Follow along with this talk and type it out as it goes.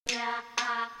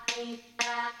Many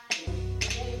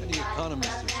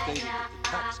economists have stated that the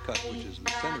tax cut, which is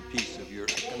the centerpiece of your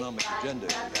economic agenda,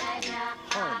 would actually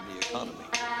harm the economy.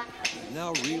 Is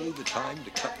now really the time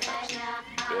to cut taxes?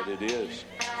 You bet it is.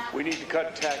 We need to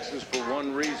cut taxes for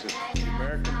one reason. The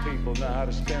American people know how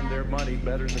to spend their money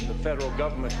better than the federal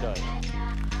government does.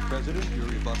 President, your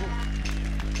rebuttal.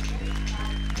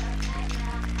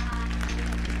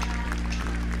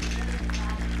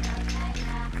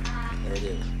 There it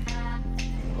is.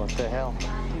 What the hell?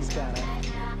 He's got it.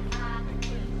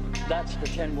 That's the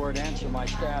 10-word answer my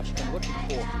staff's been looking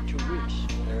for 2 weeks.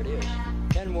 There it is.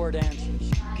 10-word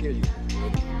answers kill you in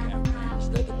political campaigns.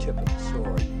 They're the tip of the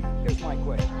sword. Here's my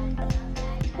question.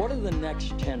 What are the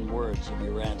next 10 words of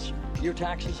your answer? Your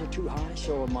taxes are too high,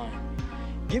 so are mine.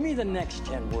 Give me the next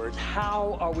 10 words.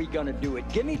 How are we going to do it?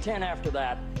 Give me 10 after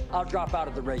that. I'll drop out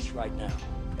of the race right now.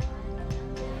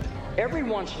 Every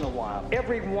once in a while,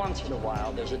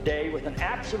 there's a day with an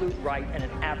absolute right and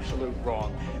an absolute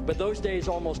wrong. But those days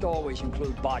almost always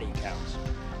include body counts.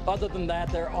 Other than that,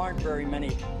 there aren't very many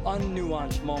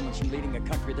unnuanced moments in leading a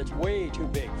country that's way too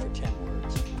big for 10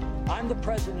 words. I'm the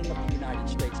president of the United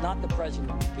States, not the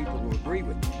president of the people who agree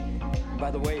with me. And by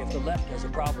the way, if the left has a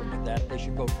problem with that, they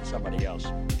should vote for somebody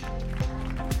else.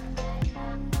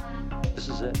 This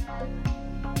is it.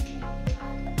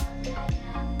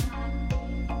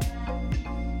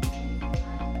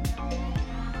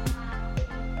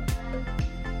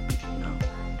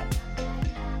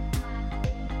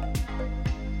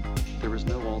 There is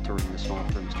no altering this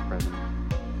offer, Mr. President.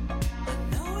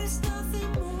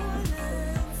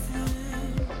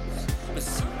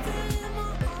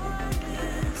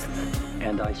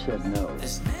 And I said no.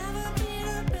 Let's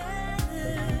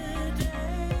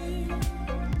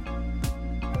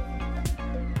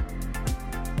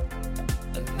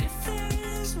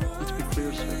be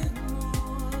clear, sir.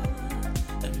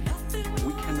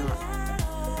 We cannot,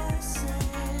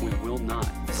 we will not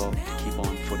vote to keep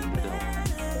on footing the bill.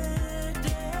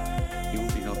 You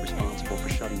will be held responsible for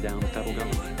shutting down the federal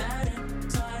government.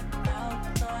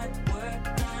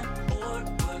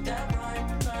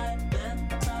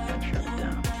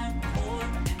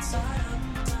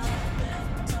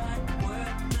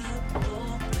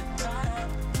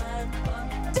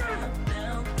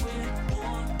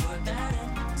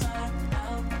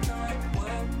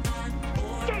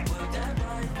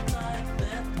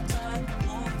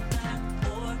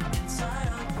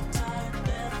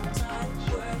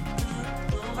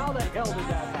 How the hell did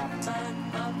that happen?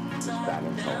 That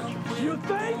intelligence. You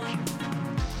think?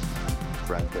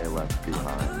 Frank, they left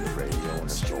behind the radio and a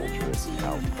soldier at the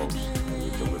outpost. They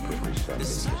deliberately sent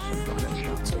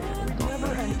misinformation. Never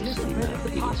anticipated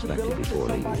the possibility before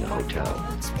that leaving the somebody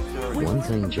hotel. might- One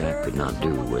thing Jack could not do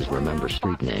was remember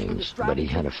street names, but he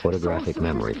had a photographic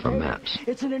memory from maps.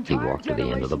 It's an He entire walked to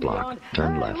the end of the block, generation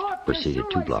turned beyond- Hey, left, look, proceeded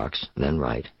there's 2 Suez. blocks, then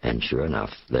right, and sure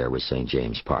enough, there was St.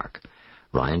 James Park.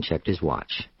 Ryan checked his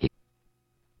watch.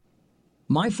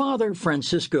 My father,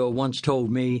 Francisco, once told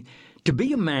me, to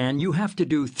be a man, you have to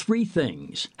do 3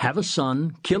 things. Have a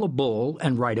son, kill a bull,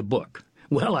 and write a book.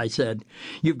 Well, I said,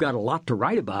 you've got a lot to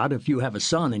write about if you have a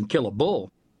son and kill a bull.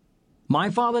 My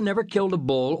father never killed a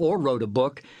bull or wrote a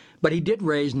book, but he did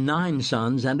raise 9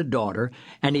 sons and a daughter,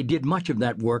 and he did much of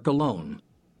that work alone.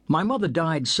 My mother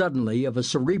died suddenly of a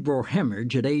cerebral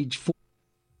hemorrhage at age 4.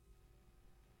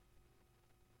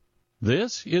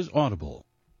 This is Audible.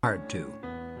 Hard to.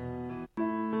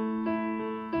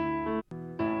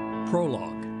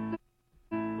 Prologue.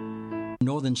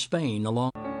 Northern Spain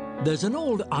along. There's an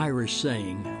old Irish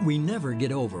saying, we never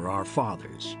get over our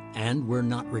fathers, and we're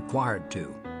not required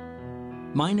to.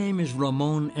 My name is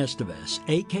Ramon Estevez,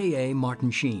 a.k.a.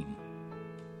 Martin Sheen.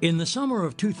 In the summer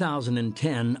of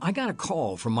 2010, I got a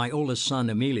call from my oldest son,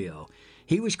 Emilio.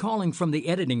 He was calling from the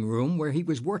editing room where he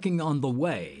was working on The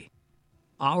Way,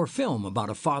 our film about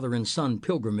a father and son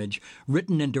pilgrimage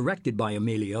written and directed by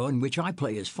Emilio, in which I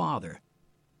play his father.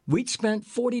 We'd spent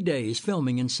 40 days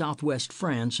filming in southwest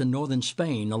France and northern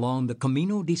Spain along the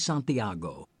Camino de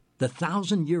Santiago, the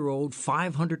 1,000-year-old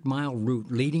 500-mile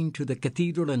route leading to the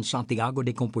cathedral in Santiago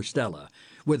de Compostela,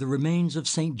 where the remains of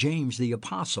St. James the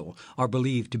Apostle are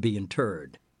believed to be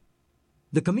interred.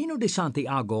 The Camino de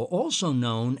Santiago, also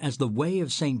known as the Way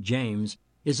of St. James,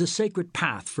 is a sacred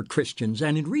path for Christians,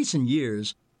 and in recent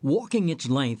years, walking its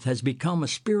length has become a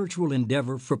spiritual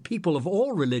endeavor for people of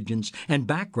all religions and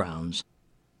backgrounds.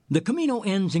 The Camino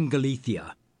ends in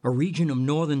Galicia, a region of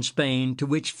northern Spain to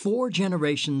which 4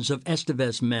 generations of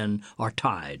Estevez men are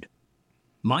tied.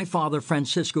 My father,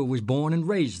 Francisco, was born and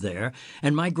raised there,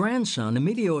 and my grandson,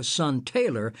 Emilio's son,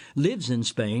 Taylor, lives in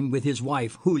Spain with his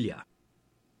wife, Julia.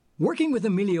 Working with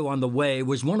Emilio on the way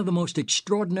was one of the most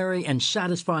extraordinary and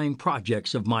satisfying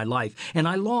projects of my life, and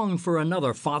I longed for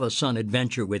another father-son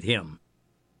adventure with him.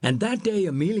 And that day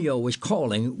Emilio was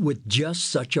calling with just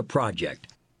such a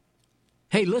project.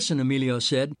 "Hey, listen," Emilio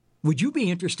said, "would you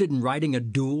be interested in writing a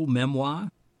dual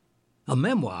memoir?" "A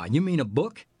memoir? You mean a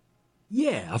book?"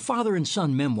 "Yeah, a father and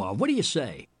son memoir. What do you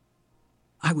say?"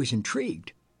 I was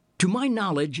intrigued. To my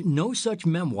knowledge, no such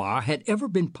memoir had ever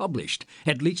been published,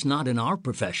 at least not in our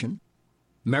profession.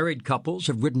 Married couples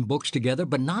have written books together,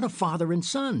 but not a father and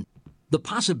son. The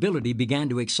possibility began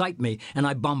to excite me, and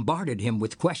I bombarded him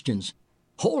with questions.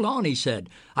 "Hold on," he said.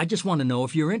 "I just want to know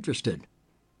if you're interested."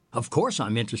 "Of course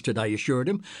I'm interested," I assured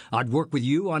him. "I'd work with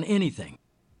you on anything.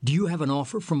 Do you have an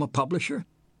offer from a publisher?"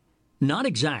 "Not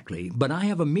exactly, but I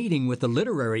have a meeting with a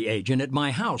literary agent at my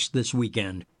house this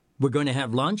weekend. We're going to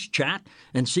have lunch, chat,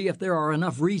 and see if there are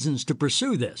enough reasons to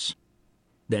pursue this."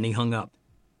 Then he hung up.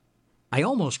 I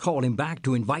almost called him back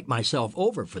to invite myself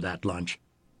over for that lunch.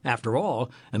 After all,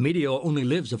 Emilio only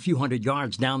lives a few hundred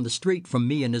yards down the street from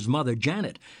me and his mother,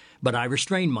 Janet, but I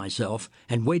restrained myself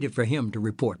and waited for him to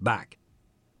report back.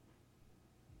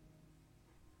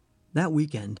 That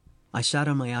weekend, I sat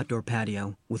on my outdoor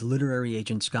patio with literary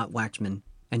agent Scott Waxman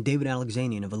and David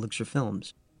Alexanian of Elixir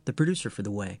Films, the producer for The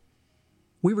Way.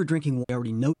 We were drinking what I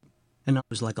already know, and it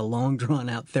was like a long,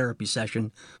 drawn-out therapy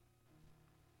session.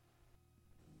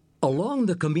 Along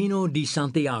the Camino de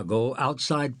Santiago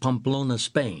outside Pamplona,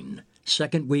 Spain,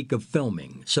 second week of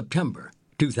filming, September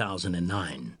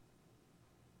 2009.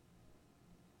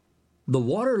 The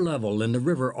water level in the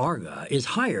River Arga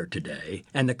is higher today,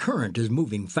 and the current is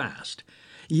moving fast.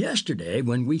 Yesterday,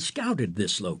 when we scouted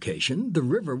this location, the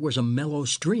river was a mellow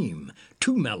stream,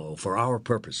 too mellow for our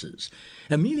purposes.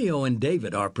 Emilio and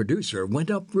David, our producer,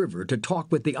 went upriver to talk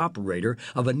with the operator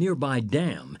of a nearby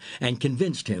dam and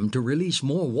convinced him to release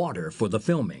more water for the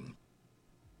filming.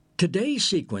 Today's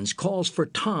sequence calls for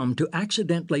Tom to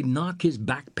accidentally knock his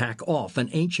backpack off an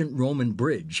ancient Roman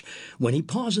bridge when he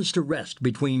pauses to rest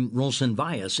between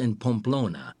Roncesvalles and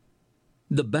Pamplona.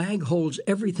 The bag holds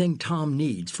everything Tom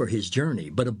needs for his journey,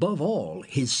 but above all,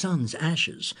 his son's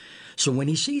ashes. So when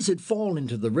he sees it fall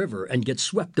into the river and gets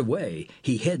swept away,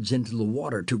 he heads into the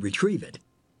water to retrieve it.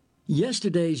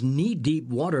 Yesterday's knee-deep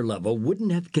water level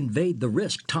wouldn't have conveyed the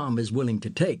risk Tom is willing to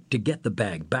take to get the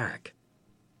bag back.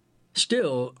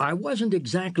 Still, I wasn't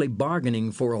exactly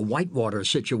bargaining for a whitewater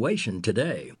situation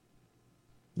today.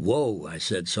 "Whoa," I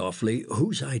said softly,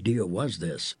 "whose idea was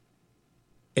this?"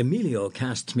 Emilio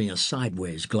casts me a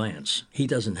sideways glance. He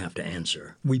doesn't have to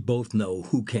answer. We both know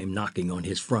who came knocking on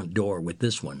his front door with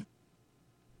this one.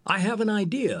 "I have an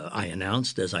idea," I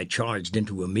announced as I charged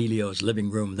into Emilio's living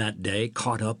room that day,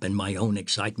 caught up in my own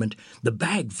excitement. "The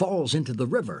bag falls into the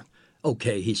river."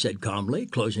 "Okay," he said calmly,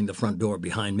 closing the front door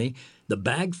behind me. "The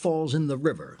bag falls in the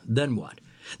river. Then what?"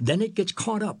 "Then it gets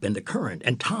caught up in the current,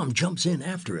 and Tom jumps in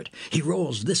after it. He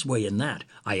rolls this way and that."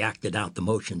 I acted out the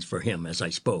motions for him as I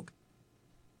spoke.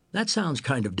 "That sounds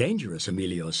kind of dangerous,"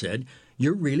 Emilio said.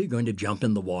 "You're really going to jump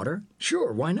in the water?"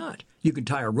 "Sure, why not? You can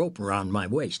tie a rope around my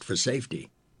waist for safety."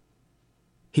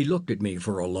 He looked at me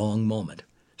for a long moment.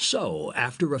 "So,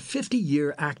 after a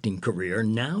 50-year acting career,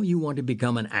 now you want to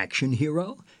become an action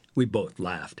hero?" We both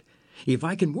laughed. "If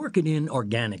I can work it in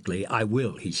organically, I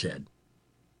will," he said.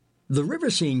 The river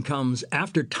scene comes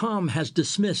after Tom has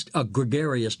dismissed a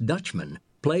gregarious Dutchman,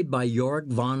 played by Jorg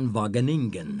van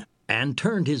Wageningen, and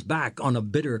turned his back on a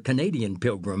bitter Canadian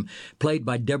pilgrim, played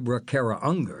by Deborah Kara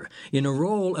Unger, in a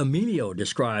role Emilio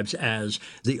describes as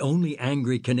the only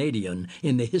angry Canadian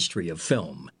in the history of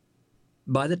film.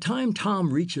 By the time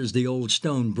Tom reaches the old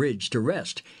stone bridge to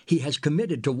rest, he has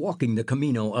committed to walking the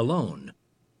Camino alone.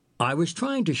 I was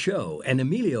trying to show, and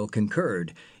Emilio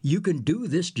concurred, "You can do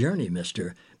this journey,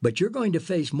 mister, but you're going to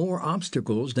face more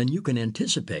obstacles than you can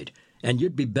anticipate, and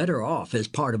you'd be better off as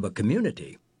part of a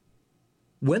community."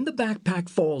 When the backpack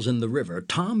falls in the river,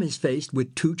 Tom is faced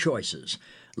with two choices: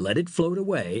 let it float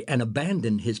away and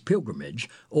abandon his pilgrimage,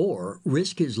 or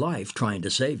risk his life trying to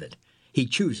save it. He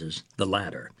chooses the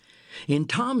latter. In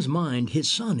Tom's mind, his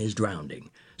son is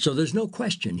drowning, so there's no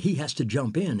question he has to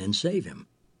jump in and save him.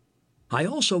 I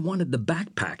also wanted the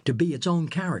backpack to be its own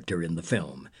character in the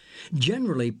film.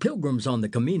 Generally, pilgrims on the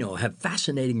Camino have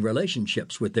fascinating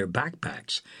relationships with their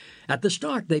backpacks. At the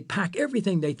start, they pack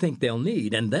everything they think they'll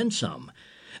need, and then some.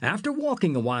 After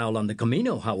walking a while on the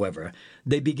Camino, however,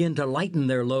 they begin to lighten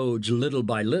their loads little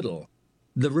by little.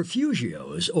 The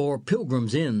refugios, or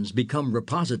pilgrims' inns, become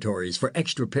repositories for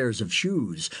extra pairs of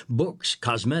shoes, books,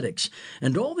 cosmetics,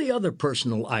 and all the other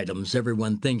personal items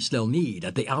everyone thinks they'll need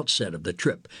at the outset of the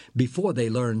trip, before they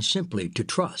learn simply to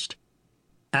trust.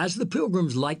 As the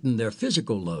pilgrims lighten their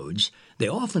physical loads, they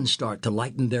often start to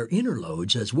lighten their inner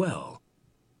loads as well.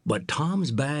 But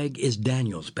Tom's bag is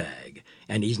Daniel's bag,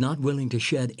 and he's not willing to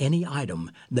shed any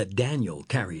item that Daniel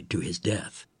carried to his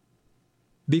death.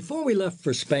 Before we left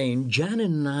for Spain, Janet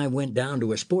and I went down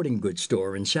to a sporting goods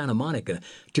store in Santa Monica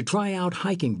to try out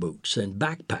hiking boots and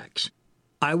backpacks.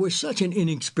 I was such an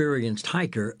inexperienced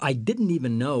hiker, I didn't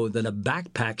even know that a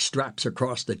backpack straps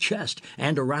across the chest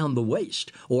and around the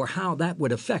waist, or how that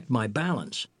would affect my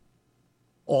balance.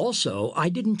 Also, I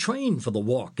didn't train for the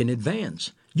walk in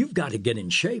advance. You've got to get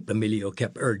in shape, Emilio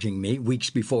kept urging me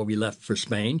weeks before we left for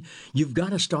Spain. You've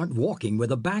got to start walking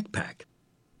with a backpack.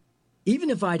 Even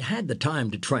if I'd had the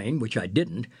time to train, which I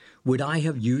didn't, would I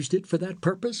have used it for that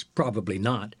purpose? Probably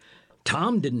not.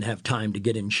 Tom didn't have time to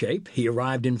get in shape. He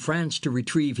arrived in France to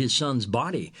retrieve his son's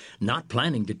body, not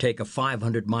planning to take a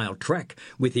 500-mile trek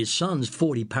with his son's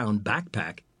 40-pound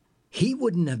backpack. He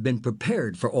wouldn't have been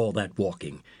prepared for all that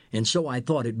walking, and so I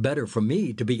thought it better for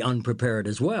me to be unprepared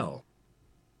as well.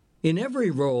 In every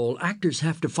role, actors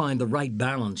have to find the right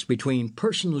balance between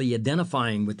personally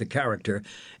identifying with the character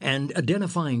and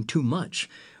identifying too much,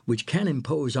 which can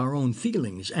impose our own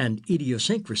feelings and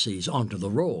idiosyncrasies onto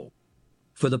the role.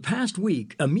 For the past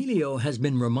week, Emilio has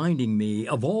been reminding me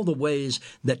of all the ways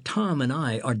that Tom and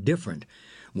I are different.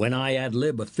 When I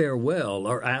ad-lib a farewell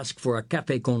or ask for a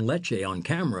café con leche on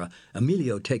camera,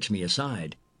 Emilio takes me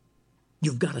aside.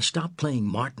 "You've got to stop playing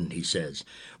Martin," he says.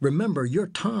 "Remember, you're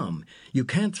Tom. You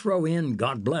can't throw in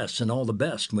God bless and all the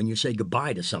best when you say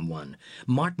goodbye to someone.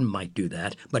 Martin might do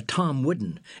that, but Tom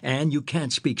wouldn't, and you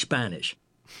can't speak Spanish."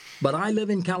 "But I live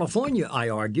in California," I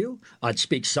argue. "I'd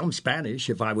speak some Spanish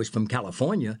if I was from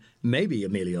California." "Maybe,"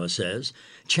 Emilio says.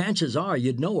 "Chances are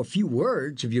you'd know a few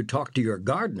words if you talked to your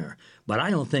gardener, but I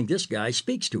don't think this guy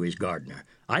speaks to his gardener.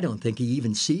 I don't think he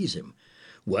even sees him."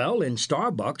 "Well, in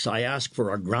Starbucks, I ask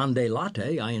for a grande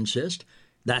latte," I insist.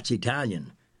 "That's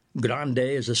Italian." "Grande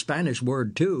is a Spanish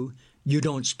word, too." "You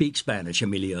don't speak Spanish,"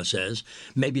 Emilio says.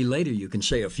 "Maybe later you can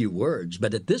say a few words,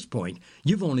 but at this point,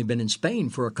 you've only been in Spain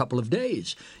for a couple of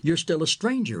days. You're still a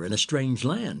stranger in a strange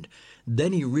land."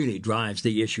 Then he really drives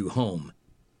the issue home.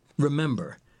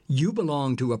 "Remember, you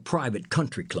belong to a private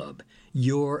country club.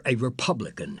 You're a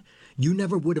Republican. You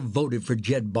never would have voted for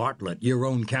Jed Bartlett, your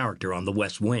own character on the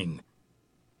West Wing."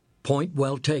 Point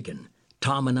well taken.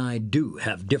 Tom and I do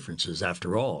have differences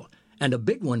after all, and a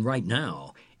big one right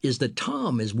now is that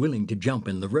Tom is willing to jump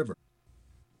in the river.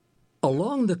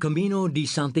 Along the Camino de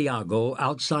Santiago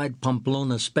outside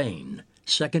Pamplona, Spain,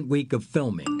 second week of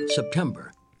filming,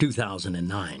 September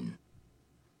 2009.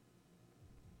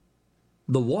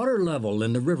 The water level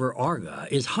in the River Arga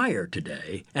is higher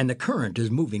today, and the current is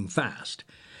moving fast.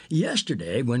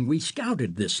 Yesterday, when we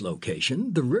scouted this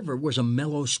location, the river was a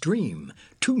mellow stream,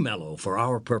 too mellow for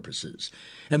our purposes.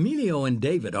 Emilio and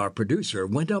David, our producer,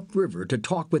 went upriver to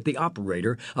talk with the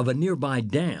operator of a nearby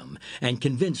dam and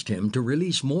convinced him to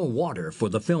release more water for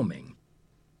the filming.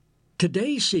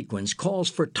 Today's sequence calls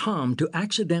for Tom to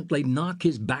accidentally knock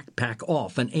his backpack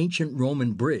off an ancient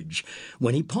Roman bridge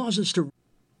when he pauses to...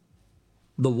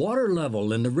 The water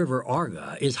level in the River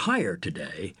Arga is higher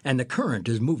today, and the current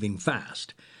is moving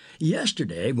fast.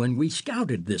 Yesterday, when we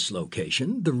scouted this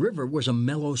location, the river was a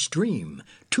mellow stream,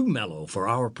 too mellow for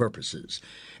our purposes.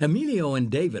 Emilio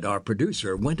and David, our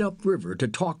producer, went upriver to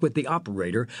talk with the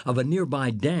operator of a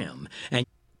nearby dam and...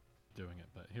 Doing it,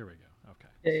 but here we go.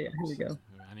 Okay. Yeah, here we go.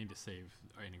 I need to save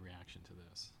any reaction to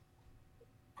this.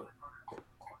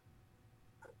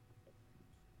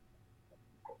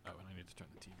 Oh, and I need to turn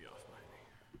the TV off behind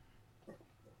me.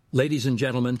 Ladies and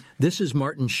gentlemen, this is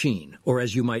Martin Sheen, or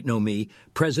as you might know me,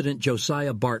 President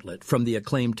Josiah Bartlett from the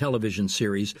acclaimed television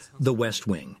series The West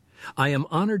Wing. I am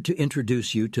honored to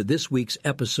introduce you to this week's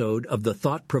episode of the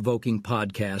thought-provoking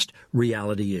podcast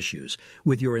Reality Issues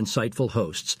with your insightful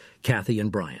hosts, Kathy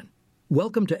and Brian.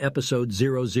 Welcome to episode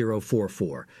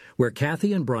 0044, where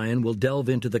Kathy and Brian will delve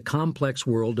into the complex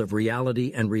world of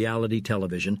reality and reality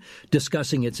television,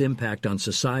 discussing its impact on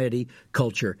society,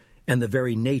 culture, and the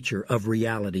very nature of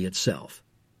reality itself.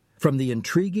 From the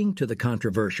intriguing to the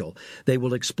controversial, they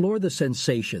will explore the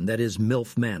sensation that is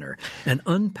MILF Manor and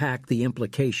unpack the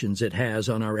implications it has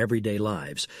on our everyday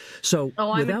lives. So,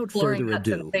 without further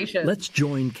ado, let's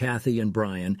join Kathy and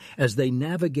Brian as they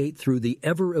navigate through the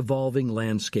ever-evolving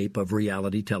landscape of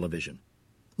reality television.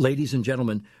 Ladies and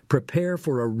gentlemen, prepare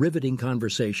for a riveting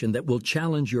conversation that will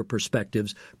challenge your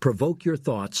perspectives, provoke your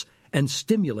thoughts, and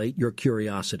stimulate your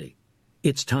curiosity.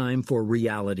 It's time for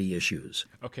Reality Issues.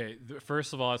 Okay,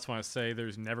 first of all, I just want to say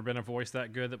there's never been a voice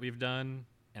that good that we've done,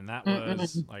 and that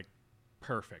was like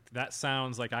perfect. That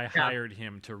sounds like I hired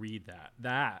him to read that.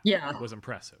 That was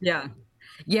impressive. Yeah.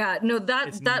 No,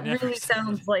 that really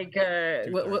sounds like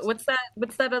what's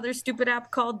that other stupid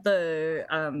app called?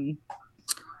 The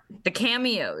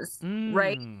Cameos,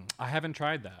 right? I haven't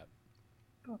tried that.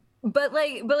 But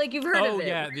like you've heard of it.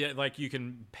 Oh yeah, like you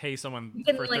can pay someone you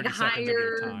can, for 30 like, seconds of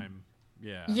your time.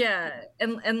 Yeah,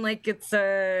 and like it's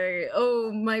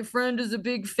oh, my friend is a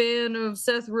big fan of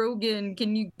Seth Rogen.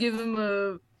 Can you give him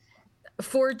a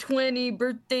 420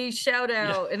 birthday shout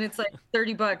out? And it's like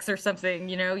 $30 or something,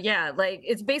 like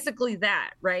it's basically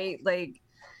that, right? Like,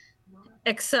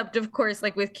 except of course,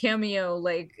 like with Cameo,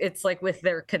 like it's like with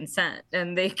their consent,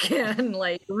 and they can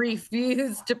like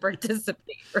refuse to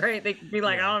participate, right? They can be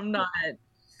like, oh, I'm not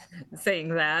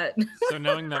saying that. So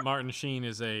knowing that Martin Sheen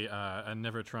is a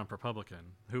never Trump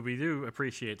Republican, who we do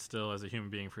appreciate still as a human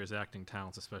being for his acting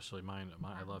talents, especially mine.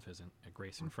 I love his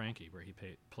Grace and Frankie, where he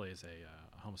plays a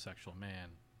homosexual man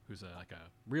who's like a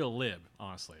real lib,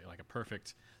 honestly, like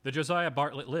the Josiah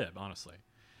Bartlett lib, honestly.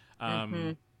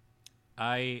 I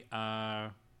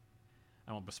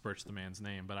won't besmirch the man's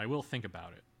name, but I will think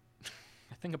about it.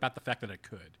 I think about the fact that I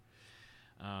could.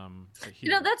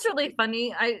 That's really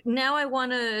funny. I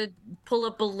want to pull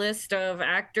up a list of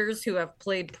actors who have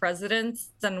played presidents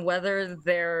and whether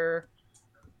their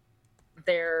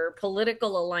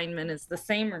political alignment is the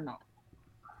same or not.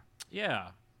 Yeah.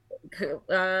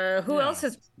 Who else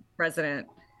is president?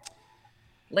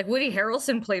 Like Woody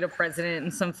Harrelson played a president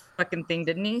in some fucking thing,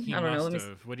 didn't he? He I don't must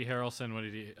know. have. Woody Harrelson, what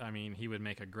did he? I mean, he would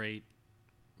make a great,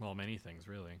 many things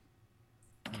really.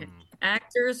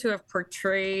 Actors who have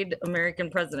portrayed American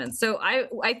presidents. So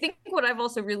I think what I've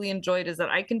also really enjoyed is that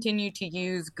I continue to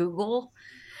use Google,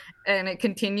 and it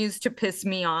continues to piss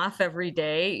me off every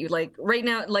day. Like right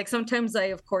now, like sometimes I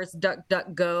of course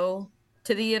DuckDuckGo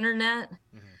to the internet,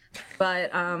 but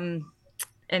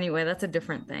anyway, that's a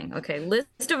different thing. Okay,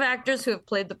 list of actors who have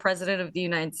played the president of the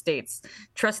United States.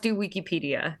 Trusty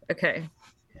Wikipedia. Okay.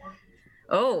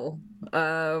 Oh.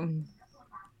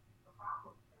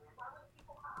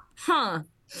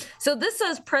 So this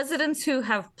says presidents who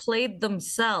have played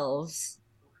themselves.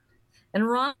 And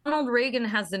Ronald Reagan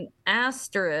has an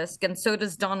asterisk, and so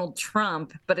does Donald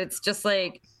Trump. But it's just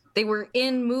like they were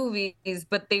in movies,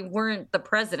 but they weren't the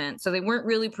president. So they weren't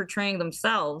really portraying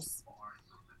themselves.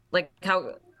 Like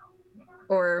how,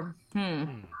 or,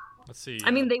 Let's see. I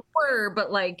mean, they were,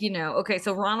 but like, okay,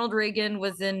 so Ronald Reagan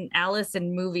was in Alice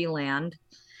in Movie Land,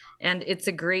 and It's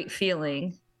a Great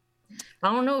Feeling.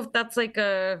 I don't know if that's like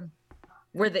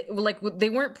where they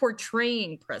weren't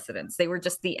portraying presidents. They were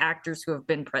just the actors who have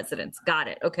been presidents. Got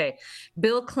it. Okay.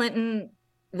 Bill Clinton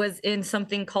was in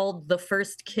something called The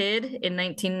First Kid in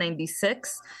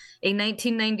 1996, a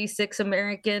 1996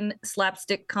 American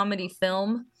slapstick comedy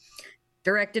film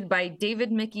directed by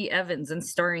David Mickey Evans and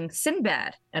starring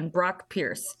Sinbad and Brock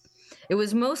Pierce. It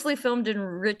was mostly filmed in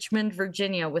Richmond,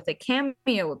 Virginia, with a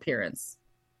cameo appearance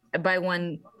by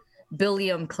one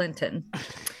Billiam Clinton.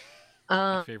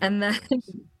 And then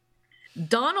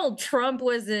Donald Trump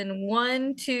was in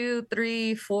 1, 2,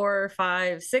 3, 4,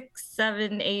 5, 6,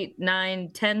 7, 8,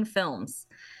 9, 10 films.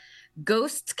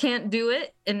 Ghosts Can't Do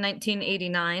It in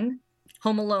 1989.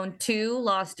 Home Alone 2,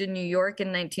 Lost in New York in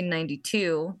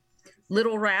 1992.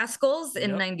 Little Rascals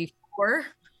in 94.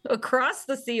 Across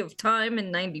the Sea of Time in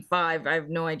 95. I have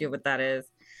no idea what that is.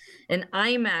 An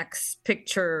IMAX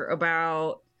picture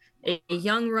about a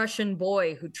young Russian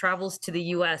boy who travels to the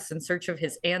U.S. in search of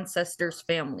his ancestors'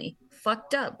 family.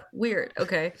 Fucked up. Weird.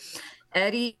 Okay.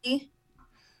 Eddie,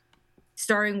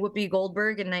 starring Whoopi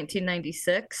Goldberg in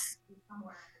 1996.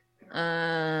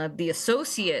 The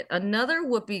Associate, another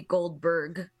Whoopi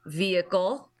Goldberg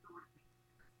vehicle.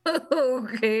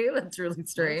 Okay, that's really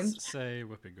strange. Let's say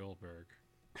Whoopi Goldberg.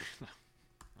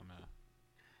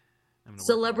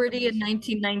 Celebrity in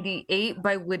 1998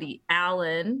 by Woody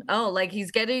Allen. Oh, like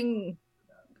he's getting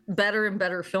better and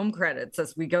better film credits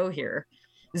as we go here.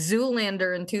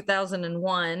 Zoolander in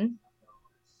 2001.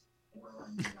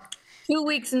 2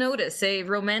 Weeks Notice, a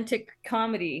romantic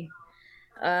comedy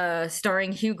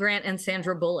starring Hugh Grant and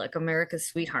Sandra Bullock, America's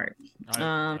Sweetheart.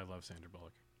 I love Sandra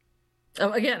Bullock.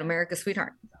 Oh, again, America's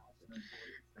Sweetheart.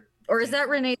 Or is that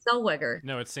Renee Zellweger?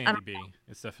 No, it's Sandy B.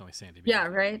 It's definitely Sandy B. Yeah,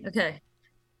 right? Okay.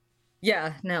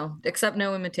 Yeah, no, except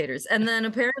no imitators. And then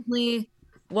apparently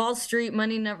Wall Street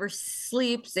Money Never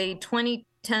Sleeps, a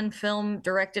 2010 film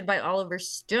directed by Oliver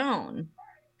Stone.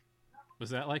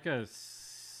 Was that like a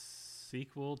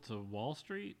sequel to Wall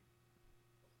Street?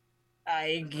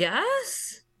 I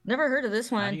guess. Never heard of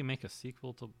this one. How do you make a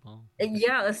sequel to...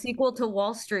 Yeah, a sequel to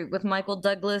Wall Street with Michael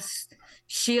Douglas,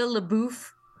 Shia LaBeouf.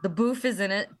 The Boof is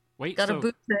in it. Wait, Got so a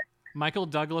boof Michael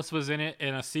Douglas was in it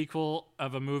in a sequel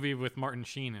of a movie with Martin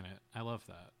Sheen in it. I love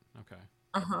that. Okay.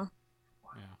 Uh-huh.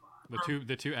 Yeah.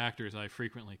 The two actors I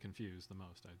frequently confuse the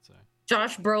most, I'd say.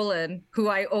 Josh Brolin, who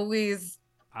I always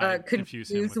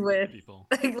confuse him with people.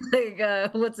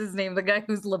 What's his name? The guy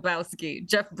who's Lebowski,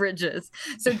 Jeff Bridges.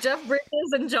 So Jeff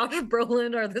Bridges and Josh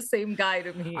Brolin are the same guy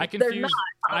to me. I confuse.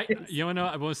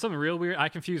 Well, something real weird. I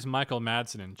confuse Michael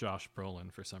Madsen and Josh Brolin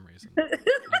for some reason.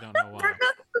 I don't know why.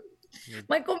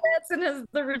 Michael Madsen has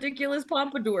the ridiculous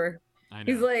pompadour. I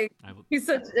know. He's like, he's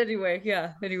such.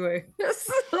 Anyway.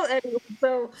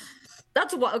 So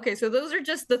that's why. Okay, so those are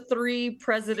just the 3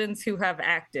 presidents who have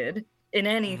acted in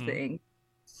anything. Mm-hmm.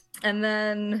 And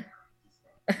then,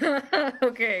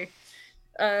 okay,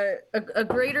 a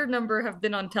greater number have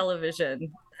been on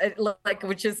television,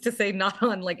 which is to say not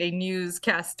on like a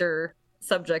newscaster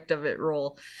subject of it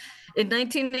role. In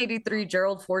 1983,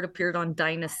 Gerald Ford appeared on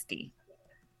Dynasty.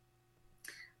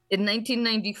 In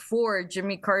 1994,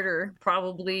 Jimmy Carter,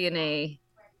 probably in a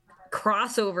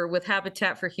crossover with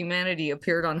Habitat for Humanity,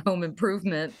 appeared on Home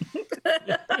Improvement.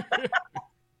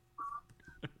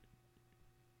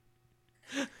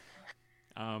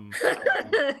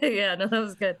 Yeah, no, that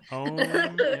was good.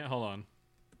 Yeah, hold on.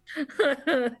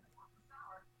 There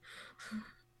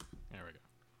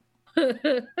we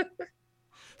go.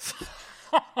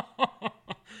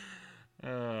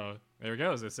 Oh, there it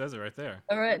goes. It says it right there.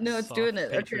 All right, no, it's Soft, doing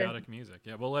it. Patriotic music.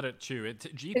 Yeah, we'll let it chew.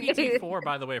 GPT-4,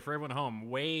 by the way, for everyone home,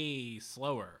 way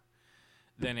slower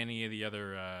than any of the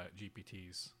other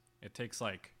GPTs. It takes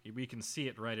we can see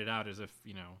it write it out as if,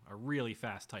 a really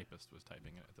fast typist was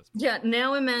typing it at this point. Yeah,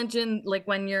 now imagine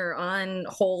when you're on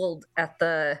hold at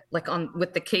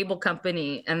with the cable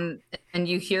company and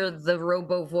you hear the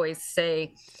robo voice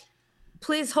say,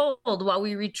 "Please hold while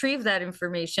we retrieve that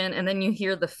information," and then you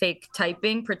hear the fake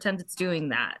typing, pretend it's doing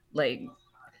that.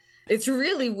 It's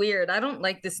really weird. I don't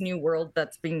like this new world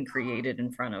that's being created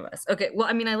in front of us. Okay, well,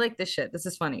 I mean, I like this shit. This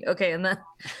is funny. Okay, and then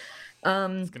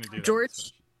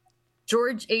George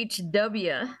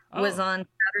H.W. was on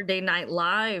Saturday Night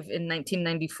Live in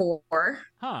 1994.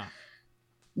 Huh.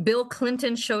 Bill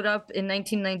Clinton showed up in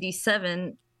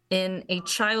 1997 in A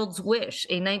Child's Wish,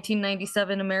 a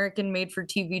 1997 American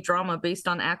made-for-TV drama based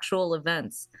on actual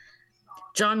events.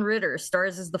 John Ritter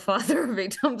stars as the father of a...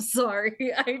 I'm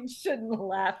sorry, I shouldn't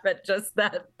laugh at just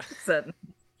that sentence.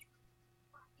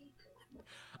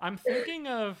 I'm thinking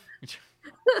of...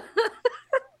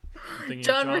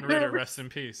 John Ritter, rest in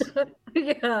peace.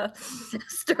 Yeah.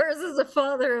 Stars as a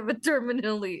father of a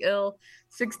terminally ill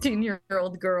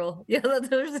 16-year-old girl. Yeah,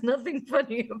 there's nothing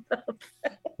funny about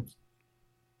that.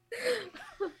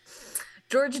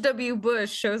 George W.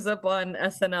 Bush shows up on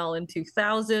SNL in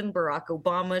 2000. Barack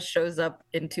Obama shows up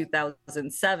in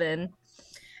 2007.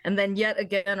 And then yet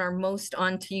again, our most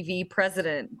on TV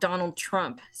president, Donald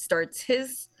Trump, starts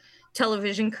his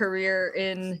television career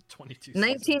in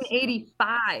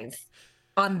 1985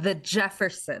 on The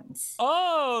Jeffersons.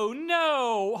 Oh,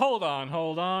 no. Hold on.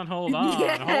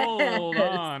 Yes. Hold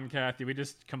on, Kathy. We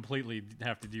just completely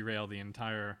have to derail the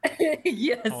entire...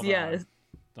 Yes.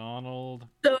 Donald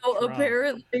Trump.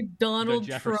 Apparently Donald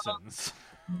Trump's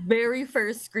very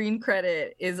first screen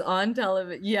credit is on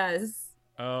television. Yes.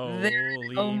 Oh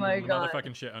my God.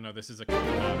 Motherfucking shit. Oh, no, this is a clip.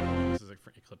 This is a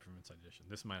clip from Inside Edition.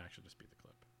 This might actually just be the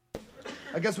clip.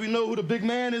 I guess we know who the big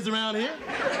man is around here.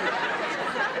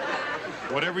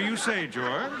 Whatever you say,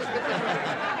 George.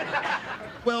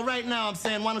 Well, right now I'm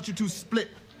saying, why don't you two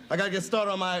split? I gotta get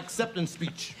started on my acceptance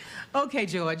speech. Okay,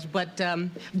 George, but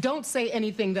don't say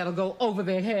anything that'll go over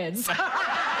their heads.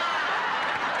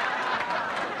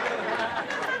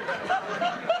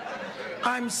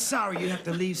 I'm sorry you have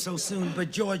to leave so soon,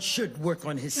 but George should work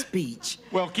on his speech.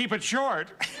 Well, keep it short.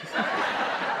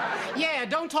 Yeah,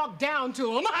 don't talk down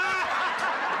to him. That's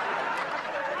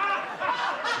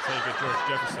how you get George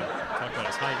Jefferson. Talk about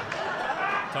his height.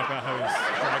 Talk about how his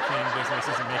dry cleaning business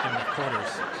isn't making enough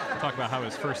quarters. Talk about how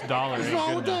his first dollar ain't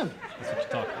good enough. That's what you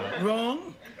talk about.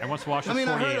 Wrong? And once watching I 48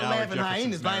 heard of hour laughing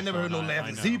hyenas, but I ain't never heard no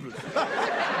laughing zebras.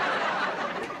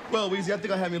 Well, Weezy, I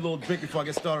think I'll have me a little drink before I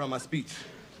get started on my speech.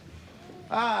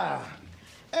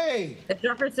 Hey. The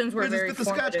Jeffersons were very Where does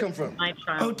the scotch come from?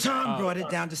 Oh, Tom brought it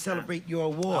down to celebrate your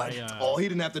award. He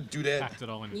didn't have to do that.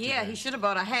 Yeah, he should have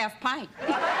bought a half pint.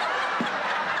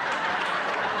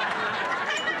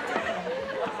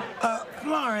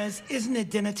 Florence, isn't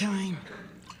it dinner time?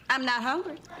 I'm not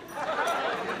hungry.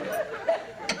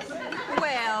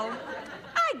 Well,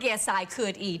 I guess I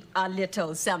could eat a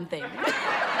little something.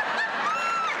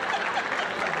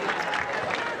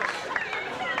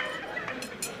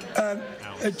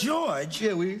 George.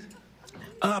 Yeah, Weez?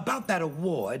 About that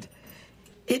award,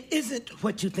 It isn't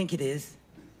what you think it is.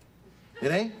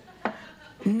 It ain't?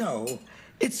 No,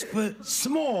 it's for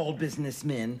small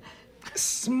businessmen.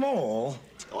 Small.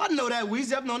 Oh, I know that,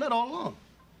 Weezy. I've known that all along.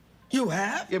 You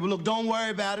have? Yeah, but look, don't worry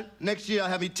about it. Next year, I'll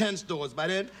have me 10 stores by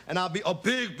then, and I'll be a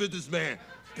big businessman.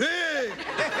 Big!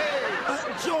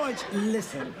 George,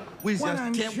 listen. Weezy, I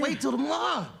can't wait till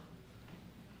tomorrow.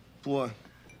 Boy,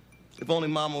 if only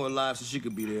Mama were alive so she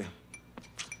could be there.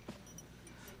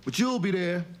 But you'll be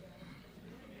there.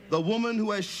 The woman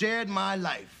who has shared my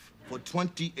life for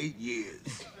 28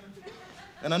 years.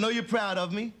 And I know you're proud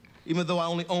of me, even though I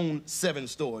only own 7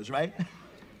 stores, right?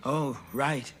 Oh,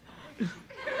 right.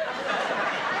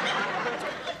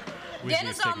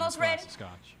 Dinner's almost ready.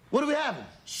 What are we having?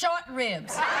 Short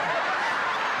ribs.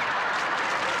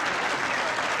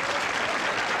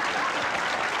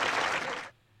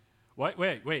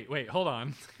 Wait, hold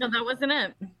on. No, that wasn't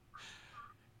it.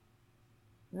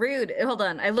 Rude. Hold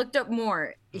on. I looked up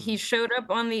more. He showed up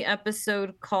on the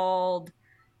episode called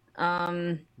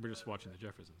We're just watching the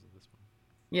Jeffersons at this point.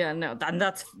 Yeah, no,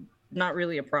 that's not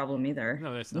really a problem either.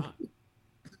 No, that's not.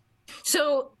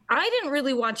 So I didn't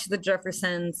really watch the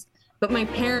Jeffersons, but my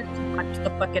parents watched the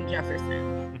fucking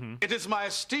Jeffersons. Mm-hmm. It is my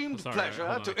esteemed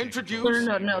pleasure to introduce...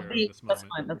 No,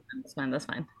 that's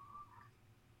fine.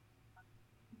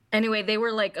 Anyway, they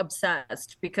were like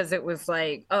obsessed because it was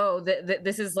like, oh,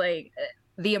 this is like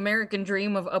the American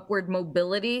dream of upward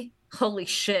mobility. Holy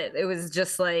shit. It was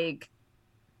just like,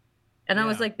 and I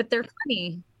was like, but they're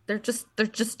funny. They're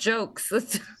just jokes.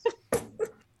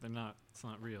 They're not. It's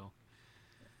not real.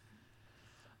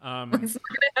 It's not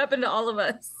gonna happen to all of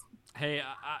us. Hey,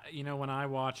 when I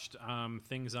watched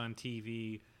things on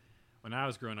TV when I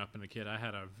was growing up and a kid, I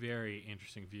had a very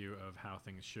interesting view of how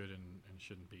things should and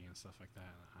shouldn't be and stuff like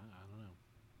that. I don't know.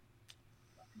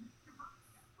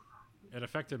 It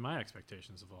affected my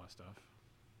expectations of a lot of stuff.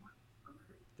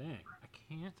 Dang, I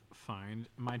can't find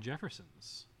my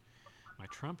Jeffersons, my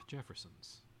Trump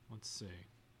Jeffersons. Let's see.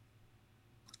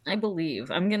 I believe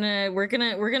we're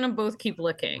gonna both keep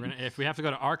looking. If we have to go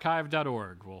to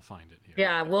archive.org, we'll find it here.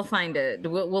 Yeah, we'll find it.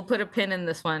 We'll put a pin in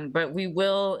this one, but we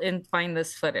will find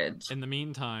this footage. In the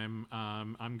meantime,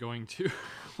 I'm going to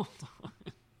hold on.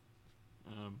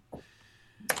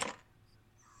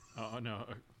 Oh no.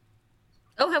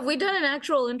 Oh, have we done an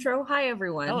actual intro? Hi,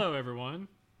 everyone. Hello, everyone.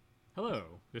 Hello.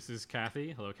 This is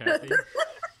Kathy. Hello, Kathy.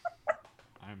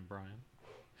 I'm Brian.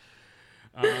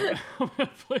 I'm gonna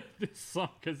play this song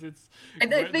because it's. I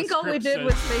think all we did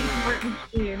was say Martin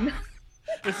Sheen.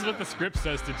 This is what the script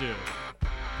says to do.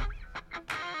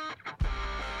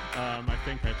 I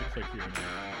think I have to click here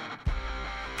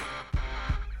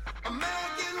now.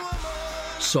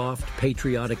 Soft,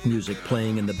 patriotic music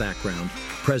playing in the background.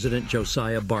 President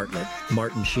Josiah Bartlett,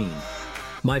 Martin Sheen.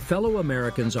 My fellow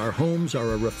Americans, our homes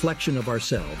are a reflection of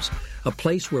ourselves, a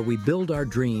place where we build our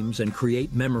dreams and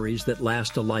create memories that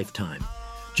last a lifetime.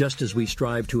 Just as we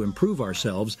strive to improve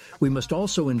ourselves, we must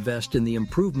also invest in the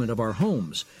improvement of our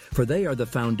homes, for they are the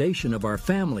foundation of our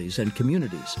families and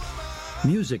communities.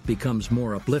 Music becomes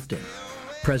more uplifting.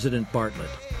 President Bartlett,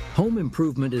 home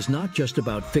improvement is not just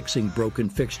about fixing broken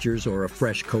fixtures or a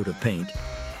fresh coat of paint.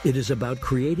 It is about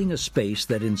creating a space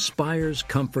that inspires,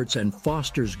 comforts, and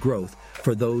fosters growth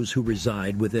for those who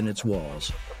reside within its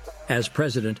walls. As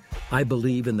president, I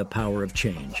believe in the power of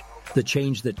change, the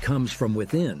change that comes from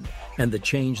within, and the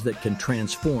change that can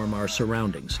transform our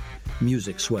surroundings.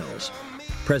 Music swells.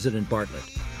 President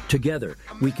Bartlett, together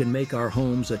we can make our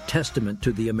homes a testament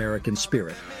to the American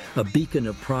spirit, a beacon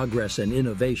of progress and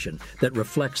innovation that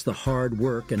reflects the hard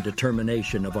work and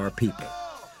determination of our people.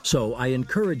 So I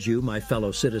encourage you, my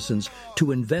fellow citizens,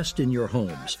 to invest in your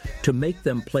homes, to make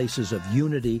them places of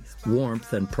unity,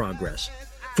 warmth, and progress.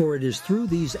 For it is through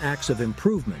these acts of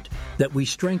improvement that we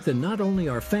strengthen not only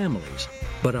our families,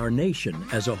 but our nation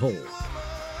as a whole.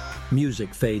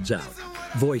 Music fades out.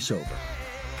 Voiceover.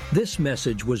 This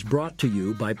message was brought to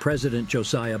you by President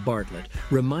Josiah Bartlett,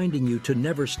 reminding you to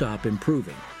never stop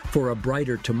improving, for a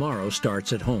brighter tomorrow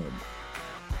starts at home.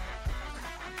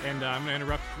 And I'm going to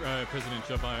interrupt President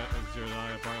Josiah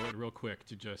Bartlett real quick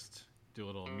to just do a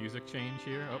little music change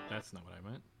here. Oh, that's not what I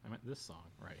meant. I meant this song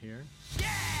right here. Yeah,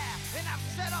 and I've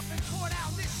set up and tore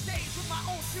down this stage with my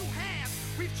own 2 hands.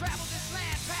 We've traveled this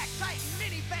land, packed tight in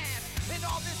minivans. And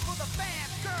all this for the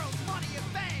fans, girls, money, and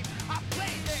fame. I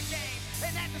played their game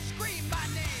and had to scream my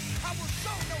name. I will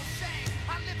show no shame.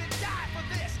 I live and die for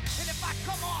this. And if I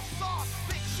come off soft,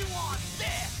 bitch, you on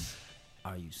this.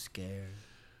 Are you scared?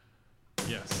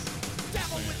 Yes.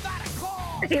 Devil without a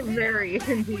call. Very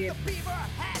indeed. Beaver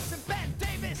hats and Ben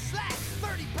Davis slacks.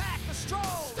 30 pack the stroll.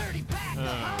 30 pack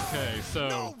Okay,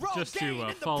 so just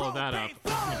to follow that up,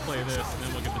 let me play this, and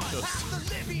then we'll get the show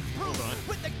started. Hold on.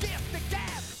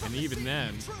 And even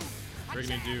then, we're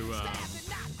going to do...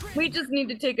 we just need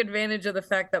to take advantage of the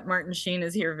fact that Martin Sheen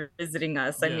is here visiting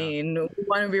us. I mean, we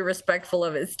want to be respectful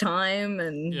of his time.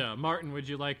 And yeah, Martin, would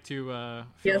you like to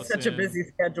he has such a busy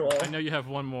schedule. I know you have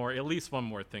at least one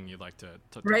more thing you'd like to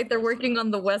right, they're working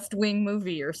on the West Wing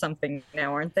movie or something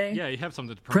now, aren't they? Yeah, you have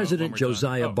something to promote. President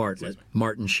Josiah Bartlett,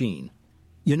 Martin Sheen.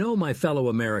 You know, my fellow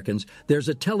Americans, there's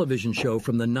a television show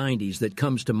from the 90s that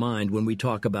comes to mind when we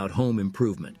talk about home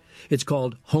improvement. It's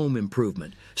called Home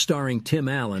Improvement, starring Tim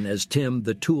Allen as Tim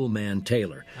the Tool Man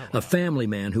Taylor, a family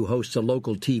man who hosts a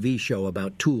local TV show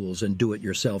about tools and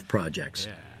do-it-yourself projects.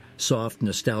 Yeah. Soft,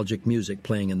 nostalgic music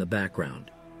playing in the background.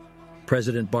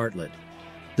 President Bartlett.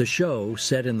 The show,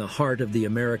 set in the heart of the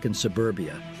American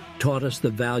suburbia, taught us the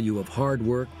value of hard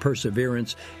work,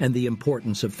 perseverance, and the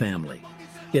importance of family.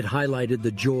 It highlighted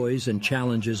the joys and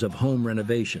challenges of home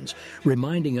renovations,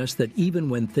 reminding us that even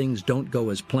when things don't go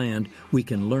as planned, we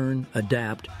can learn,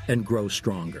 adapt, and grow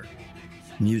stronger.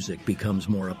 Music becomes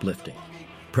more uplifting.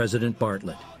 President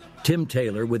Bartlett. Tim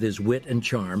Taylor, with his wit and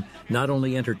charm, not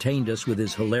only entertained us with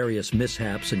his hilarious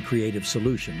mishaps and creative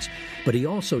solutions, but he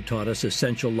also taught us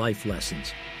essential life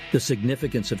lessons, the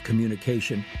significance of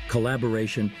communication,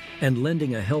 collaboration, and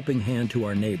lending a helping hand to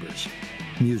our neighbors.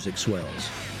 Music swells.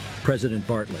 President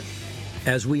Bartlett.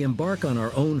 As we embark on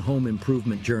our own home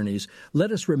improvement journeys, let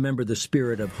us remember the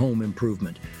spirit of Home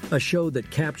Improvement, a show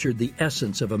that captured the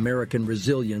essence of American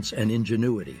resilience and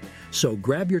ingenuity. So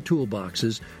grab your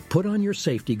toolboxes, put on your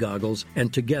safety goggles,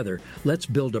 and together, let's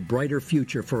build a brighter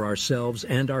future for ourselves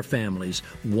and our families,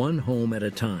 one home at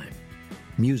a time.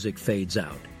 Music fades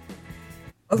out.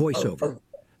 Voiceover.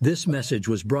 This message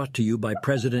was brought to you by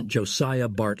President Josiah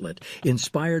Bartlett,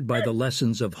 inspired by the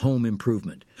lessons of home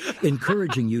improvement,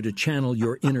 encouraging you to channel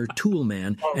your inner tool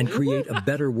man and create a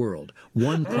better world,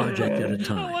 one project at a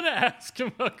time. I want to ask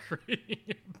him about creating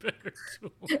a better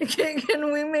tool.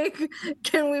 Can we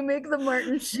make the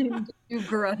Martin Sheen do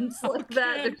grunts like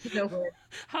that? There's no way.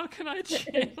 How can I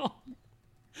channel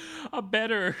a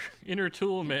better inner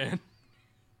tool man?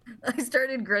 I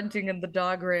started grunting and the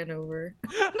dog ran over.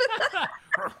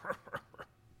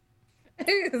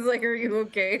 He was like, "Are you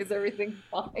okay? Is everything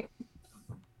fine?"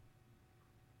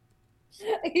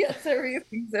 Yes,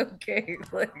 everything's okay.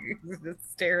 Like, he's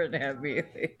just staring at me.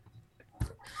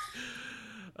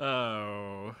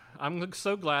 Oh, I'm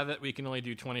so glad that we can only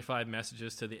do 25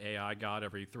 messages to the AI god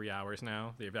every 3 hours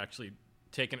now. They've actually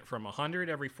taken it from 100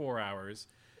 every 4 hours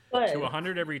to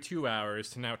 100 every 2 hours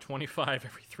to now 25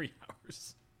 every 3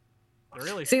 hours.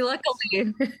 Really? See,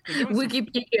 luckily,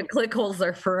 Wikipedia click holes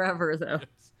are forever, though.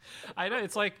 I know.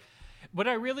 It's like, what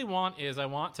I really want is I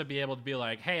want to be able to be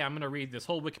like, hey, I'm going to read this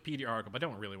whole Wikipedia article, but I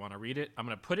don't really want to read it. I'm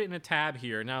going to put it in a tab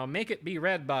here. Now, make it be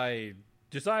read by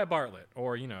Josiah Bartlett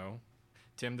or,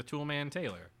 Tim the Toolman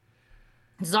Taylor.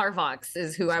 Zarvox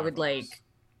is who I would like,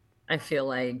 I feel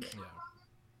like.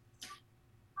 Yeah.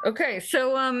 Okay,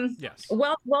 so, yes.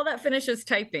 While that finishes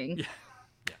typing,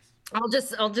 yes.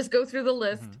 I'll just go through the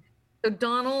list. Mm-hmm. So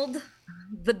Donald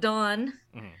the Don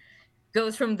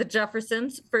goes from The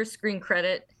Jeffersons, first screen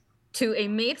credit, to a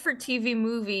made-for-TV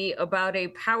movie about a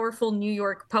powerful New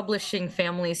York publishing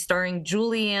family starring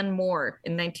Julianne Moore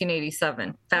in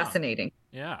 1987. Fascinating. Oh,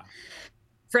 yeah.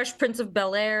 Fresh Prince of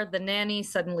Bel-Air, The Nanny,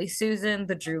 Suddenly Susan,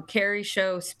 The Drew Carey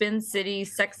Show, Spin City,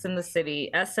 Sex and the City,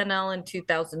 SNL in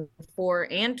 2004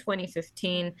 and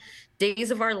 2015, Days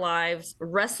of Our Lives,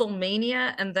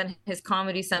 WrestleMania, and then his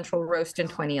Comedy Central roast in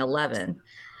 2011.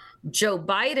 Joe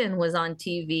Biden was on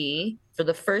TV for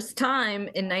the first time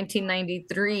in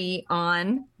 1993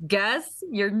 on, guess?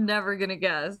 You're never going to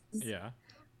guess. Yeah.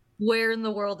 Where in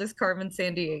the world is Carmen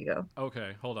Sandiego?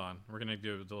 Okay, hold on. We're going to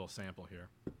do a little sample here.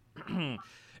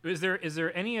 Is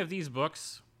there any of these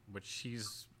books which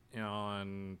he's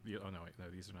on? Oh no, wait, no,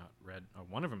 these are not read. Oh,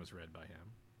 one of them is read by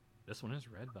him. This one is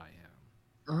read by him.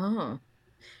 Oh,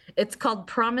 it's called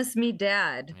 "Promise Me,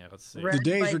 Dad." Yeah, let's see. The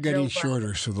days are getting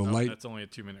shorter, so the light. That's only a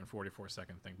 2 minute and 44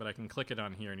 second thing, but I can click it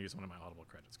on here and use one of my Audible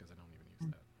credits because I don't even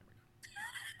use that.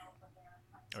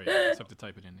 There we go. Oh yeah, I just have to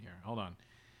type it in here. Hold on.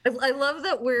 I love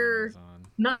that we're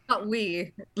not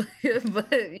we,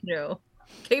 but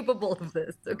capable of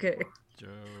this. Okay. Joe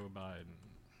Biden.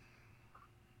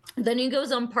 Then he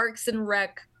goes on Parks and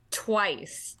Rec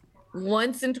twice,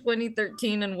 once in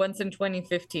 2013 and once in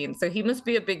 2015. So he must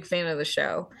be a big fan of the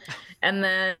show. And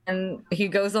then he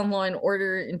goes on Law and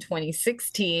Order in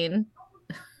 2016.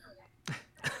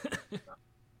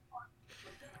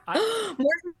 Martin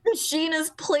Sheen has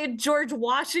played George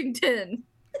Washington.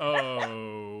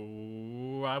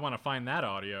 Oh, I want to find that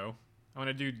audio. I want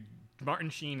to do Martin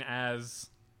Sheen as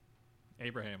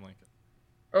Abraham Lincoln.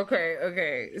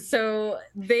 Okay. So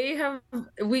they have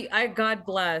God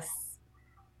bless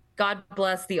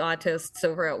the autists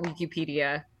over at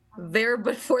Wikipedia. There,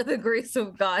 but for the grace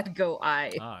of God, go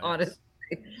I. Yes. Honestly,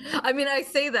 I mean, I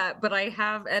say that, but I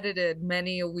have edited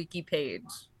many a wiki page.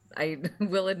 I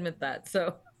will admit that.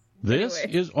 So this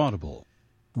anyway. is Audible.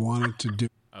 Wanted to do.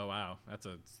 Oh wow, that's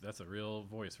a real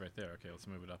voice right there. Okay, let's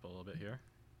move it up a little bit here.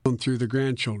 Through the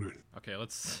grandchildren. Okay,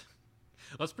 let's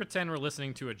pretend we're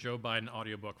listening to a Joe Biden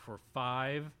audiobook for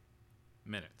 5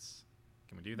 minutes.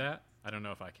 Can we do that? I don't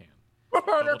know if I can.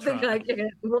 I don't think I can.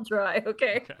 We'll try.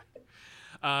 Okay.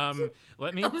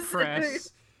 Let me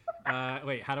press.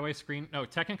 Wait, how do I screen? No,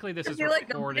 technically this is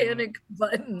recording. Like a panic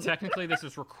button. Technically, this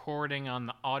is recording on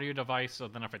the audio device. So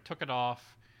then, if I took it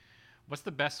off, what's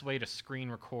the best way to screen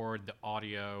record the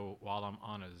audio while I'm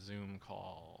on a Zoom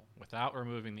call without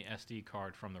removing the SD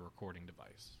card from the recording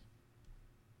device?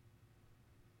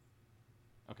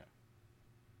 Okay.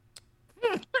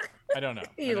 I don't know.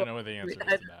 I don't know what the answer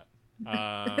is to that.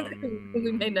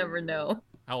 We may never know.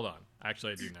 Hold on.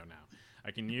 Actually, I do know now. I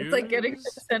can use. It's like getting to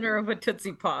the center of a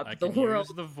Tootsie Pop. I can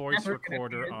use the voice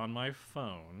recorder on my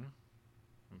phone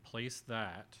and place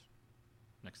that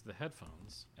next to the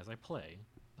headphones as I play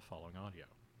the following audio.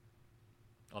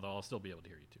 Although I'll still be able to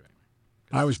hear you too anyway.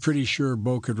 I was pretty sure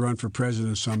Bo could run for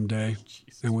president someday,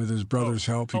 and with his brother's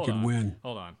help, he could win.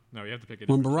 Hold on. No, you have to pick it.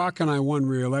 When Barack and I won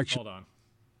re-election, hold on.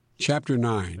 Chapter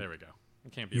 9. There we go.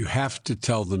 It can't be. You have to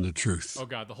tell them the truth. Oh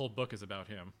God, the whole book is about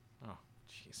him. Oh,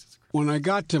 Jesus Christ. When I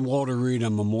got to Walter Reed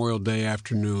on Memorial Day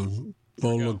afternoon,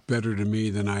 Bo looked better to me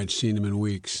than I had seen him in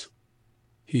weeks.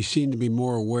 He seemed to be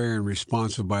more aware and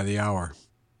responsive by the hour.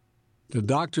 The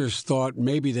doctors thought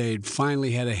maybe they'd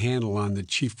finally had a handle on the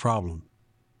chief problem,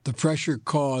 the pressure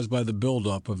caused by the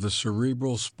buildup of the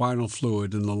cerebral spinal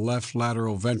fluid in the left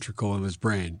lateral ventricle of his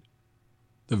brain.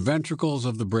 The ventricles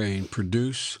of the brain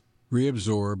produce,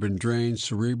 reabsorb, and drain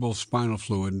cerebral spinal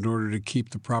fluid in order to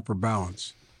keep the proper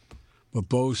balance. But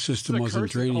Bo's system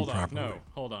wasn't draining properly. No,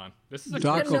 hold on. This is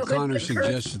Doc O'Connor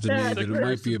suggested to me that it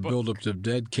might be a buildup of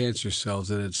dead cancer cells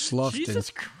that had sloughed in. Jesus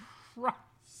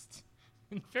Christ.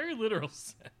 In very literal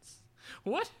sense.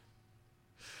 What?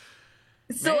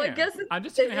 So Man, I guess I'm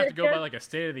just gonna have to go by like a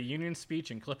State of the Union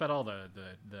speech and clip out all the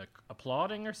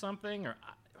applauding or something. Or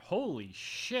holy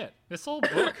shit, this whole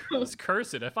book was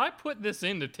cursed. If I put this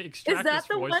in to extract is that this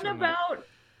the voice one from about?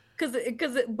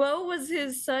 Because Bo was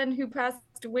his son who passed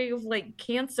away of like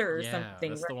cancer or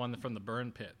something. That's the one from the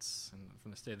burn pits and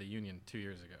from the State of the Union 2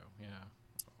 years ago. Yeah.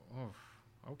 Oh,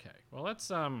 okay. Well, let's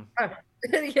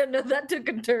yeah, no, that took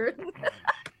a turn.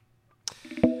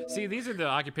 See, these are the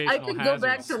occupational I can hazards. go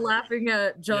back to laughing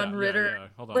at John Ritter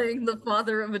playing the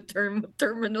father of a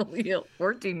terminally ill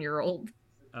 14-year-old.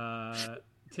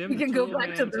 Tim, we can go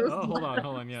back to those. Oh, hold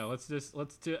on. Yeah, let's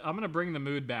do. I'm gonna bring the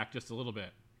mood back just a little bit.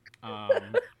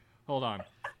 Hold on.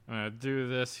 I'm gonna do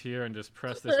this here and just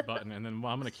press this button, and then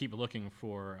I'm gonna keep looking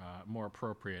for more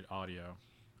appropriate audio.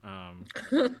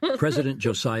 President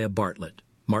Josiah Bartlett,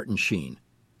 Martin Sheen.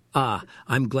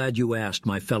 I'm glad you asked,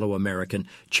 my fellow American.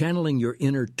 Channeling your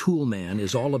inner tool man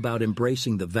is all about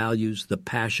embracing the values, the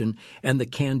passion, and the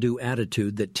can-do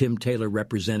attitude that Tim Taylor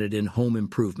represented in Home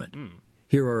Improvement.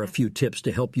 Here are a few tips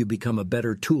to help you become a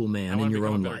better tool man in your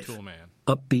own life.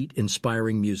 Upbeat,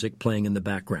 inspiring music playing in the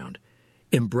background.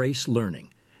 Embrace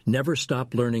learning. Never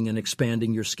stop learning and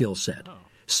expanding your skill set.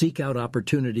 Seek out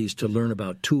opportunities to learn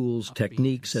about tools,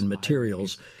 techniques, and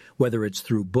materials, whether it's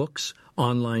through books,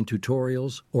 online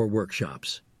tutorials, or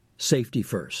workshops. Safety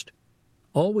first.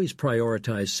 Always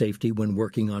prioritize safety when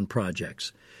working on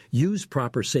projects. Use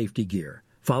proper safety gear,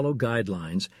 follow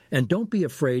guidelines, and don't be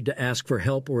afraid to ask for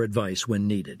help or advice when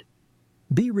needed.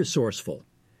 Be resourceful.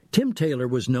 Tim Taylor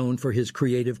was known for his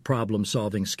creative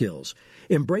problem-solving skills.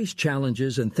 Embrace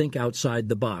challenges and think outside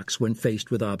the box when faced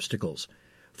with obstacles.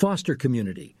 Foster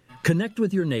community. Connect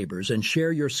with your neighbors and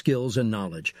share your skills and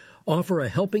knowledge. Offer a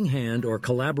helping hand or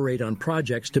collaborate on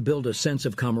projects to build a sense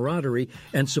of camaraderie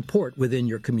and support within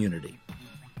your community.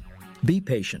 Be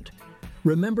patient.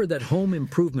 Remember that home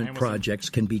improvement projects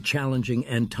can be challenging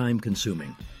and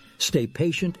time-consuming. Stay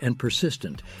patient and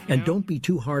persistent, and don't be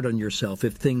too hard on yourself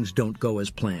if things don't go as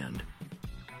planned.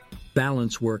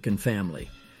 Balance work and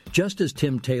family. Just as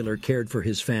Tim Taylor cared for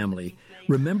his family,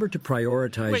 remember to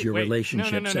prioritize your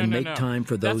relationships and make time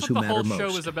for those who matter most.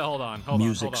 Show is about. Hold on.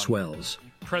 Music swells.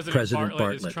 President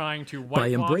Bartlett is trying to by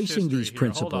embracing these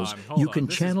principles, you can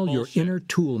channel your inner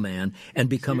tool man and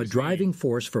become a driving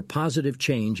force for positive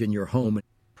change in your home.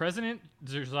 President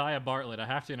Josiah Bartlett, I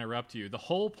have to interrupt you. The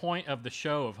whole point of the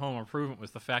show of Home Improvement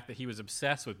was the fact that he was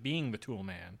obsessed with being the tool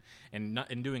man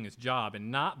and doing his job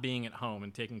and not being at home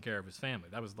and taking care of his family.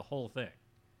 That was the whole thing.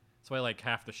 That's why like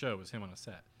half the show was him on a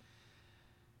set.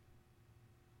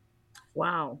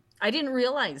 Wow. I didn't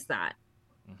realize that.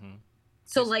 Mm-hmm.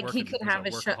 So like he could have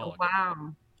a show.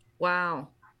 Wow. Wow.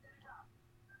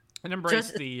 And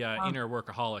embrace the inner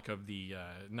workaholic of the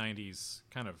 90s,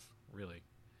 kind of really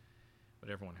what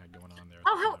everyone had going on there.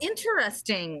 Oh, how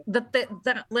interesting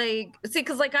that like, see,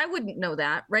 because like I wouldn't know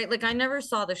that, right? Like I never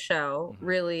saw the show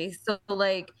really. So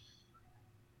like,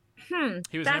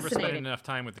 he was never spending enough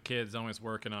time with the kids, always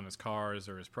working on his cars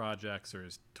or his projects or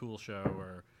his tool show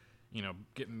or, you know,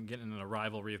 getting in a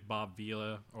rivalry with Bob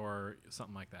Vila or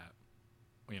something like that,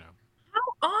 you know.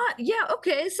 How odd. Yeah,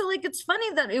 okay. So like it's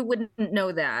funny that it wouldn't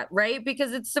know that, right?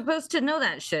 Because it's supposed to know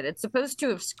that shit. It's supposed to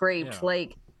have scraped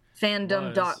like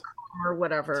fandom.com or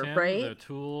whatever, Tim right? The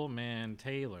Tool Man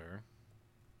Taylor,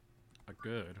 a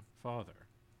good father.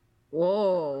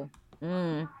 Whoa.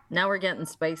 Now we're getting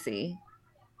spicy.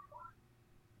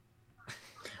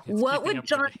 What would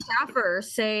John Taffer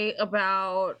say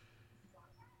about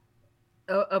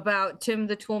Tim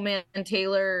the Toolman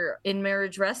Taylor in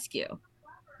Marriage Rescue?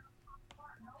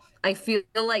 I feel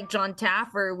like John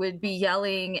Taffer would be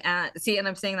yelling at... See, and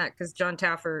I'm saying that because John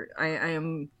Taffer, I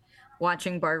am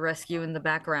watching Bar Rescue in the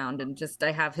background and just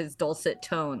I have his dulcet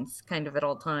tones kind of at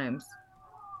all times.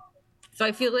 So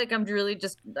I feel like I'm really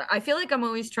just... I feel like I'm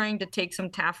always trying to take some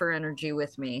Taffer energy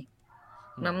with me.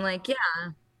 And I'm like,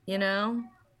 yeah, you know?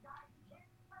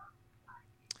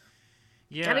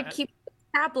 Yeah. Gotta keep the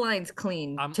tap lines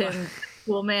clean, Tim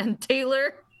Toolman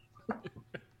Taylor.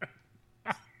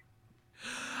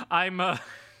 I'm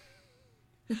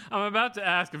about to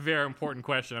ask a very important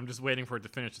question. I'm just waiting for it to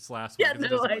finish its last one.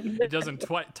 It doesn't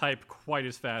type quite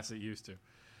as fast as it used to.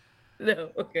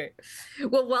 No, okay.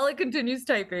 Well, while it continues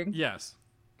typing. Yes.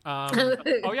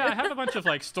 Oh yeah, I have a bunch of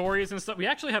like stories and stuff. We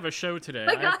actually have a show today.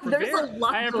 My God, there's a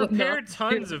lot I have prepared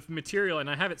tons of material, and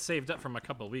I have it saved up from a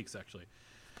couple of weeks actually.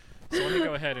 So let me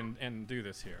go ahead and do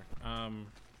this here. Let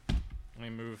me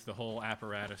move the whole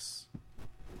apparatus.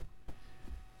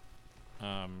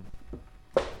 There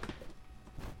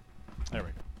we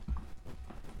go.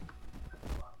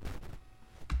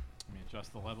 Let me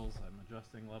adjust the levels. I'm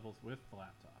adjusting levels with the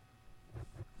laptop.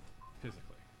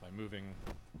 Physically, by moving.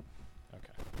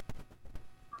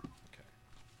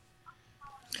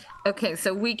 Okay,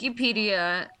 so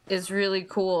Wikipedia is really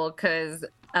cool because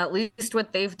at least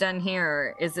what they've done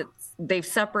here is they've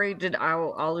separated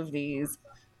out all of these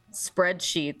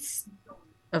spreadsheets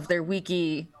of their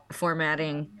wiki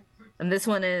formatting. And this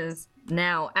one is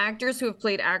now actors who have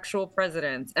played actual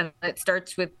presidents. And it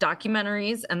starts with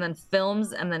documentaries and then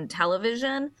films and then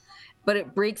television. But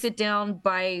it breaks it down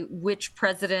by which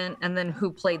president and then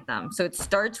who played them. So it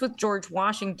starts with George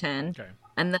Washington. Okay.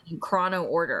 And then in chrono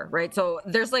order, right? So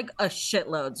there's like a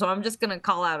shitload. So I'm just going to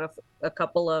call out a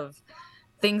couple of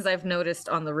things I've noticed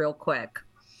on the real quick.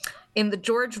 In the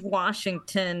George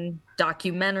Washington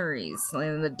documentaries,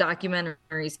 in the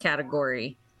documentaries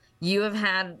category, you have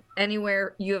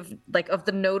like of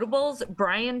the notables,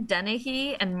 Brian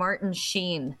Dennehy and Martin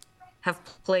Sheen have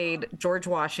played George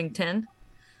Washington.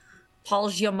 Paul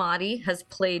Giamatti has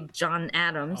played John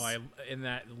Adams. Oh, in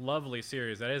that lovely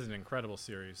series. That is an incredible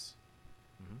series.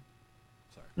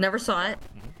 Sorry. Never saw it.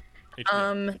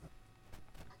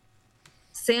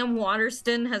 Sam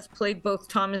Waterston has played both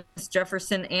Thomas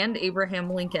Jefferson and Abraham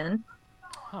Lincoln.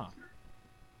 Huh.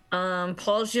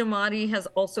 Paul Giamatti has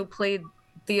also played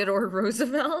Theodore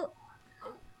Roosevelt.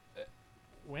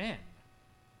 When?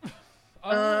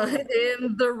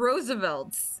 In The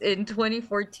Roosevelts in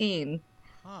 2014.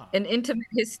 Huh. An Intimate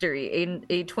History, in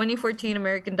a 2014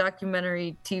 American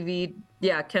documentary TV.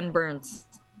 Yeah, Ken Burns.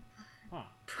 Huh.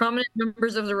 Prominent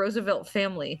members of the Roosevelt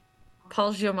family.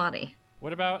 Paul Giamatti.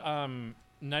 What about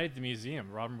Night at the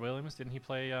Museum? Robin Williams, didn't he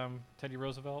play Teddy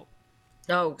Roosevelt?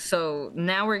 Oh, so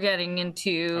now we're getting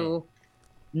into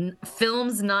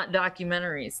films, not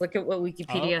documentaries. Look at what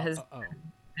Wikipedia has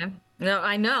done. No,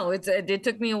 I know. It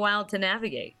took me a while to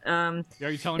navigate. Are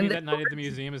you telling me that Night at the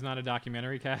Museum is not a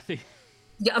documentary, Kathy?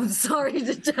 Yeah, I'm sorry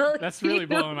to tell you. That's really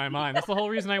blowing my mind. That's the whole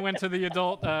reason I went to the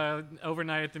adult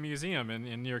overnight at the museum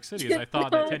in New York City. Is I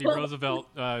thought that Teddy Roosevelt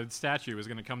statue was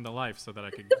going to come to life so that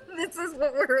I could... This is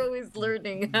what we're always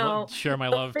learning, how share my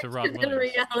love to Robin Williams. And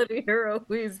reality are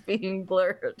always being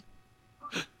blurred.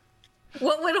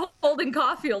 What would Holden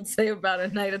Caulfield say about A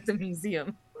Night at the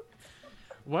Museum?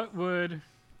 What would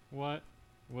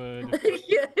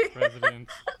President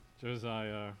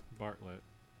Josiah Bartlett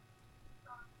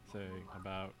say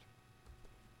about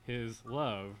his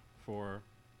love for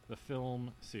the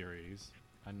film series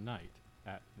A Night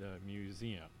at the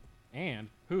Museum, and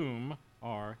whom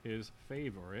are his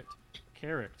favorite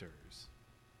characters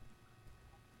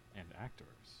and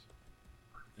actors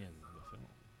in the film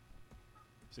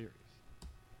series.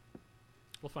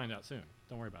 We'll find out soon.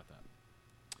 Don't worry about that.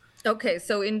 Okay,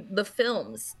 so in the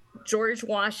films, George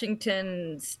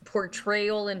Washington's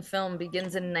portrayal in film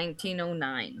begins in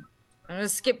 1909. I'm going to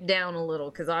skip down a little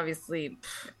because obviously,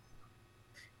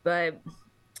 but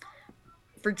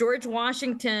for George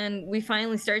Washington, we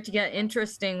finally start to get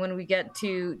interesting when we get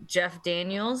to Jeff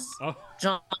Daniels,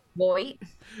 John Voight.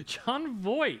 John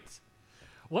Voight.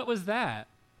 What was that?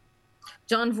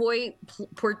 John Voight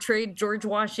portrayed George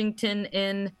Washington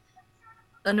in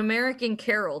An American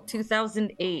Carol,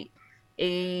 2008,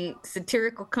 a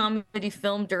satirical comedy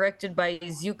film directed by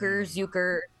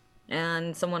Zucker,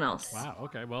 and someone else. Wow,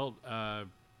 okay, well,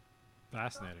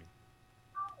 fascinating.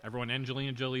 Everyone,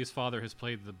 Angelina Jolie's father has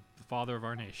played the father of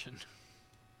our nation.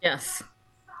 Yes.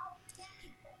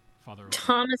 Father of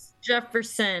Thomas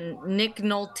Jefferson, Nick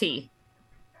Nolte,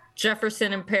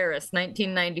 Jefferson in Paris,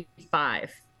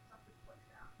 1995.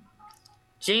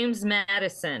 James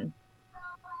Madison,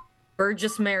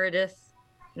 Burgess Meredith,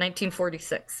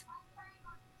 1946.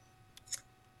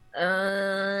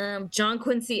 John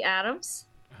Quincy Adams,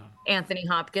 Anthony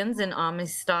Hopkins in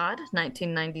Amistad,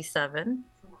 1997.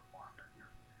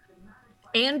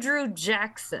 Andrew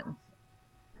Jackson,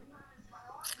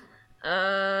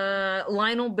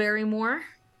 Lionel Barrymore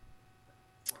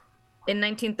in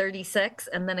 1936,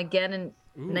 and then again in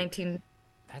 1952.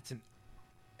 That's an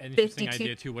interesting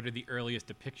idea too. What are the earliest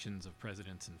depictions of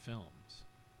presidents in films?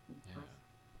 Yeah.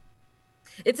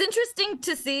 It's interesting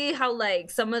to see how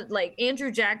some of Andrew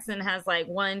Jackson has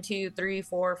 1, 2, 3,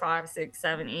 4, 5, 6,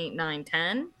 7, 8, 9,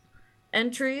 10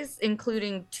 entries,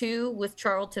 including 2 with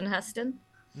Charlton Heston.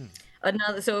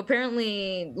 So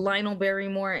apparently Lionel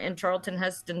Barrymore and Charlton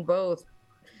Heston both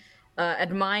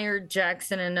admired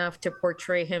Jackson enough to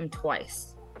portray him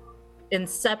twice in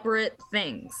separate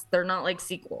things. They're not like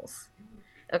sequels.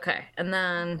 Okay, and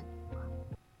then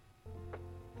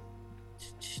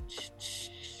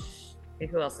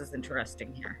who else is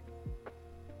interesting here?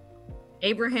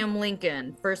 Abraham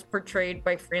Lincoln, first portrayed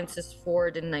by Francis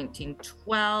Ford in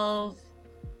 1912.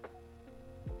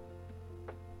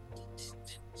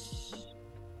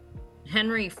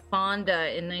 Henry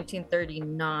Fonda in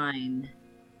 1939.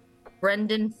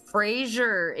 Brendan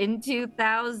Fraser in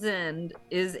 2000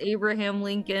 is Abraham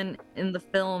Lincoln in the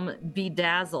film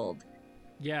Bedazzled.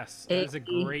 Yes, that is a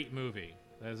great movie.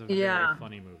 That is a very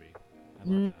funny movie.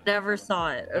 Never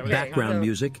saw it. Okay, Background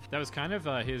music. That was kind of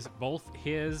both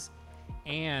his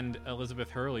and Elizabeth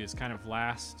Hurley's kind of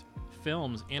last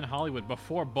films in Hollywood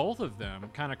before both of them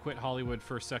kind of quit Hollywood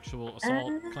for sexual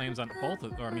assault claims on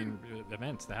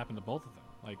events that happened to both of them.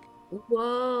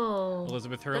 Whoa.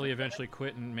 Elizabeth Hurley eventually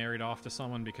quit and married off to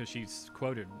someone because she's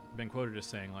been quoted as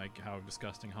saying how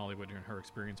disgusting Hollywood and her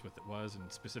experience with it was,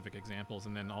 and specific examples.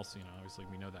 And then also, obviously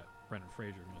we know that Brendan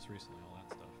Fraser most recently, all that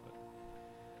stuff.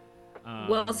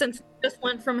 Well, since we just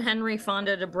went from Henry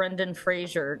Fonda to Brendan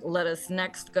Fraser, let us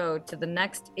next go to the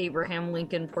next Abraham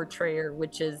Lincoln portrayer,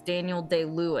 which is Daniel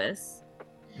Day-Lewis,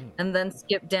 and then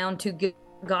skip down to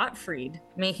Gottfried,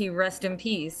 may he rest in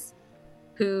peace,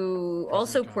 who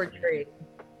also portrayed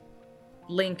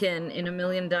Lincoln in A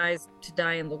Million Ways to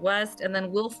Die in the West, and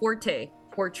then Will Forte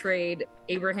portrayed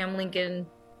Abraham Lincoln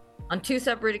on 2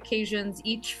 separate occasions,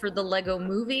 each for the Lego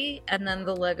Movie and then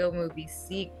the Lego Movie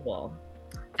sequel.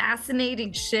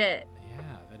 Fascinating shit.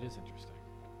 Yeah, that is interesting.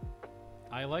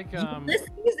 I like Ulysses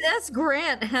S.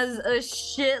 Grant has a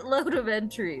shitload of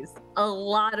entries. A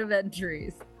lot of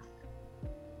entries.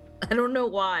 I don't know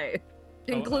why.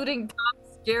 Including Tom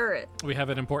Skerritt. We have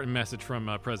an important message from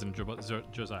President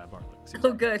Josiah Bartlett.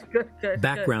 Oh, good.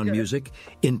 Background music,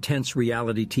 intense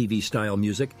reality TV style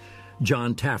music.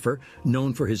 John Taffer,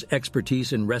 known for his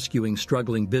expertise in rescuing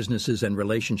struggling businesses and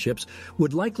relationships,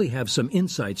 would likely have some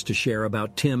insights to share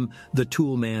about Tim the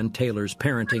Tool Man Taylor's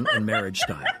parenting and marriage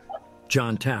style.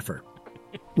 John Taffer.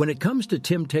 When it comes to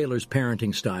Tim Taylor's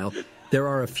parenting style, there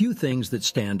are a few things that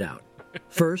stand out.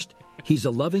 First, he's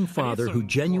a loving father who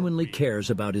genuinely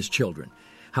cares about his children.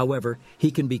 However,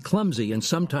 he can be clumsy and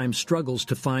sometimes struggles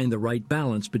to find the right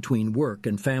balance between work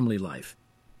and family life.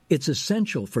 It's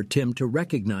essential for Tim to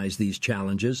recognize these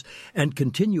challenges and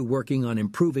continue working on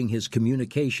improving his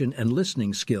communication and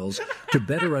listening skills to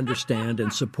better understand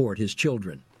and support his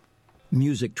children.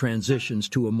 Music transitions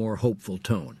to a more hopeful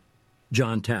tone.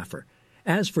 John Taffer.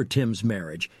 As for Tim's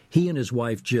marriage, he and his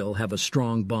wife Jill have a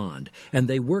strong bond, and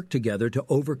they work together to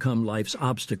overcome life's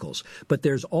obstacles, but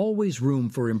there's always room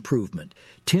for improvement.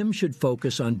 Tim should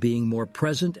focus on being more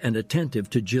present and attentive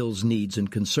to Jill's needs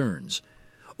and concerns.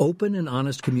 Open and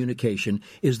honest communication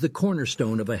is the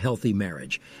cornerstone of a healthy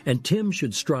marriage, and Tim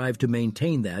should strive to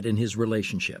maintain that in his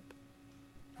relationship.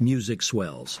 Music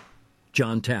swells.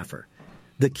 John Taffer.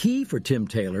 The key for Tim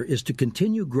Taylor is to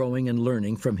continue growing and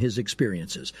learning from his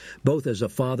experiences, both as a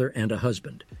father and a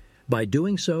husband. By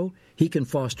doing so, he can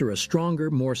foster a stronger,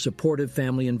 more supportive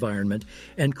family environment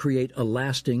and create a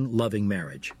lasting, loving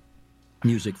marriage.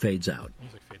 Music fades out.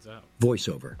 Music fades out.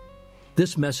 Voiceover.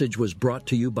 This message was brought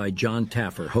to you by John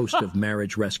Taffer, host of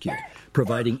Marriage Rescue,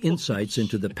 providing insights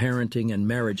into the parenting and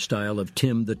marriage style of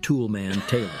Tim the Toolman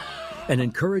Taylor, and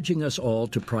encouraging us all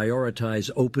to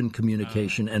prioritize open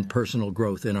communication and personal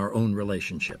growth in our own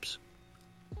relationships.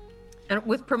 And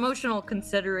with promotional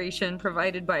consideration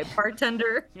provided by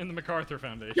bartender in the MacArthur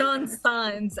Foundation, John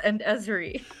Signs and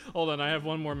Esri. Hold on, I have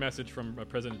one more message from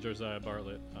President Josiah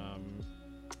Bartlett,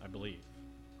 I believe,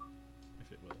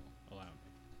 if it will allow me.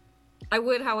 I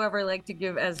would, however, like to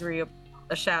give Esri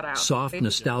a shout out. Soft,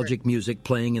 nostalgic music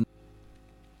playing in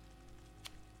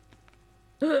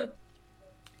the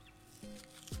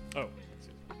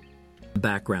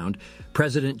background.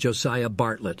 President Josiah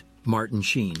Bartlett, Martin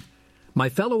Sheen. My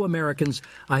fellow Americans,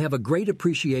 I have a great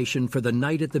appreciation for the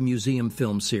Night at the Museum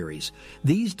film series.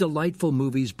 These delightful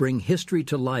movies bring history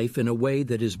to life in a way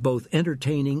that is both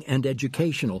entertaining and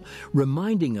educational,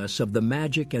 reminding us of the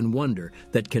magic and wonder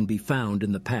that can be found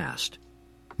in the past.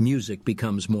 Music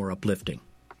becomes more uplifting.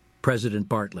 President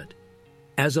Bartlett.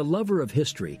 As a lover of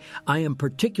history, I am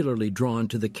particularly drawn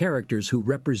to the characters who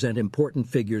represent important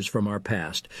figures from our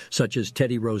past, such as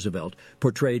Teddy Roosevelt,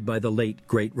 portrayed by the late,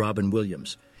 great Robin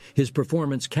Williams. His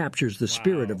performance captures the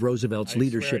spirit of Roosevelt's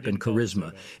leadership and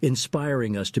charisma,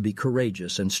 inspiring us to be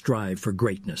courageous and strive for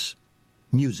greatness.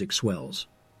 Music swells.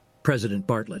 President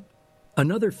Bartlett.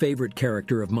 Another favorite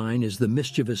character of mine is the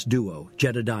mischievous duo,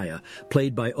 Jedediah,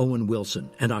 played by Owen Wilson,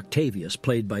 and Octavius,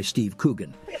 played by Steve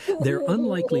Coogan. Their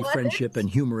unlikely friendship and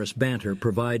humorous banter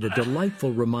provide a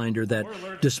delightful reminder that,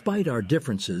 despite our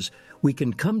differences, we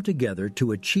can come together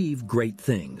to achieve great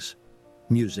things.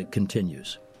 Music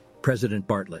continues. President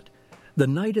Bartlett. The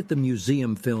Night at the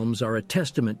Museum films are a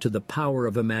testament to the power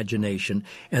of imagination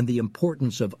and the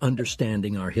importance of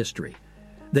understanding our history.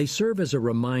 They serve as a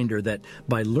reminder that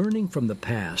by learning from the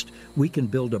past, we can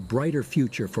build a brighter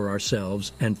future for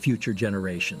ourselves and future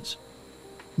generations.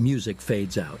 Music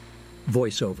fades out.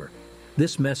 Voiceover.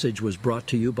 This message was brought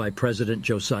to you by President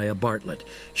Josiah Bartlett,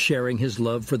 sharing his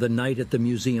love for the Night at the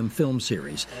Museum film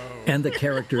series and the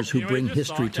characters who bring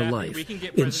history to life,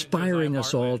 inspiring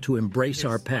us all to embrace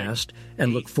our past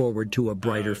and look forward to a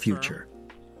brighter future.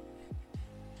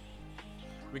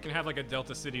 We can have like a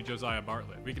Delta City Josiah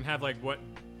Bartlett. We can have like what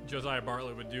Josiah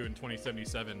Bartlett would do in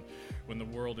 2077 when the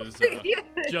world is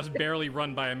just barely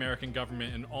run by American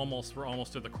government and we're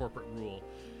almost to the corporate rule.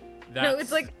 No,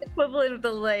 it's like equivalent of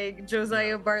the like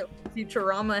Josiah Bartlett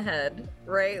Futurama head,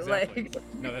 right? Exactly.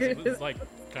 Like no, that's like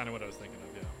kind of what I was thinking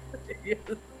of. Yeah.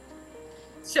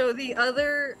 So the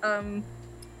other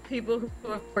people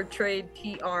who have portrayed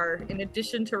TR, in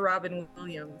addition to Robin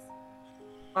Williams,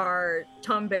 are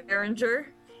Tom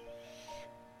Berenger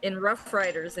in Rough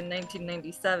Riders in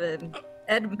 1997,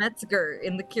 Ed Metzger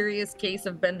in The Curious Case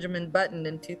of Benjamin Button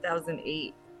in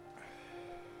 2008.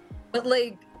 But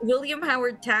like William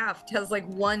Howard Taft has like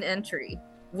one entry.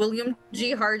 Warren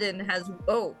G. Harding has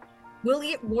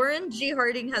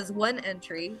one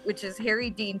entry, which is Harry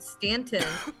Dean Stanton,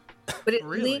 but it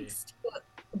links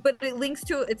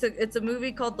to it's a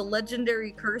movie called The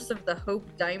Legendary Curse of the Hope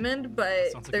Diamond,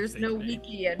 but there's no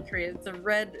wiki entry. It's a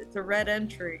red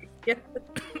entry. Yeah,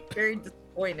 very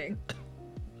disappointing.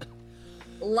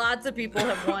 Lots of people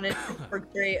have wanted to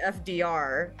portray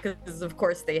FDR because of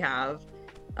course they have.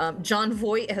 John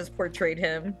Voight has portrayed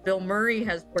him. Bill Murray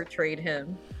has portrayed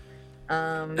him.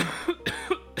 I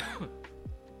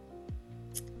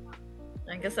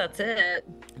guess that's it.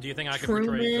 Do you think I could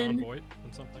portray John Voight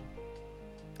in something?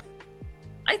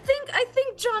 I think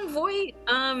John Voight,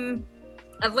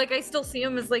 I still see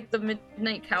him as like the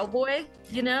Midnight Cowboy,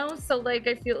 you know? So like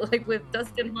I feel like with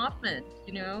Dustin Hoffman,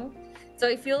 you know? So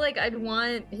I feel like I'd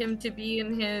want him to be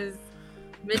in his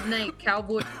Midnight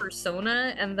Cowboy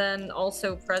persona and then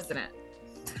also president.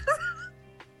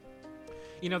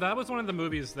 You know, that was one of the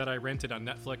movies that I rented on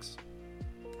Netflix.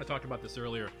 I talked about this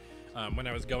earlier. When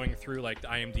I was going through like the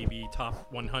IMDb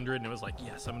top 100, and it was like,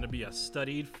 yes, I'm going to be a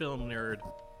studied film nerd.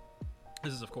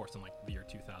 This is, of course, in like the year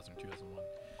 2000, 2001.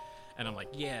 And I'm like,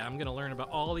 yeah, I'm going to learn about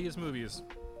all these movies.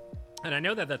 And I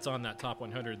know that that's on that top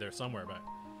 100 there somewhere, but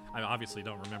I obviously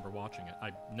don't remember watching it.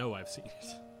 I know I've seen it.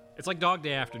 It's like Dog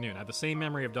Day Afternoon. I have the same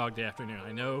memory of Dog Day Afternoon.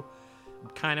 I know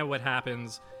kind of what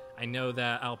happens. I know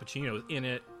that Al Pacino's in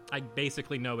it. I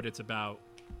basically know what it's about.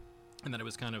 And that it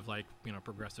was kind of like, you know,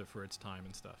 progressive for its time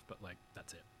and stuff. But, like,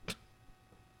 that's it.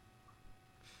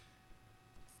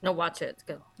 No, watch it. It's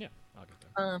good. Yeah, I'll get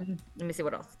there. Let me see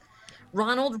what else.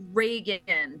 Ronald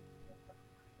Reagan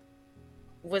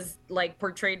was, like,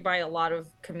 portrayed by a lot of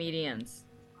comedians.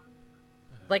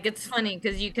 Like, it's funny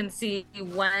because you can see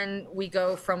when we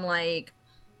go from, like,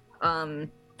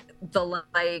 the,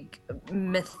 like,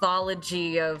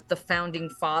 mythology of the founding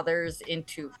fathers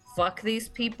into fuck these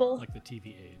people. Like the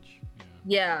TV age.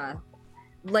 Yeah.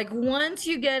 Like, once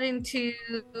you get into,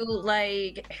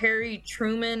 like, Harry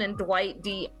Truman and Dwight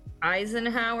D.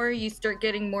 Eisenhower, you start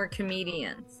getting more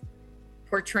comedians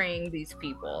portraying these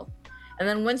people. And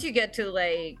then once you get to,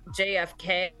 like,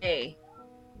 JFK, I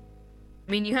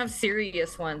mean, you have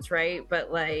serious ones, right?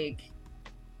 But, like...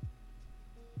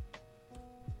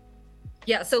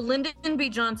 Yeah, so Lyndon B.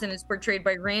 Johnson is portrayed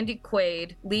by Randy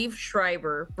Quaid, Liev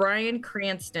Schreiber, Bryan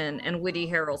Cranston, and Woody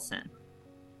Harrelson.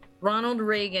 Ronald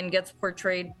Reagan gets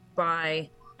portrayed by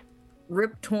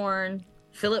Rip Torn,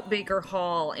 Philip Baker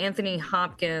Hall, Anthony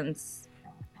Hopkins,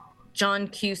 John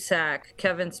Cusack,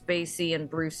 Kevin Spacey, and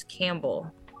Bruce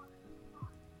Campbell.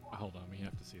 Hold on, we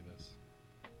have to see this.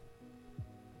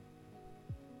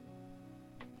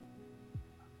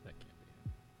 That can't be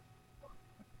it.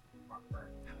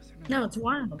 How is there No, it's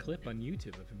wild. A clip on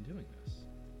YouTube of him doing this?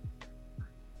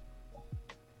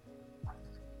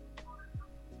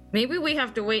 Maybe we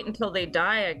have to wait until they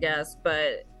die, I guess,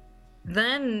 but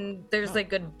then there's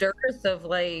like a dearth of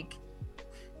like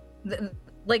then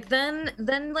like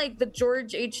the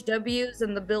George H.W.'s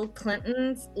and the Bill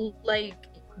Clintons, like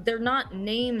they're not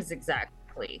names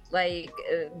exactly. Like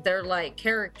they're like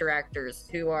character actors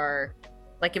who are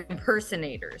like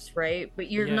impersonators, right? But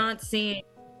you're not seeing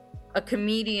a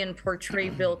comedian portray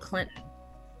Bill Clinton.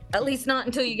 At least not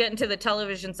until you get into the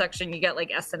television section. You get like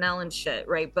SNL and shit,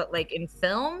 right? But like in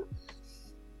film,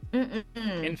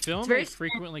 in film, they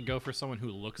frequently go for someone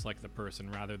who looks like the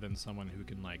person rather than someone who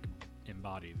can like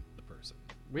embody the person,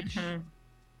 which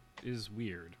is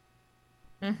weird.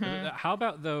 How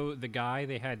about though the guy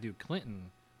they had do Clinton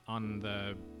on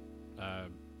the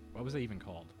what was that even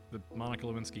called? The Monica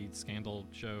Lewinsky scandal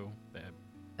show.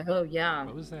 Oh yeah.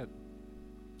 What was that?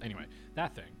 Anyway,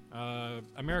 that thing.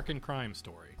 American Crime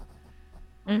Story.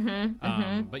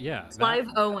 But yeah, Clive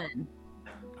Owen.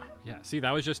 Yeah, see,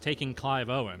 that was just taking Clive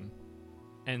Owen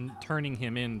and turning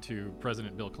him into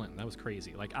President Bill Clinton. That was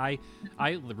crazy. Like I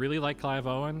really like Clive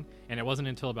Owen, and it wasn't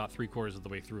until about 3/4 of the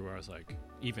way through where I was like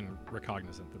even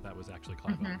recognizant that that was actually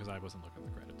Clive Owen, because I wasn't looking at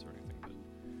the credits or anything.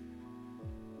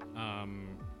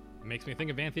 But it makes me think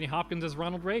of Anthony Hopkins as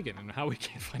Ronald Reagan and how we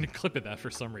can't find a clip of that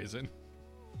for some reason.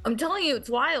 I'm telling you, it's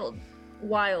wild.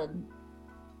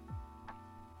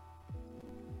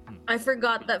 I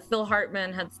forgot that Phil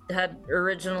Hartman had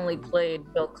originally played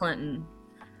Bill Clinton.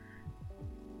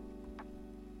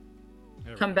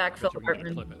 Come back, Phil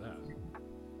Hartman. Clip of that.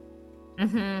 Here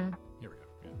we go.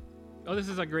 Yeah. Oh, this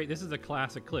is a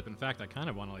classic clip. In fact, I kind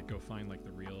of want to like go find like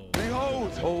the real.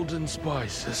 Behold, Olden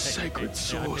Spice, a sacred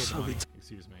source of its.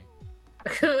 Excuse me.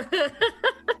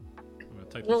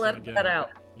 We'll edit that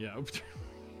out. Yeah.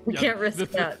 We can't risk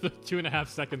that. The 2.5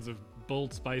 seconds of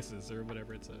bold spices or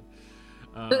whatever it said.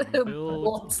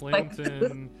 Bill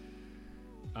Clinton,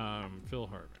 Phil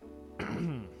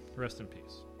Hartman. Rest in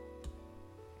peace.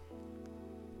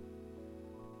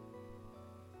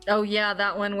 Oh yeah,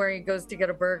 that one where he goes to get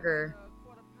a burger.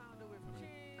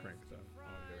 Crank the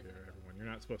audio here, everyone. You're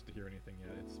not supposed to hear anything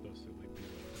yet. It's supposed to like be.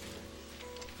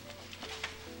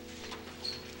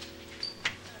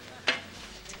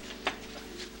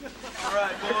 All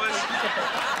right, boys.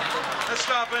 Let's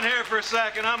stop in here for a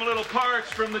second. I'm a little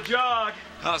parched from the jog.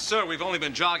 Sir, we've only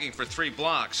been jogging for 3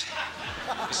 blocks.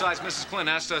 Besides, Mrs. Clinton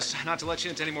asked us not to let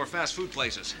you into any more fast food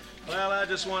places. Well, I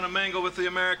just want to mingle with the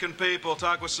American people,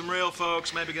 talk with some real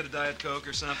folks, maybe get a Diet Coke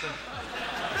or something.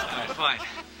 All right, fine.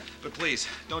 But please,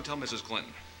 don't tell Mrs.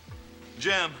 Clinton.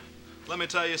 Jim, let me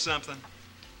tell you something.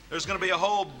 There's going to be a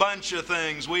whole bunch of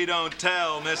things we don't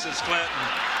tell Mrs. Clinton.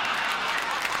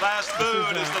 Fast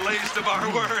food is the least of our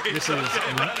worries. This is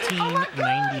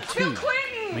 1992.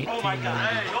 Oh my God!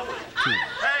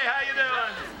 Hey, how you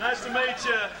doing? Nice to meet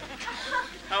you.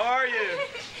 How are you?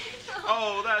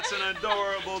 Oh, that's an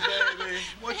adorable baby.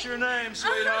 What's your name,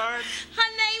 sweetheart? Her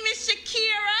name is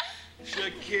Shakira.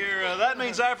 Shakira. That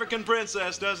means African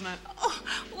princess, doesn't it? Oh,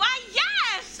 why,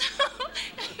 yes.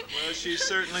 Well, she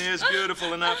certainly is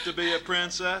beautiful enough to be a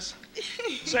princess.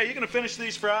 Say, you gonna finish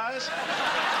these fries?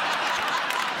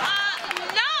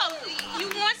 No. You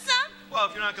want some? Well,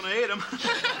 if you're not gonna eat them.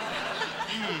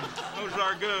 Those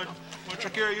are good. Well,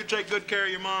 Shakira, you take good care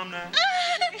of your mom now.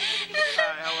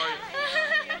 Hi, how are you?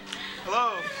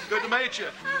 Hello, good to meet you.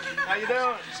 How you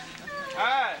doing?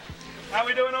 Hi. How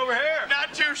we doing over here?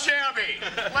 Not too shabby.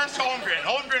 Les Holmgren,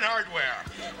 Holmgren Hardware.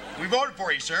 We voted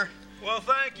for you, sir. Well,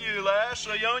 thank you, Les.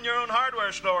 So you own your own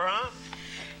hardware store, huh?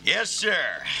 Yes, sir.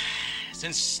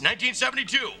 Since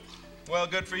 1972. Well,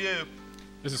 good for you.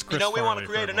 This is Chris You know, we want Farley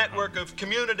to create a network of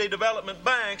community development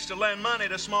banks to lend money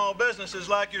to small businesses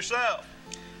like yourself.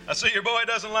 I see your boy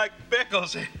doesn't like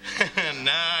pickles. Nah,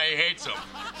 he hates them.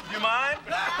 You mind?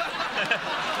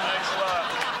 Thanks a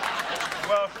lot.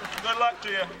 Well, good luck to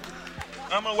you.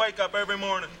 I'm going to wake up every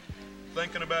morning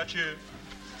thinking about you.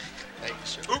 Thank you,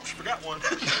 sir. Oops, forgot one.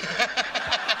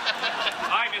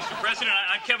 Hi, Mr. President.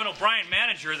 I'm Kevin O'Brien,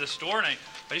 manager of the store, and I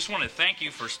just want to thank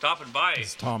you for stopping by. This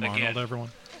is Tom again. Arnold, everyone.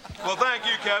 Well, thank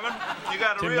you, Kevin. You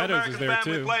got a Tim real Meadows American is there,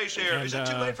 family too. place here. And, Is it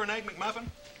too late for an Egg McMuffin?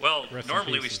 Well, Rest in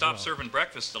normally peace we as stop well. serving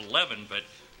breakfast at 11, but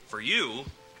for you...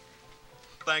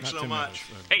 Thanks Not so Tim much.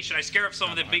 Meadows, Hey, should I scare up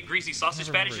some of the big greasy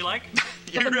sausage patties you like?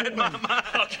 You read my mind.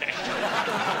 Okay.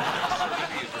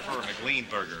 Maybe you prefer a McLean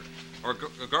burger or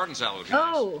a garden salad would be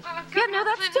nice. Oh, yeah, no,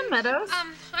 that's Tim Meadows.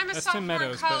 I'm a That's sophomore Tim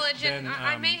Meadows, in but college, and then,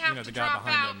 I may have the to guy drop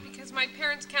behind out him. because my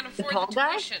parents can't afford tall the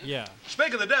guy? tuition. Yeah.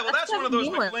 Speaking of the devil, that's one of those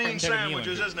Kevin Nealon. McLean Kevin Nealon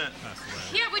sandwiches, did. isn't it? That's the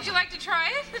way. Yeah, would you like to try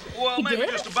it? Well, He maybe did?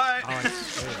 just a bite.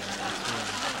 Oh,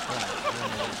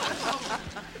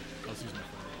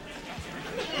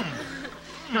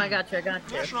 No, I got you.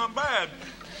 That's not bad.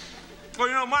 Well,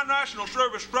 you know, my National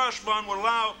Service Trust Fund would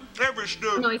allow every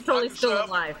student. No, he's totally like still yourself-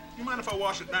 alive. You mind if I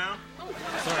wash it down? Sorry,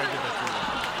 I did that too.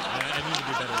 I need to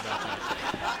be better about that.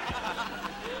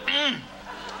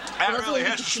 That really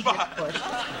hits the spot.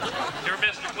 Dear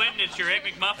Mr. Clinton, it's your Egg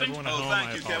McMuffin. Everyone at Oh, home, thank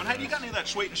I you, Kevin. Hey, do you got any of that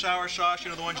sweet and sour sauce? You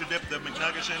know, the ones you dip the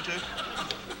McNuggets into?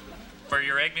 For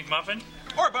your Egg McMuffin?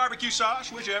 Or barbecue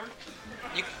sauce, whichever.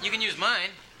 You can use mine.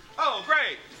 Oh,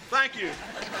 great. Thank you.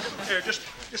 Here, just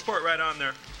pour it right on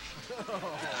there.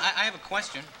 I have a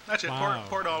question. That's it. Wow,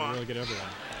 Pour it all you on. really get everyone.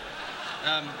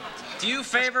 Do you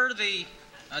favor the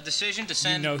decision to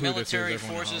send know who this is, military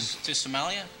everyone at forces to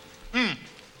Somalia?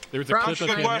 There was a Rob, clip of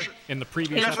good him question. in the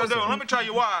previous Yes, I episode. do. Let me tell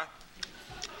you why.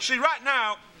 See, right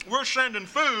now, we're sending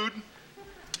food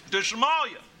to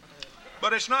Somalia,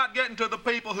 but it's not getting to the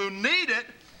people who need it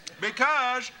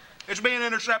because it's being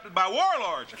intercepted by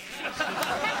warlords.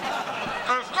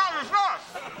 And it's not just us.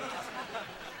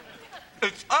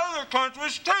 It's other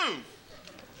countries, too.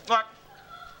 Like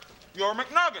your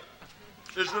McNugget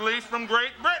is released from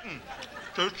Great Britain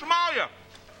to Somalia,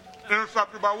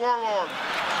 intercepted by warlords.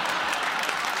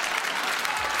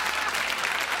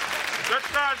 This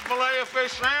guy's filet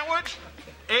fish sandwich,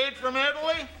 aid from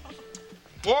Italy,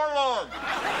 warlord.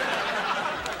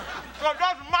 So it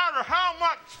doesn't matter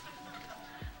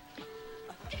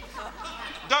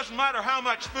how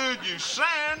much food you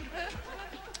send,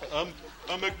 a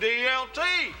McDLT,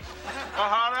 a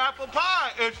hot apple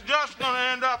pie, it's just going to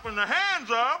end up in the hands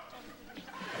of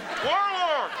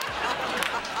warlord.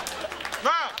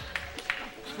 Now,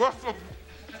 what's the...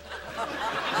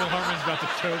 Phil Hartman's about to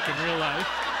choke in real life.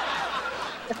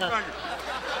 Thank you.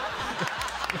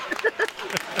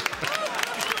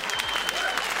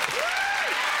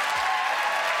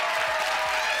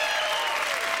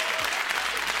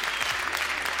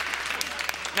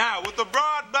 Now, with the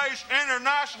broad-based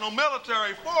international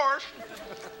military force,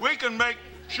 we can make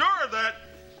sure that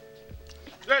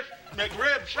this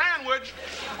McRib sandwich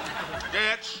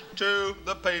gets to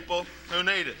the people who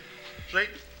need it. See?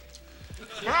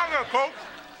 Can I get a Coke?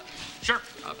 Sure.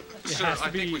 Sir, has to I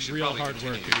think be we should real probably hard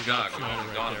continue work to to jog. do We've that only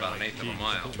right gone there, about an like eighth of a being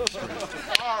mile.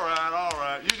 All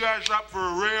right. You guys up for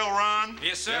a real run?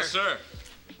 Yes, sir. Yes, sir.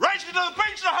 Race you to the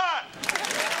Pizza Hut!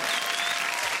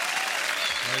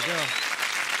 There you go.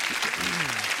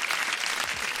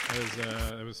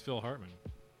 That was Phil Hartman.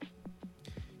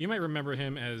 You might remember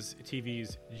him as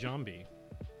TV's Zombie.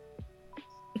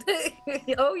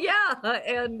 Oh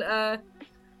yeah,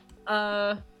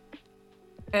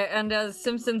 and as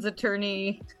Simpsons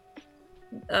attorney,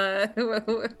 what's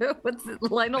it,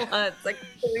 Lionel Hutz? I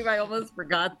can't believe I almost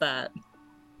forgot that.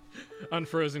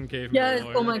 Unfrozen Caveman Yes.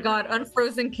 Lawyer. Oh my God,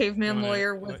 Unfrozen Caveman You wanna-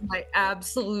 Lawyer was my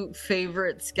absolute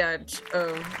favorite sketch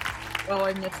of. Oh,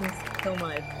 I miss him so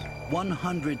much.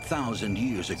 100,000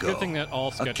 years It's a ago, good thing that all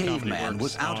a sketch comedy caveman works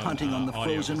was out on, hunting on the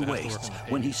audio, 'cause frozen it has to work wastes on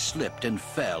the when he page. slipped and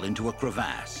fell into a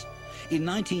crevasse. In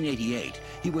 1988,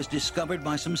 he was discovered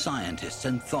by some scientists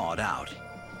and thawed out.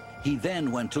 He then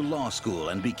went to law school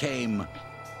and became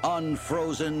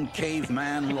unfrozen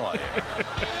caveman lawyer.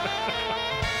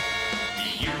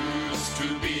 He used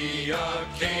to be a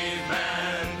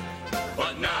caveman,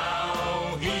 but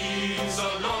now he's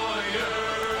a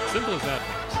lawyer. Simple as that.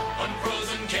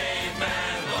 Unfrozen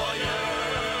caveman lawyer.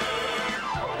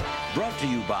 Brought to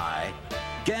you by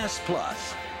Gas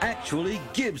Plus. Actually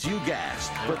gives you gas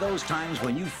for those times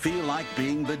when you feel like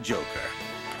being the Joker.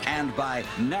 And by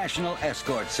National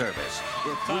Escort Service.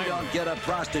 If we don't get a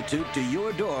prostitute to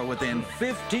your door within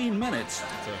 15 minutes,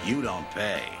 you don't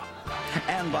pay.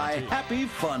 And by Happy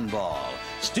Fun Ball.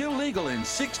 Still legal in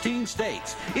 16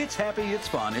 states. It's happy, it's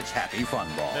fun, it's Happy Fun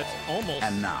Ball. That's almost.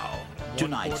 And now,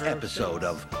 tonight's episode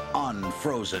of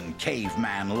Unfrozen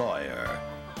Caveman Lawyer.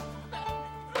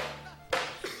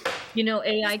 You know,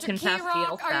 AI Mr. can pass the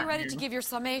Keyrock, LSAT. are you ready to give your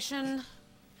summation?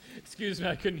 Excuse me,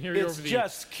 I couldn't hear you It's over the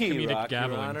just comedic Keyrock, Your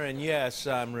gabbling. Honor, and yes,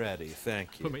 I'm ready.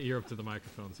 Thank you. Put my ear up to the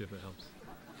microphone, see if it helps.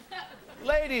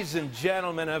 Ladies and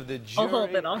gentlemen of the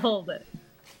jury. I'll hold it.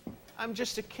 I'm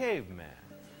just a caveman.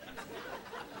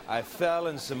 I fell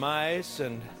in some ice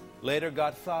and later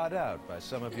got thawed out by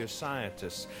some of your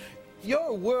scientists.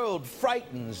 Your world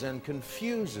frightens and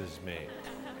confuses me.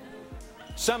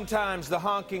 Sometimes the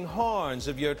honking horns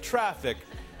of your traffic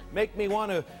make me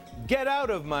want to get out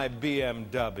of my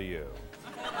BMW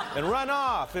and run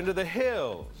off into the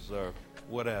hills or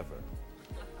whatever.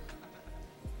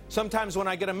 Sometimes when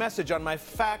I get a message on my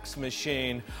fax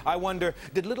machine, I wonder,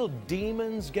 did little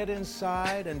demons get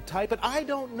inside and type it? I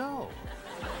don't know.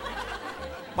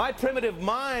 My primitive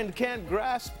mind can't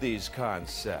grasp these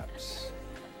concepts.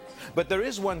 But there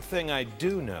is one thing I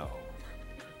do know.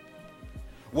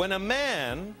 When a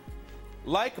man,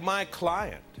 like my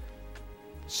client,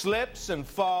 slips and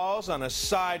falls on a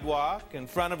sidewalk in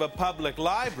front of a public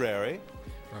library,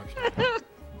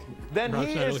 then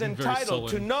he is entitled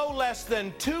to no less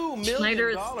than $2 million Schneider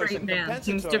is straight in man.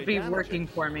 Seems to compensatory be damages working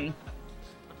for me.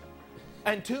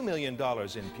 and $2 million in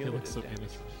punitive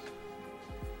damages.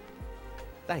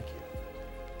 Thank you.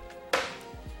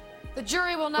 The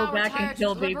jury will now Go back retire and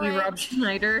kill to baby deliberate. Rob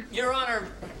Schneider. Your Honor,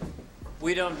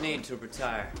 we don't need to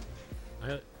retire.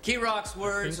 Keyrock's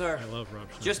words are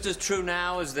just as true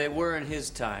now as they were in his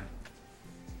time.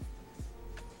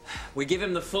 We give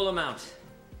him the full amount.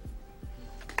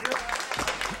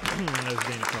 That's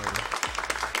Dana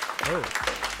Carvey. Oh.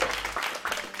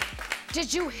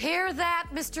 Did you hear that,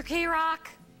 Mr. Keyrock?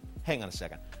 Hang on a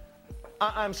second.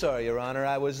 I'm sorry, Your Honor.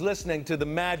 I was listening to the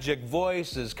magic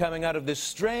voices coming out of this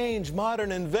strange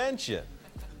modern invention.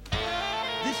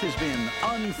 This has been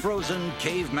Unfrozen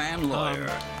Caveman Lawyer.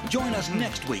 Join us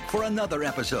next week for another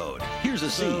episode. Here's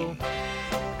a scene.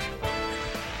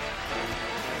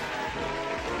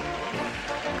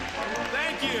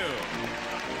 Thank you.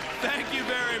 Thank you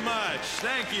very much.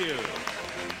 Thank you.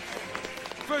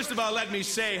 First of all, let me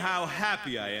say how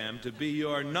happy I am to be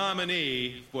your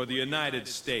nominee for the United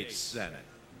States Senate.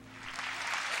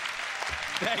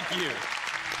 Thank you.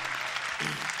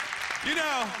 You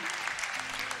know,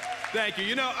 thank you.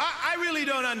 You know, I really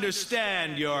don't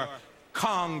understand your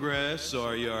Congress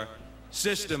or your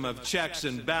system of checks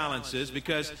and balances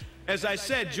because, as I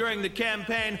said during the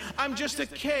campaign, I'm just a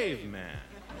caveman.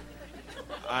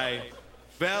 I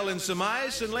fell in some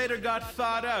ice and later got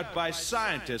thawed out by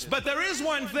scientists. But there is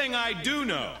one thing I do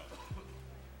know.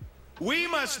 We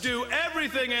must do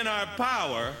everything in our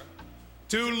power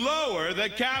to lower the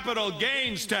capital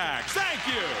gains tax. Thank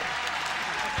you.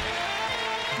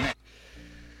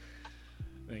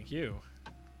 Thank you.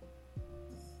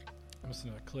 Listen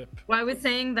to that clip. Well, I was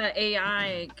saying that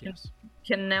AI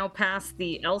can now pass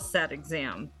the LSAT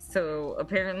exam. So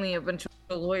apparently a bunch of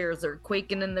lawyers are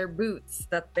quaking in their boots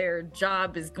that their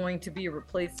job is going to be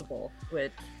replaceable,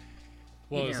 which...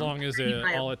 Well, as long as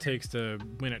all it takes to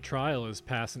win at trial is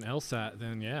pass an LSAT,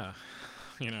 then yeah.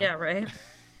 You know. Yeah, right?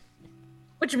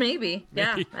 Which maybe.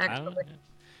 Yeah, actually.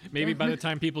 Maybe by the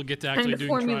time people get to actually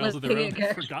doing trials of their own,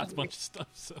 they forgot a bunch of stuff,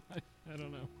 so I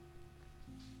don't know.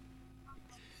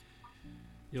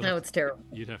 No, it's terrible.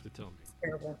 You'd have to tell me. It's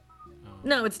terrible.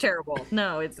 No, it's terrible.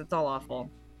 No, it's all awful.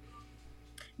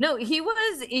 No, he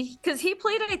was, because he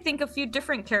played, I think, a few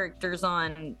different characters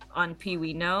on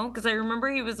Pee-wee, no? Because I remember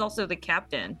he was also the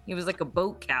captain. He was like a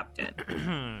boat captain.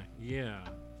 Yeah.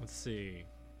 Let's see.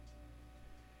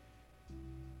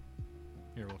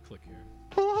 Here, we'll click here.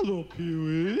 Hello,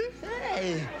 Pee-wee.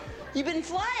 Hey, you been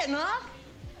flying, huh?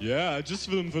 Yeah, I just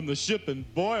flew from the ship, and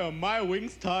boy, are my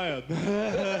wings tired.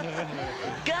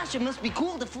 Gosh, it must be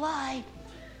cool to fly.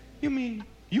 You mean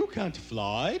you can't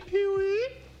fly, Pee-wee?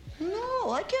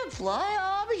 No, I can't fly.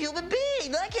 I'm a human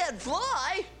being. I can't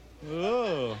fly.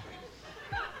 Oh,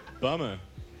 bummer.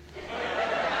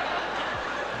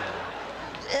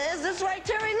 this right,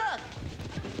 Terry? Look.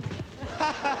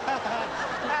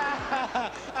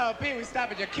 Oh, Pee-wee,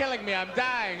 stop it. You're killing me. I'm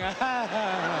dying.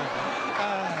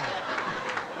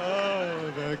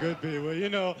 Oh, very good, Pee-wee. You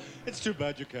know, it's too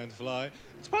bad you can't fly.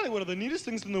 It's probably one of the neatest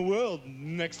things in the world,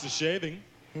 next to shaving.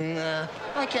 Nah,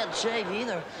 I can't shave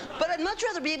either. But I'd much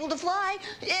rather be able to fly.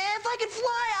 If I could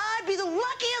fly, I'd be the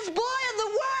luckiest boy in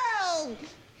the world.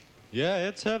 Yeah,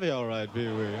 it's heavy, all right, Pee-wee.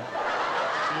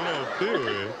 You know,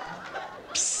 Pee-wee.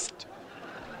 Psst.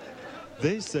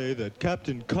 They say that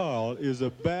Captain Carl is a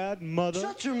bad mother.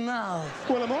 Shut your mouth.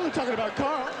 Well, I'm only talking about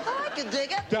Carl. I can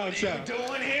dig it. Down south. What are you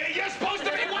doing here? You're supposed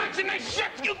to be watching the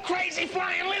ship, you crazy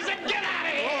flying lizard. Get out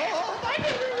of here.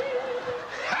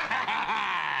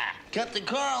 Captain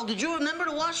Carl, did you remember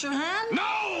to wash your hands?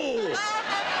 No!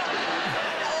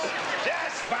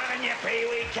 Just fun, you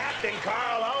Pee-wee. Captain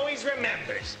Carl always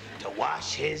remembers to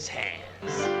wash his hands.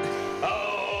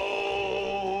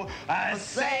 Oh, a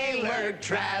sailor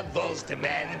travels to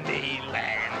many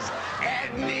lands,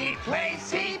 any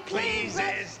place he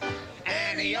pleases,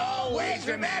 and he always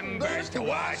remembers to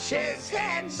wash his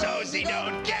hands so he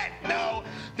don't get no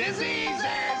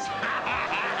diseases.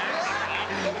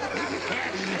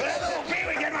 Oh,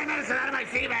 Pee-wee, get my medicine out of my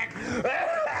sea bag.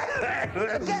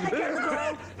 I'm getting it, Captain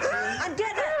Carl. I'm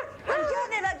getting it.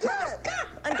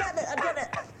 I'm getting it.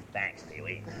 Thanks,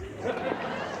 Pee-wee.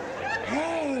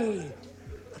 Hey,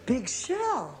 a big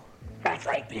shell. That's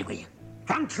right, Pee-wee.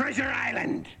 From Treasure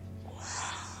Island.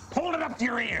 Hold it up to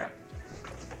your ear.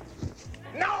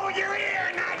 No, your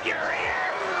ear, not your ear.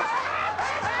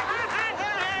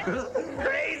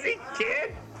 Crazy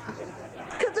kid.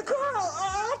 Captain Carl,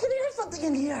 I can hear something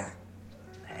in here.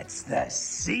 That's the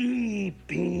sea,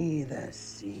 P, the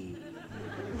sea.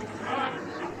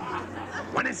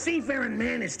 When a seafaring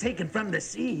man is taken from the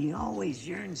sea, he always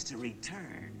yearns to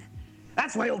return.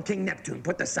 That's why old King Neptune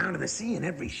put the sound of the sea in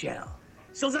every shell.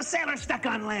 So as a sailor stuck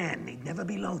on land, he'd never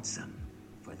be lonesome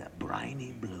for the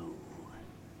briny blue.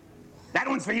 That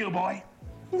one's for you, boy.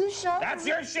 The shell? That's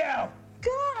your shell.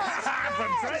 God,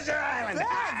 from Treasure Island.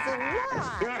 That's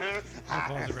a lot. I'll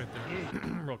pause it right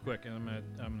there, real quick, and I'm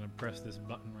gonna press this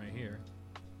button right here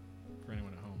for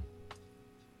anyone at home.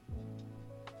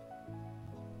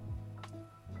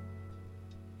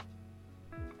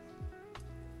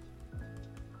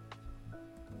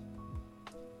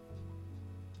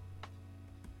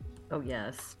 Oh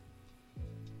yes.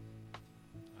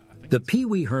 The Pee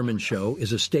Wee Herman Show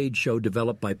is a stage show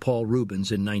developed by Paul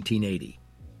Rubens in 1980.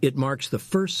 It marks the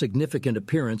first significant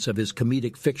appearance of his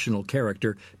comedic fictional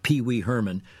character, Pee Wee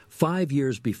Herman, 5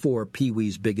 years before Pee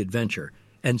Wee's Big Adventure,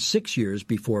 and 6 years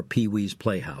before Pee Wee's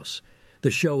Playhouse.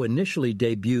 The show initially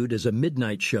debuted as a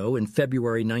midnight show in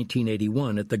February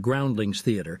 1981 at the Groundlings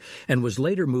Theater, and was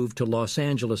later moved to Los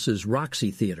Angeles'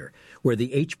 Roxy Theater, where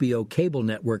the HBO cable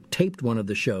network taped one of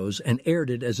the shows and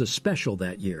aired it as a special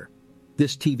that year.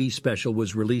 This TV special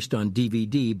was released on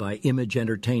DVD by Image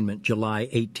Entertainment July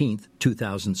 18,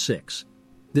 2006.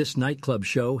 This nightclub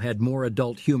show had more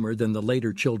adult humor than the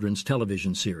later children's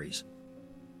television series.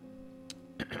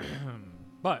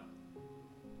 But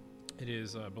it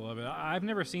is beloved. I've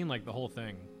never seen like the whole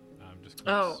thing. Just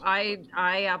clips. Oh,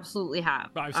 I absolutely have.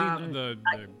 But I've seen the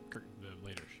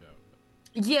later show.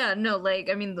 Yeah, no, like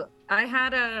I mean, I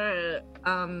had a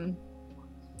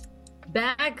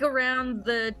back around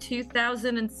the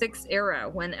 2006 era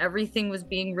when everything was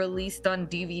being released on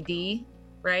DVD,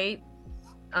 right?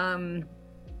 I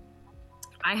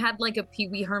had like a Pee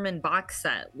Wee Herman box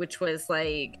set, which was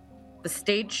like the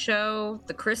stage show,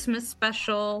 the Christmas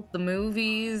special, the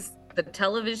movies, the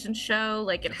television show.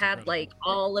 Like it had like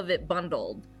all of it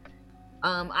bundled.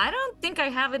 I don't think I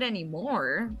have it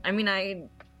anymore. I mean, I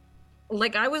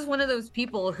was one of those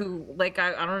people who, like,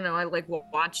 I don't know, I, like,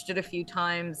 watched it a few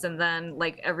times, and then,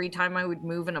 like, every time I would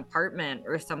move an apartment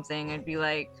or something, I'd be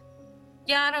like,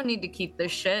 yeah, I don't need to keep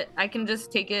this shit. I can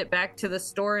just take it back to the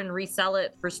store and resell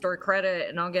it for store credit,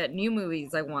 and I'll get new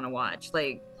movies I want to watch.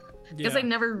 Like, because I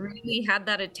never really had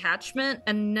that attachment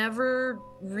and never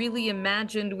really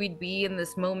imagined we'd be in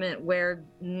this moment where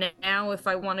now if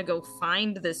I want to go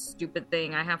find this stupid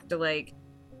thing, I have to, like,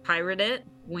 pirate it,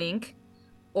 wink,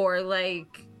 or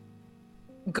like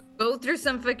go through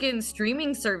some fucking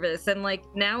streaming service. And like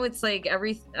now it's like I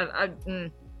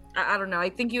don't know. I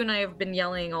think you and I have been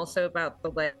yelling also about the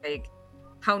like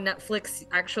how Netflix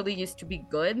actually used to be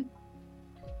good,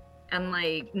 and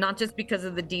like not just because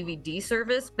of the DVD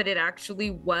service, but it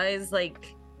actually was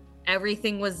like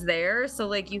everything was there. So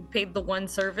like you paid the one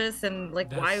service and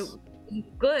like why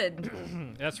good.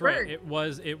 That's right. It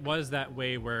was that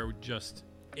way where just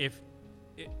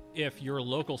if your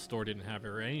local store didn't have it,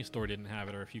 or any store didn't have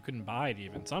it, or if you couldn't buy it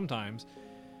even, sometimes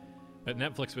But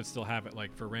Netflix would still have it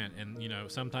like for rent, and you know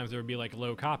sometimes there would be like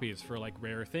low copies for like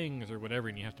rare things or whatever,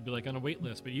 and you have to be like on a wait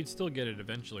list, but you'd still get it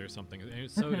eventually or something.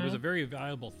 And so it was a very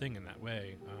valuable thing in that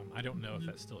way. I don't know if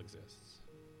that still exists.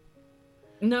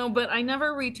 No, but I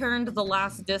never returned the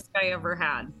last disc I ever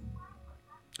had.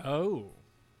 Oh.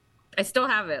 I still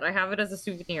have it. I have it as a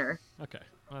souvenir. Okay,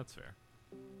 well, that's fair.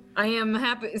 I am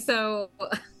happy. So,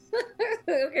 okay,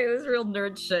 this is real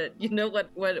nerd shit. You know what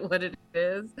it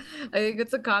is? I think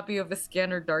it's a copy of A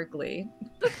Scanner Darkly.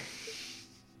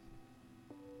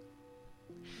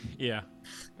 Yeah.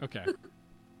 Okay.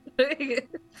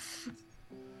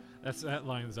 That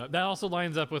lines up. That also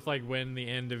lines up with like when the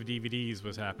end of DVDs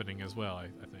was happening as well. I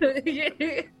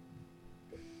think.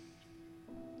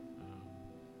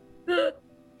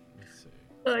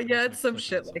 Yeah, it's some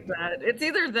shit like that. It's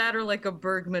either that or like a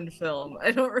Bergman film.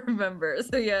 I don't remember.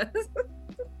 So yes.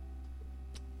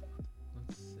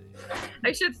 Let's see.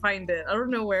 I should find it. I don't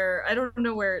know where.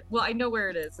 Well, I know where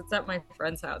it is. It's at my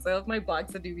friend's house. I have my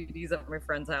box of DVDs at my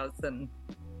friend's house, and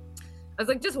I was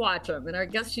like, just watch them. And I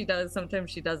guess she does.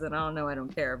 Sometimes she doesn't. I don't know. I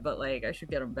don't care. But like, I should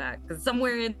get them back because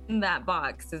somewhere in that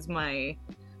box is my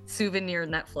souvenir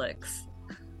Netflix.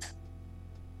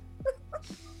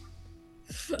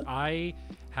 I'm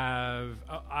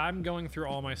going through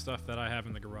all my stuff that I have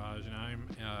in the garage, and I'm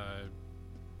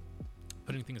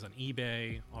putting things on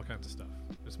eBay, all kinds of stuff.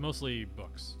 It's mostly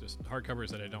books, just hardcovers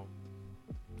that I don't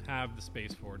have the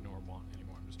space for nor want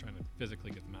anymore. I'm just trying to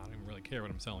physically get them out. I don't really care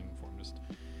what I'm selling them for. I'm just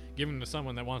giving them to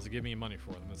someone that wants to give me money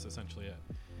for them. That's essentially it.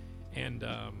 And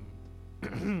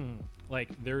like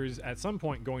there's at some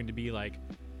point going to be like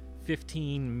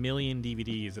 15 million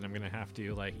DVDs that I'm going to have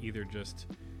to like either just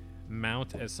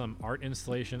mount as some art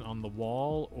installation on the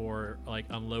wall or like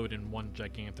unload in one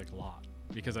gigantic lot,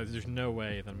 because there's no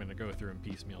way that I'm going to go through and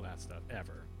piecemeal that stuff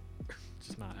ever. It's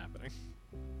just not happening.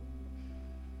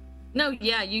 No,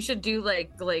 yeah, you should do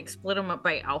like split them up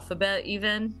by alphabet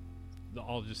even.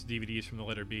 All just DVDs from the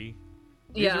letter B.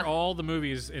 These Yeah. are all the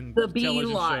movies in The B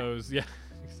television lot. shows. Yeah,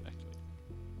 exactly.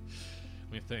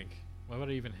 Let me think. What would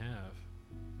I even have?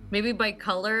 Maybe by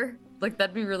color. Like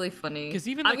that'd be really funny. 'Cause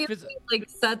even, like, obviously, like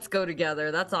sets go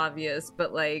together. That's obvious,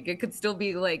 but like it could still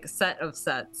be like set of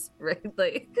sets, right?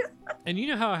 Like. And you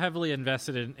know how heavily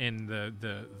invested in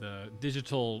the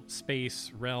digital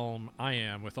space realm I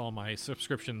am with all my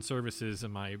subscription services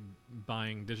and my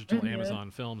buying digital Mhm. Amazon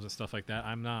films and stuff like that.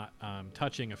 I'm not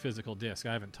touching a physical disc.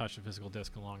 I haven't touched a physical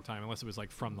disc in a long time, unless it was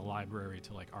like from the library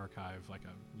to like archive like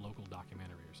a local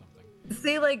documentary or something.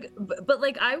 See, like, but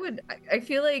like I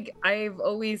feel like I've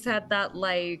always had that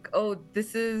like, oh,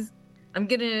 I'm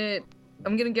gonna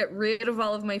get rid of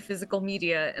all of my physical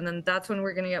media, and then that's when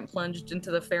we're gonna get plunged into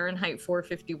the Fahrenheit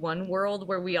 451 world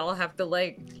where we all have to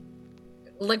like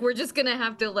we're just gonna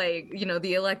have to like, you know,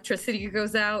 the electricity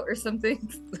goes out or something.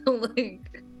 So,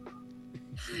 like,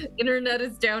 internet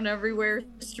is down everywhere,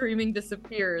 streaming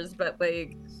disappears, but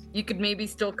like you could maybe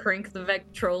still crank the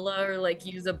Victrola or like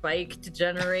use a bike to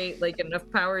generate like enough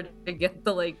power to get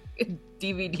the like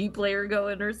DVD player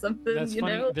going or something. That's you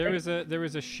funny. know? There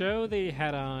was a show they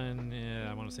had on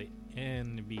I want to say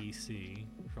NBC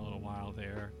for a little while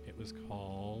there. It was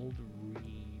called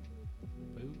Reboot.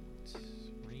 Let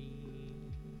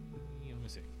me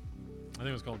see. I think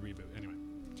it was called Reboot. Anyway,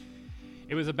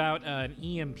 it was about an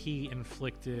EMP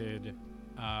inflicted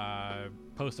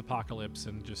post-apocalypse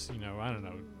and just, you know, I don't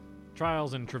know,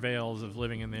 trials and travails of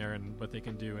living in there and what they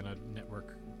can do in a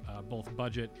network, both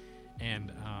budget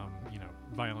and you know,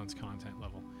 violence content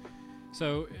level.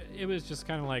 So it was just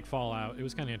kind of like Fallout. It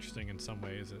was kind of interesting in some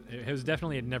ways. It was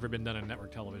definitely had never been done on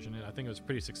network television, and I think it was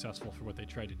pretty successful for what they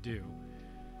tried to do.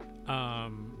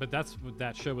 But that's what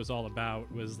that show was all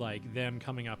about, was like them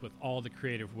coming up with all the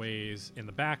creative ways in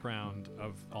the background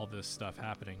of all this stuff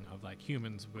happening, of like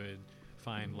humans would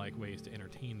find like ways to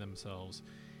entertain themselves.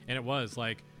 And it was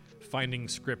like finding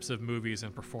scripts of movies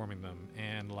and performing them,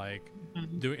 and like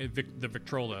doing the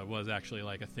Victrola was actually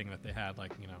like a thing that they had,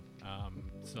 like, you know,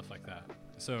 stuff like that.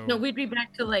 So No, we'd be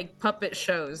back to like puppet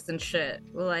shows and shit,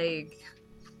 like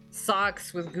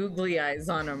socks with googly eyes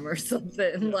on them or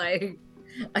something. Like,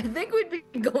 I think we'd be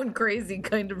going crazy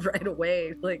kind of right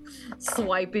away, like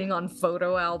swiping on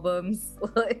photo albums,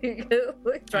 like I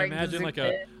trying to imagine zoom like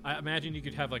in. I imagine you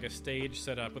could have like a stage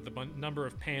set up with a number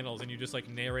of panels, and you just like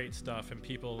narrate stuff, and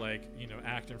people like, you know,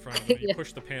 act in front of them. And you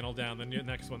push the panel down, the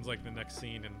next one's like the next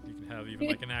scene, and you can have even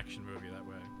like an action movie that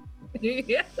way.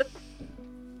 Yeah.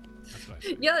 That's what I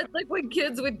think. Yeah, it's like when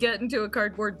kids would get into a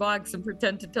cardboard box and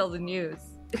pretend to tell the news.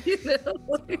 You know?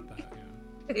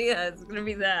 Yeah, it's gonna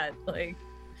be that. Like,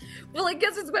 well, I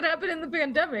guess it's what happened in the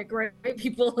pandemic, right?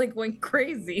 People like went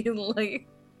crazy and like.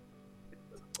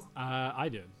 I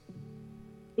did.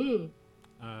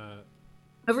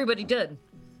 Everybody did.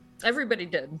 Everybody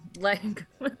did. Like,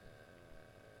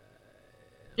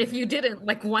 if you didn't,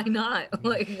 like, why not?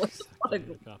 Like, what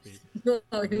the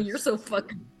fuck? You're so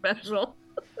fucking special.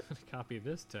 Copy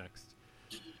this text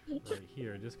right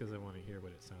here, just because I want to hear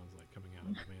what it sounds like coming out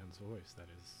of a man's voice that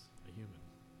is a human.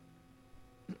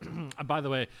 By the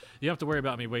way, you don't have to worry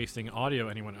about me wasting audio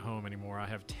anyone at home anymore. I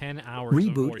have 10 hours Reboot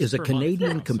of voice is a per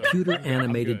Canadian month now, computer so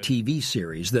animated TV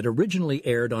series that originally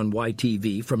aired on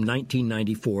YTV from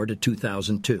 1994 to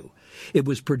 2002. It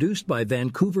was produced by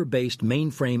Vancouver-based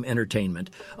Mainframe Entertainment,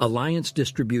 Alliance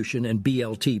Distribution, and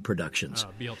BLT Productions.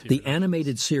 The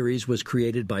animated series was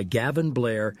created by Gavin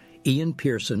Blair, Ian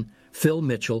Pearson, Phil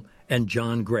Mitchell, and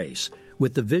John Grace,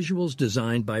 with the visuals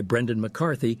designed by Brendan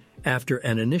McCarthy after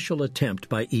an initial attempt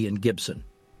by Ian Gibson.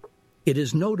 It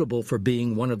is notable for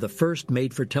being one of the first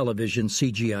made-for-television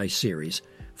CGI series.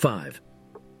 5.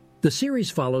 The series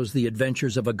follows the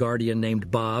adventures of a guardian named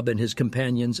Bob and his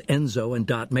companions Enzo and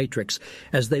Dot Matrix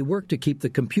as they work to keep the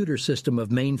computer system of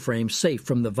Mainframe safe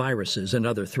from the viruses and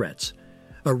other threats.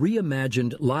 A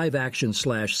reimagined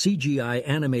live-action/CGI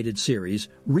animated series,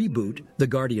 Reboot: The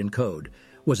Guardian Code,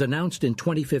 was announced in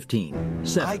 2015.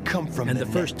 I come from and the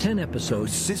first 10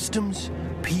 episodes, systems,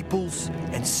 peoples,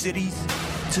 and cities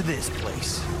to this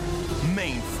place,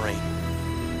 Mainframe.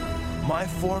 My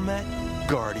format,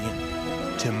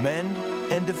 Guardian, to mend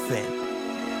and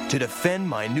defend, to defend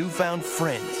my newfound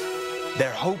friends,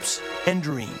 their hopes and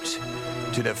dreams,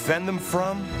 to defend them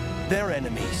from their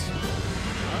enemies.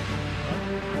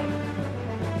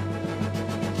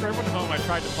 For everyone at home, I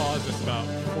tried to pause this about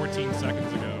 14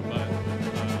 seconds ago, but I'm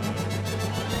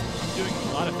doing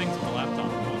a lot of things with the laptop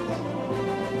at once.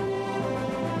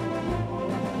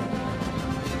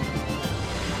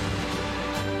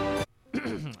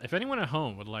 If anyone at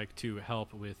home would like to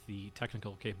help with the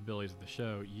technical capabilities of the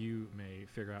show, you may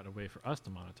figure out a way for us to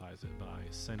monetize it by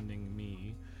sending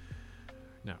me...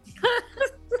 No.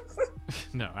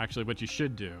 No, actually, what you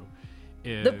should do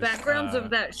is... The backgrounds of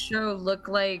that show look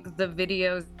like the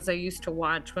videos I used to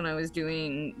watch when I was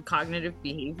doing cognitive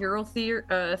behavioral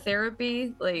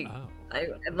therapy. Like,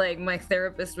 like my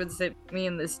therapist would sit me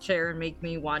in this chair and make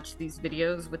me watch these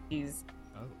videos with these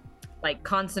like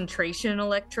concentration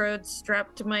electrodes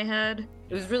strapped to my head.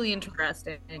 It was really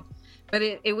interesting. But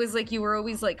it was like you were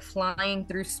always like flying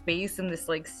through space in this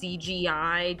like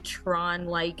CGI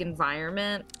Tron-like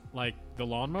environment. Like the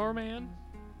Lawnmower Man?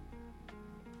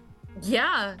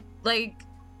 Yeah, like,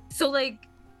 so like...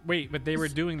 Wait, but they were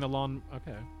doing the lawn...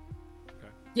 Okay.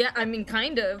 Yeah, I mean,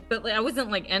 kind of, but like, I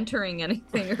wasn't like entering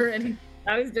anything or anything.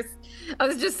 I was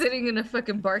just sitting in a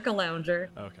fucking Barca-lounger.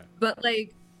 Okay. But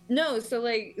like, no, so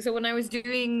when I was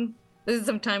doing... This is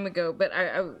some time ago, but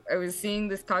I was seeing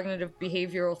this cognitive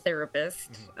behavioral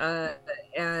therapist,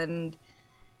 and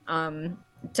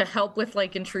to help with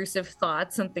like intrusive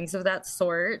thoughts and things of that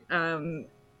sort.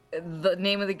 The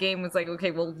name of the game was like, okay,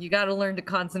 well, you got to learn to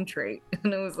concentrate,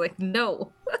 and I was like,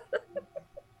 no,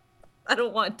 I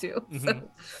don't want to. So,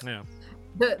 yeah.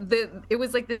 It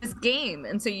was like this game,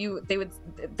 and so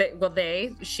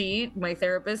my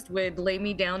therapist would lay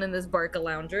me down in this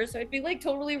Barca-lounger, so I'd be like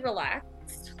totally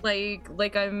relaxed,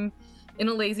 like I'm in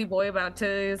a lazy boy about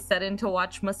to set in to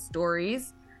watch my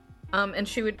stories, and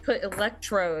she would put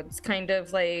electrodes kind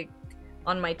of like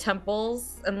on my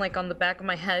temples and like on the back of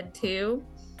my head too,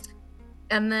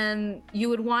 and then you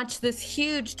would watch this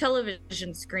huge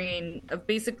television screen of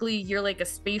basically you're like a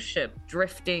spaceship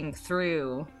drifting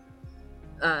through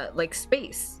like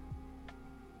space.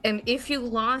 And if you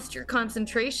lost your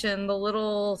concentration, the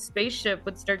little spaceship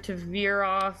would start to veer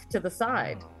off to the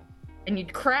side and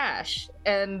you'd crash.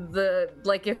 And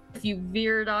if you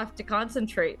veered off to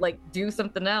concentrate, like do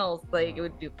something else, like it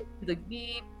would do like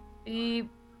beep, beep,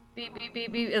 beep, beep,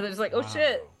 beep, beep. And it's like, oh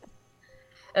shit.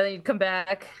 And then you'd come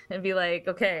back and be like,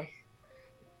 okay,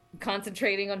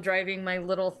 concentrating on driving my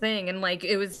little thing. And like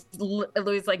it was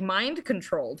like mind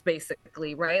controlled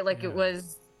basically, right? Like it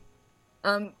was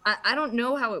I don't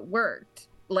know how it worked,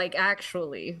 like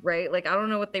actually, right? Like I don't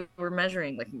know what they were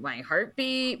measuring, like my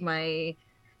heartbeat, I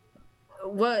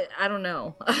don't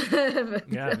know.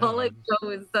 All I know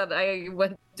is that I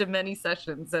went to many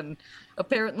sessions and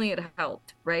apparently it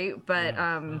helped, right? But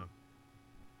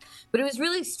but it was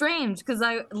really strange because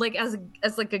I like as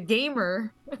like a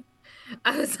gamer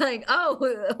I was like,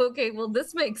 oh, okay, well,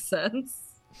 this makes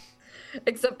sense.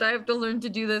 Except I have to learn to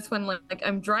do this when, like,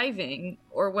 I'm driving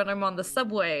or when I'm on the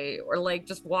subway or, like,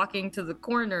 just walking to the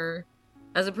corner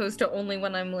as opposed to only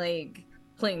when I'm, like,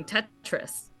 playing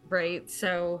Tetris, right?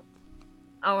 So,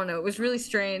 I don't know. It was really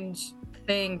strange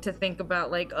thing to think about,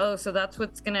 like, oh, so that's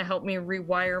what's gonna help me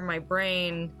rewire my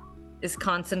brain, is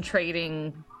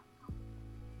concentrating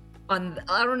on,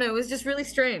 I don't know, it was just really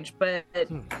strange, but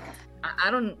I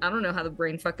don't know how the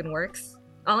brain fucking works.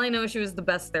 All I know is she was the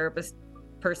best therapist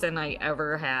person I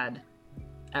ever had,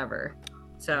 ever.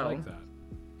 So I like that.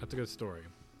 That's a good story.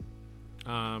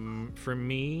 For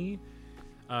me,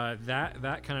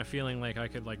 that kind of feeling like I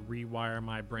could like rewire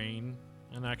my brain,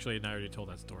 and actually I already told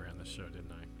that story on this show,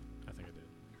 didn't I? I think I did.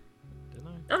 Didn't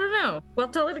I? I don't know. Well,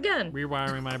 tell it again.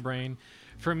 Rewiring my brain.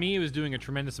 For me, it was doing a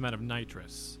tremendous amount of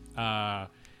nitrous. In a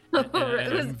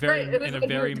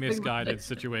very misguided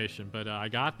situation. But I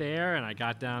got there, and I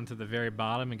got down to the very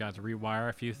bottom and got to rewire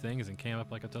a few things and came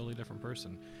up like a totally different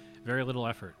person. Very little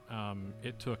effort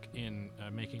it took in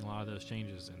making a lot of those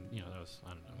changes. And, you know, that was, I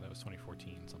don't know, that was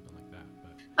 2014, something like that.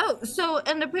 But, oh, so,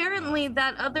 and apparently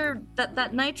that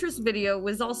nitrous video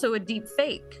was also a deep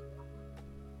fake.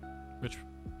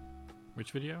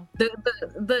 Which video?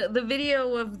 The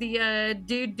video of the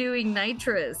dude doing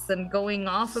nitrous and going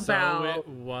off about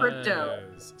crypto.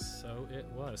 So it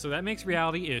was. So that makes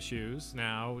Reality Issues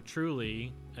now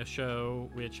truly a show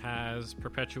which has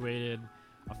perpetuated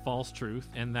a false truth,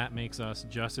 and that makes us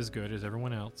just as good as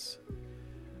everyone else.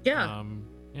 Yeah.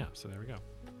 Yeah, so there we go.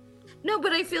 No,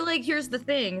 but I feel like here's the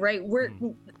thing, right?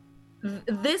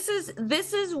 This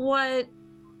is what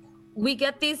we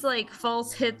get, these like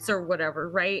false hits or whatever,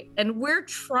 right? And we're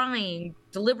trying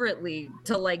deliberately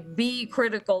to like be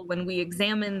critical when we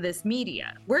examine this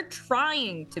media. We're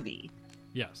trying to be.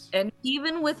 Yes. And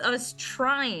even with us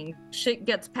trying, shit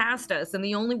gets past us. And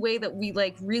the only way that we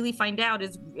like really find out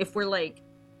is if we're like,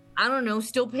 I don't know,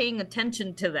 still paying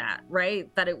attention to that,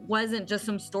 right? That it wasn't just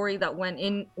some story that went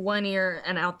in one ear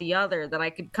and out the other, that I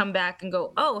could come back and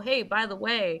go, oh, hey, by the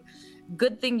way,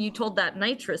 good thing you told that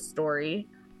nitrous story.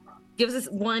 Gives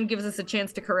us a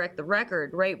chance to correct the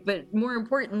record, right? But more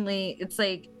importantly, it's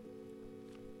like,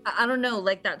 I don't know,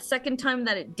 like that second time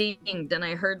that it dinged and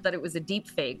I heard that it was a deep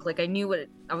fake, like I knew what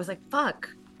I was like, fuck,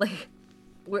 like,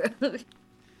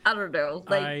 I don't know,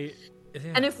 like,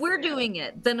 and if we're doing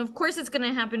it, then of course it's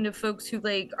gonna happen to folks who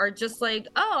like are just like,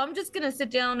 oh, I'm just gonna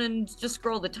sit down and just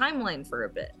scroll the timeline for a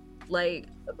bit, like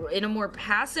in a more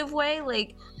passive way.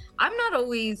 Like, I'm not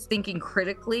always thinking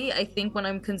critically. I think when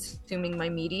I'm consuming my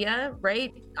media,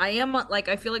 right? I am like,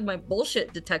 I feel like my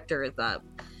bullshit detector is up.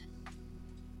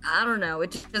 I don't know.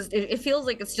 It feels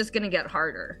like it's just going to get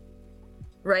harder,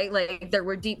 right? Like there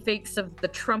were deep fakes of the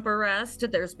Trump arrest.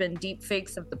 There's been deep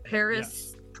fakes of the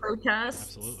Paris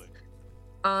protests. Absolutely.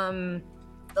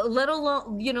 Let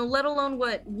alone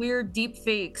what weird deep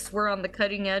fakes were on the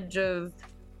cutting edge of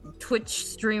Twitch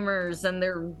streamers and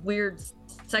their weird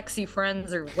sexy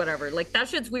friends or whatever. Like that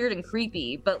shit's weird and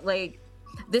creepy, but like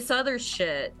this other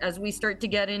shit, as we start to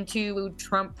get into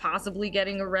Trump possibly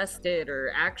getting arrested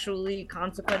or actually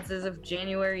consequences of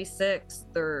January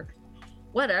 6th or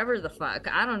whatever the fuck,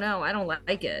 I don't know, I don't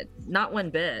like it, not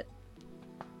one bit.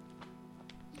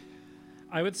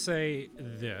 I would say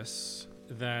this,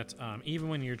 that even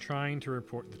when you're trying to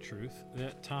report the truth,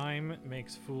 that time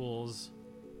makes fools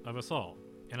of us all.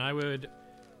 And I would,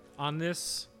 on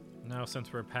this, now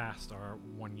since we're past our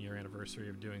 1-year anniversary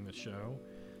of doing the show,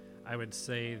 I would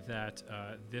say that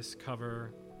this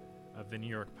cover of the New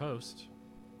York Post,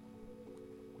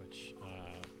 which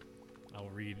I'll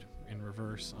read in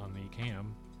reverse on the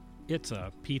cam, it's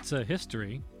a pizza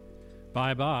history.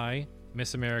 Bye-bye,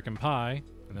 Miss American Pie,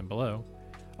 and then below,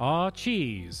 aw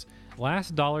cheese,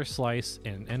 last dollar slice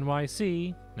in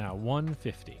NYC, now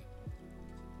 $1.50.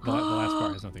 The last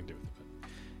part has nothing to do with it.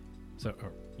 So,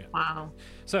 yeah. Wow.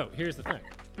 So, here's the thing.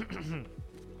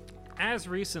 As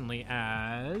recently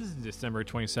as December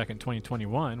 22nd,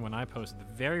 2021, when I posted the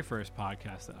very first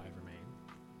podcast that I ever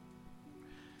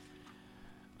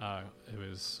made, it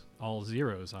was all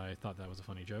zeros. I thought that was a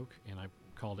funny joke, and I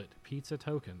called it Pizza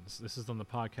Tokens. This is on the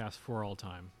podcast For All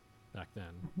Time back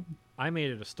then. I made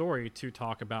it a story to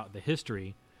talk about the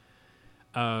history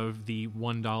of the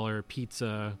 $1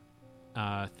 pizza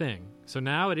thing. So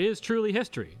now it is truly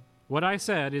history. What I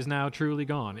said is now truly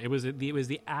gone. It was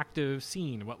the active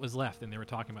scene, what was left, and they were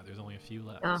talking about there's only a few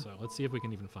left. Oh. So let's see if we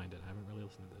can even find it. I haven't really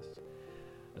listened to this.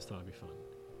 I just thought it'd be fun.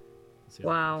 Let's see if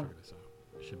Wow. I can figure this out.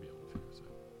 I should be able to figure this out.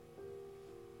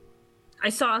 I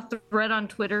saw a thread on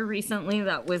Twitter recently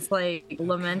that was like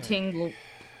lamenting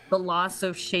the loss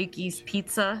of Shakey's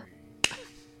Pizza,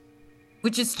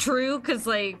 which is true, because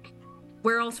like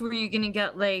where else were you gonna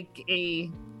get like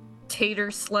a tater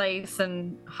slice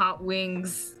and hot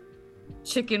wings,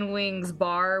 chicken wings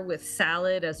bar with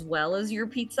salad as well as your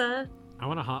pizza? I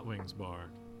want a hot wings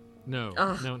bar. No,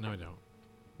 Ugh. no, I don't.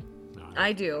 No,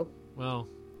 I do. Well,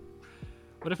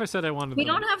 What if I said I wanted? We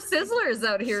don't have Sizzlers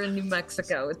out here in New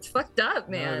Mexico. It's fucked up,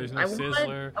 man. No, there's no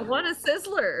Sizzler. I want a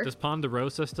Sizzler. Does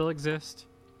Ponderosa still exist?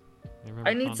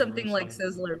 I need something like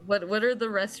Sizzler. What are the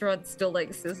restaurants still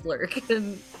like Sizzler?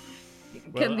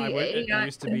 It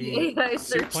used to be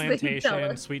Soup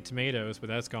Plantation, Sweet Tomatoes, but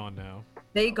that's gone now.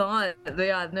 They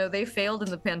failed in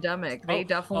the pandemic. They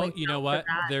definitely. Oh, you know what?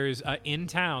 There's in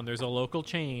town. There's a local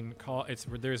chain called.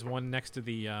 There's one next to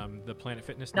the Planet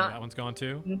Fitness. No, that one's gone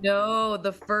too. No,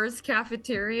 the first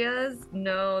cafeterias.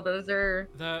 No, those are.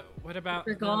 What about?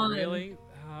 They're gone. Really?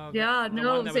 Yeah, the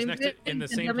no. One that Same was next in the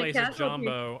same place as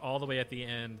Jumbo, all the way at the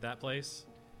end. That place.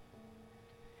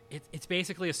 It's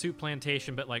basically a soup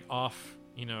plantation, but like off,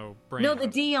 brand. No, the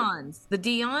Dion's. The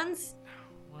Dion's?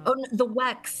 Oh, no, the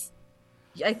Wex.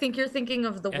 I think you're thinking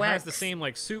of the Wex. It has the same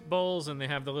like soup bowls, and they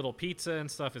have the little pizza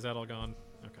and stuff. Is that all gone?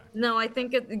 Okay. No, I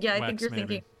think I think Wex, you're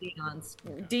maybe. thinking Dion's.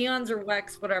 Okay. Dion's or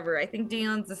Wex, whatever. I think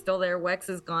Dion's is still there. Wex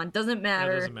is gone. Doesn't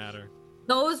matter. That doesn't matter.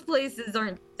 Those places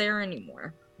aren't there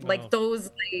anymore. Well. Like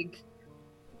those, like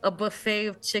a buffet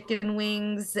of chicken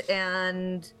wings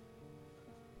and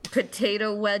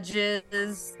potato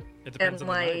wedges. It depends on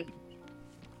the night.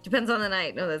 Depends on the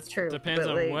night. No, that's true. Depends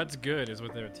on what's good, is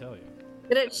what they would tell you.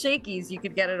 But at Shakey's, you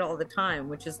could get it all the time,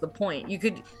 which is the point. You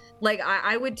could,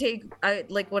 I would take,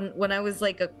 when I was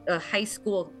like a high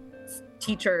school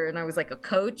teacher and I was like a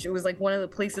coach, it was like one of the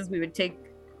places we would take,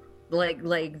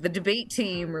 like the debate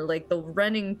team or like the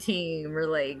running team or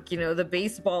like, the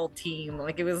baseball team.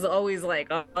 Like it was always like,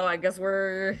 oh, I guess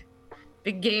we're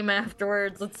big game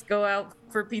afterwards. Let's go out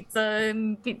for pizza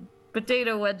and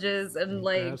potato wedges and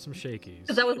like have some Shakey's.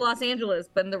 Because that was Los Angeles,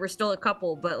 but there were still a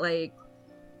couple. But like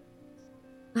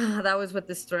that was what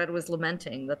this thread was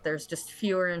lamenting, that there's just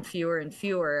fewer and fewer and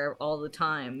fewer all the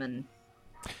time. And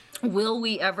will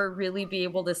we ever really be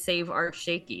able to save our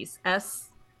Shakey's?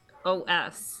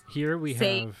 SOS. Here we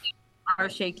have our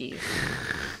Shakey's.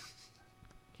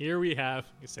 Here we have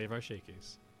save our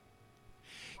Shakey's.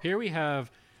 Here we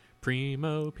have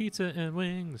Primo Pizza and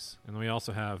Wings, and we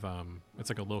also have it's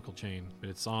like a local chain, but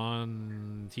it's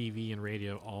on TV and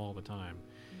radio all the time.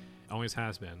 Always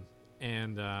has been.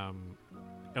 And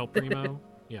El Primo,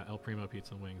 yeah, El Primo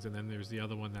Pizza and Wings, and then there's the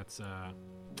other one that's the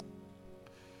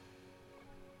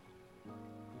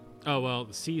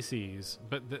CC's,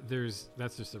 but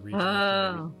that's just a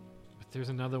regional thing. But there's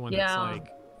another one that's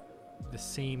like the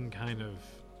same kind of.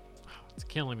 It's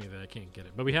killing me that I can't get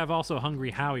it. But we have also Hungry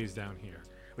Howie's down here,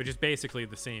 which is basically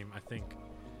the same, I think,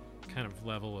 kind of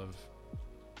level of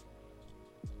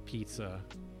pizza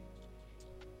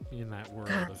in that world.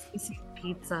 God,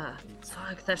 pizza.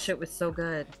 Fuck, that shit was so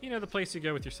good. The place you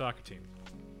go with your soccer team.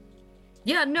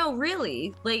 Yeah, no,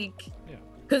 really. Like,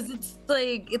 because it's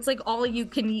like all you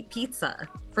can eat pizza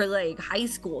for like high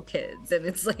school kids, and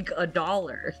it's like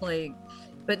 $1, like,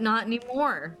 but not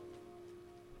anymore.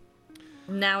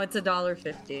 Now it's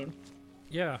 $1.50.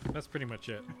 Yeah, that's pretty much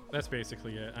it. That's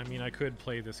basically it. I mean, I could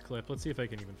play this clip. Let's see if I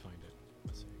can even find it.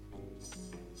 Let's see.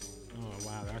 Oh,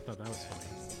 wow. I thought that was funny.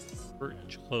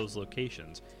 Close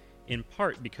locations, in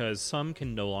part because some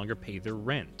can no longer pay their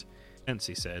rent. Hence,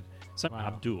 he said, Wow.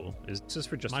 Abdul is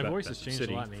for just My about voice the has changed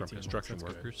city, a lot in from 18 construction months.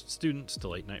 That's workers, students to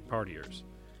late-night partiers.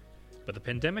 But the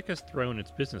pandemic has thrown its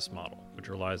business model, which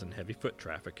relies on heavy foot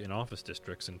traffic in office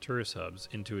districts and tourist hubs,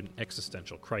 into an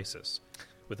existential crisis.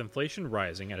 With inflation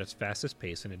rising at its fastest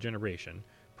pace in a generation,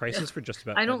 prices for just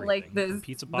about I don't everything, like this, from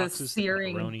pizza boxes,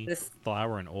 searing, macaroni, this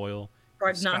flour, and oil,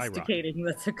 prognosticating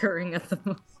that's occurring at the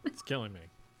moment. It's killing me.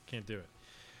 Can't do it.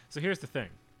 So here's the thing.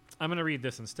 I'm going to read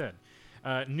this instead.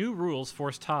 New rules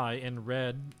force tie in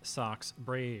Red Sox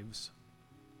Braves.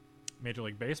 Major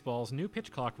League Baseball's new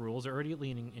pitch clock rules are already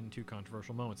leaning into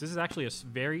controversial moments. This is actually a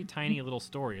very tiny little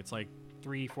story. It's like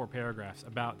 3-4 paragraphs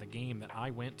about the game that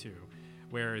I went to,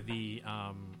 where the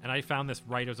and I found this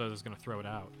right as I was going to throw it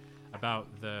out, about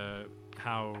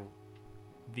how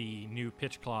the new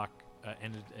pitch clock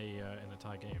ended in a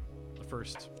tie game, the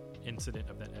first incident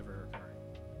of that ever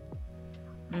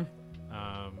occurring.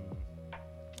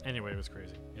 Anyway, it was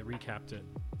crazy. It recapped it,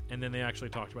 and then they actually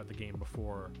talked about the game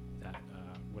before that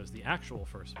was the actual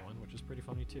first one, which is pretty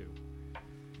funny too.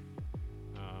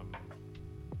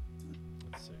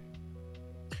 Let's see.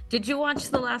 Did you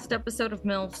watch the last episode of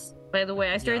MILFs? By the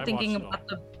way, I started thinking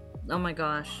watched it about oh my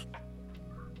gosh.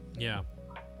 Yeah.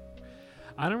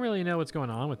 I don't really know what's going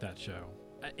on with that show.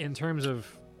 In terms of,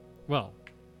 well,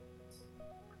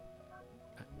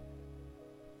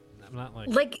 I'm not like,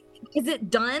 is it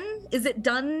done? Is it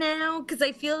done now? Because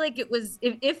I feel like it was,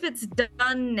 if it's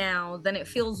done now, then it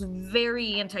feels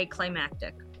very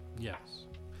anticlimactic. Yes.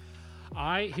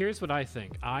 Here's what I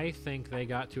think. I think they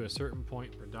got to a certain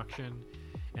point in production,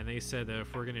 And they said that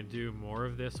if we're going to do more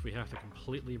of this, we have to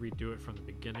completely redo it from the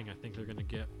beginning. I think they're going to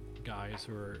get guys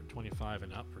who are 25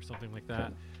 and up or something like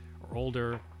that, or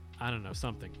older. I don't know,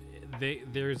 something.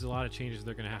 There's a lot of changes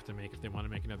they're going to have to make if they want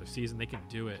to make another season. They can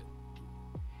do it.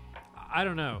 I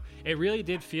don't know. It really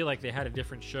did feel like they had a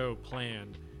different show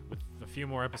planned with a few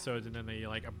more episodes, and then they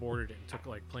like aborted it and took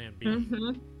like Plan B.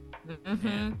 And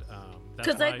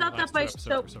because I thought that by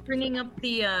bringing up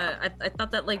the I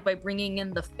thought that like by bringing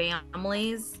in the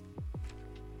families,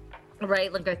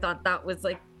 right, like I thought that was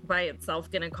like by itself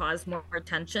gonna cause more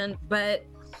attention. But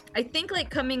I think like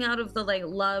coming out of the like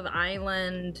Love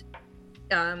Island,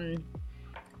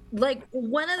 like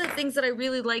one of the things that I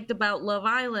really liked about Love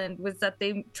Island was that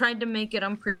they tried to make it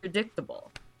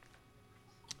unpredictable.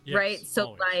 Yes, right, so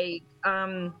always.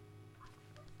 Like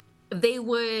they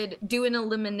would do an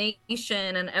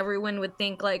elimination and everyone would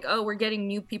think like, oh, we're getting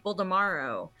new people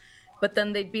tomorrow. But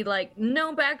then they'd be like,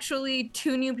 nope, actually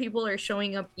 2 new people are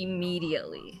showing up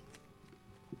immediately.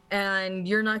 And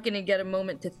you're not going to get a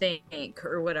moment to think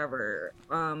or whatever.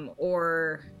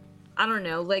 Or I don't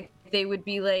know, like they would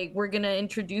be like, we're going to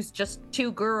introduce just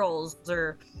 2 girls,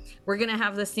 or we're going to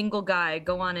have the single guy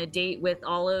go on a date with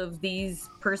all of these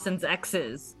person's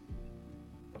exes.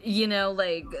 You know,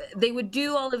 like they would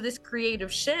do all of this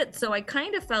creative shit. So I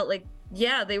kind of felt like,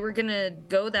 yeah, they were gonna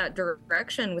go that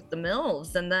direction with the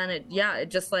MILFs, and then it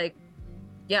just like,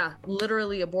 yeah,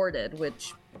 literally aborted,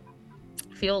 which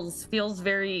feels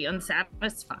very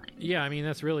unsatisfying. Yeah, I mean,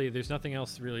 that's really, there's nothing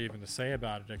else really even to say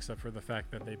about it except for the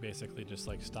fact that they basically just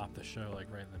like stopped the show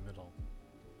like right in the middle.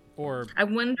 Or I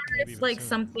wonder if like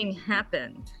something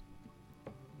happened.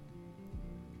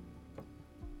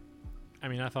 I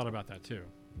mean, I thought about that too.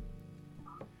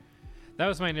 That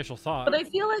was my initial thought. But I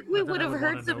feel like we would have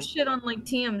heard some shit on like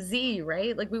TMZ,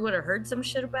 right? Like we would have heard some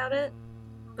shit about it.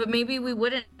 But maybe we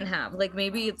wouldn't have. Like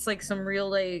maybe it's like some real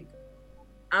like,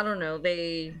 I don't know,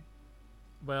 they...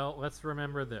 Well, let's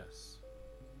remember this.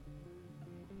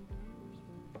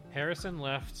 Harrison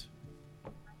left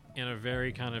in a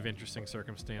very kind of interesting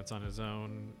circumstance on his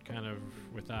own, kind of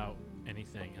without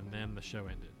anything, and then the show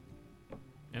ended.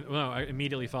 And well,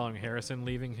 immediately following Harrison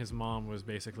leaving, his mom was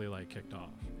basically like kicked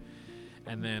off.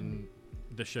 And then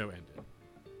the show ended.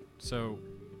 So,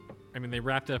 I mean, they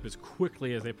wrapped it up as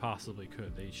quickly as they possibly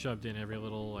could. They shoved in every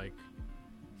little, like,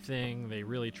 thing. They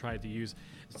really tried to use...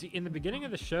 See, in the beginning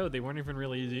of the show, they weren't even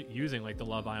really using, like, the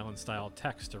Love Island-style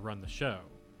text to run the show.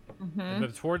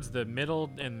 But towards the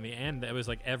middle and the end, it was,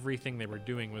 like, everything they were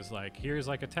doing was, like, here's,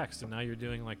 like, a text, and now you're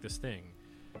doing, like, this thing.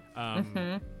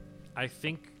 I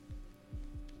think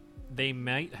they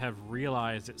might have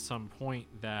realized at some point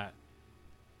that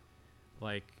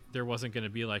like there wasn't going to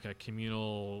be like a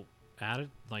communal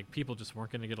like people just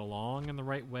weren't going to get along in the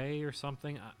right way or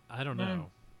something. I don't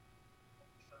know.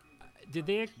 Did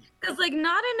they? Because like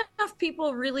not enough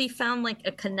people really found like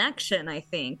a connection, I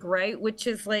think, right? Which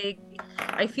is like,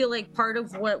 I feel like part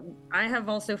of what I have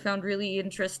also found really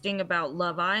interesting about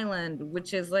Love Island,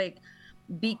 which is like,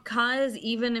 because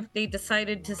even if they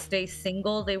decided to stay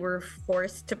single, they were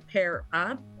forced to pair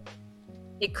up.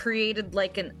 It created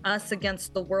like an us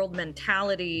against the world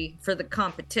mentality for the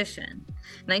competition.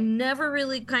 And I never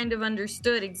really kind of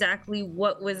understood exactly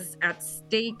what was at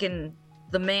stake in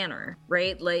the manor,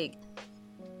 right? Like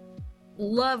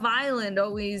Love Island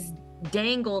always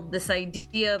dangled this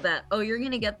idea that, oh, you're going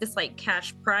to get this like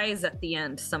cash prize at the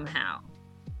end somehow.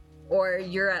 Or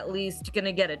you're at least going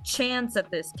to get a chance at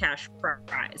this cash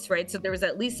prize, right? So there was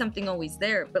at least something always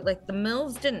there. But like the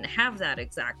MILFs didn't have that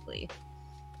exactly.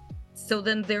 So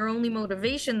then their only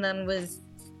motivation then was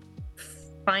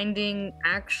finding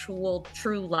actual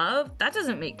true love. That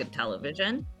doesn't make good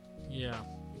television. Yeah,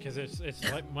 because it's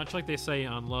like, much like they say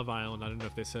on Love Island. I don't know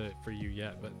if they said it for you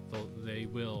yet, but they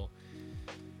will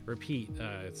repeat.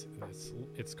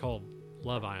 It's called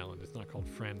Love Island. It's not called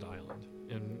Friend Island.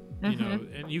 And you know,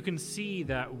 and you can see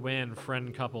that when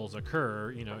friend couples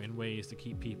occur, you know, in ways to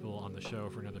keep people on the show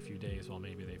for another few days while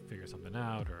maybe they figure something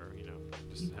out, or you know,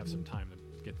 just have some time to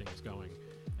get things going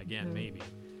again, maybe.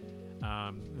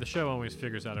 The show always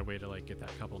figures out a way to like get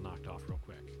that couple knocked off real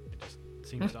quick. It just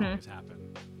seems to always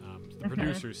happen. The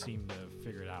producers seem to have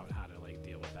figured out how to like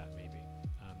deal with that, maybe.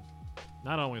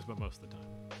 Not always, but most of the time.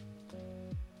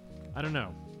 I don't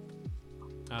know.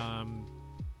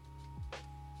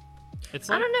 It's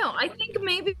like, I don't know. I think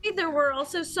maybe there were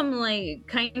also some like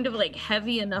kind of like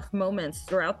heavy enough moments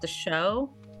throughout the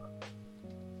show.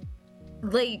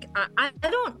 Like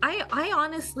I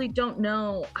honestly don't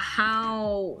know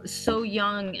how So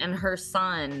Young and her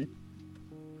son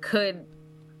could.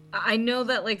 I know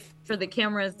that like for the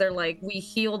cameras they're like, we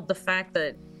healed the fact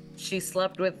that she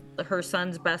slept with her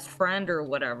son's best friend or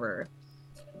whatever.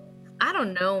 I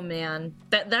don't know, man.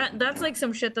 That's like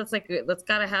some shit that's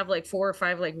gotta have like 4 or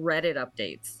 5 like Reddit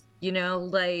updates. You know,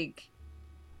 like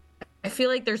I feel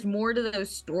like there's more to those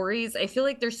stories. I feel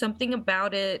like there's something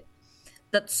about it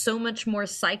that's so much more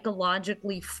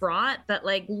psychologically fraught that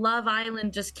like Love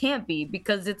Island just can't be,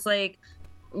 because it's like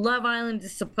Love Island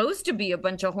is supposed to be a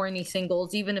bunch of horny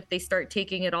singles, even if they start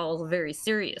taking it all very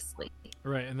seriously.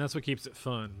 Right, and that's what keeps it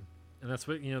fun. And that's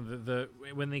what, you know, the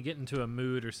when they get into a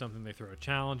mood or something, they throw a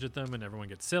challenge at them and everyone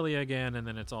gets silly again, and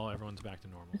then everyone's back to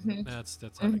normal. Mm-hmm. That's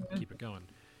how they keep it going.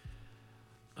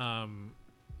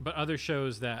 But other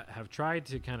shows that have tried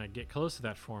to kind of get close to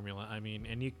that formula, I mean,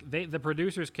 and the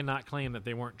producers cannot claim that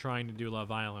they weren't trying to do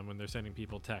Love Island when they're sending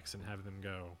people texts and have them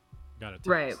go, got a text.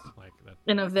 Right. Like that,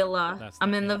 in a villa.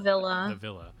 I'm in the villa. The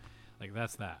villa. Like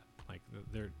that's that. Like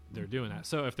they're doing that.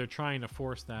 So if they're trying to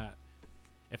force that,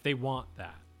 if they want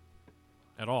that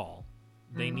at all,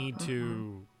 they need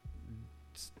to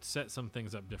set some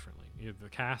things up differently. Either the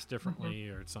cast differently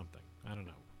or something. I don't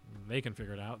know. They can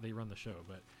figure it out. They run the show,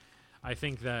 but I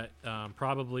think that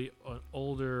probably an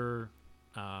older,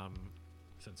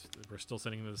 since we're still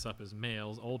setting this up as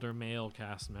males, older male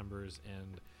cast members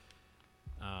and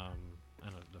I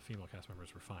don't know, the female cast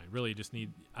members were fine. Really, just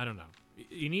need, I don't know.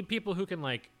 You need people who can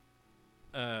like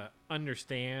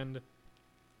understand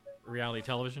reality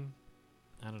television.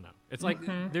 I don't know. It's like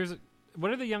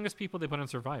what are the youngest people they put on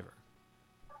Survivor?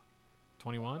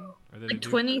 21? Or like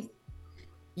 20.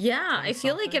 Yeah, I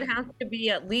feel like it has to be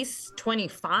at least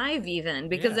 25 even,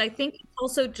 because I think it's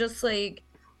also just like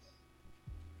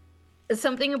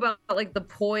something about like the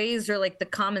poise or like the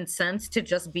common sense to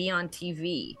just be on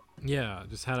TV. Yeah,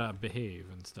 just how to behave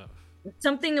and stuff.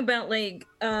 Something about like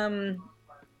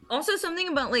also something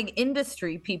about like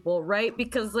industry people, right?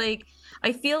 Because like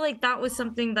I feel like that was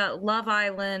something that Love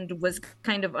Island was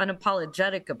kind of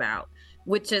unapologetic about,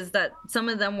 which is that some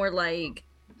of them were like,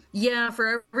 yeah,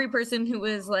 for every person who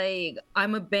was like,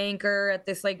 I'm a banker at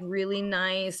this like really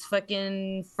nice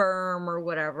fucking firm or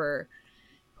whatever.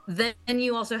 Then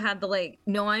you also had the like,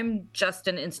 no, I'm just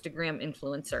an Instagram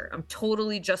influencer. I'm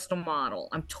totally just a model.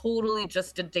 I'm totally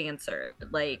just a dancer.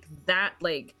 Like that,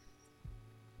 like,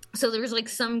 so there's like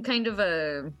some kind of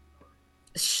a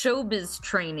showbiz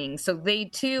training. So they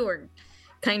too are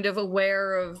kind of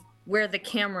aware of where the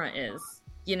camera is,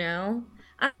 you know?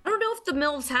 I don't know if the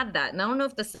MILFs had that, and I don't know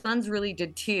if the Sons really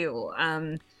did too.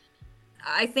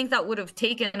 I think that would have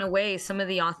taken away some of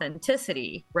the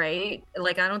authenticity, right?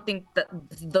 Like, I don't think that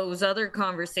those other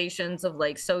conversations of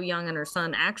like So Young and her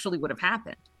son actually would have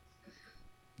happened.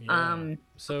 Yeah.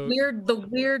 So the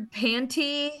weird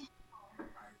panty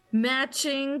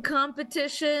matching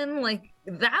competition, like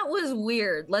that was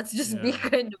weird. Let's just be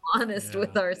kind of honest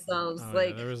with ourselves. Oh,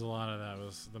 like there was a lot of that. It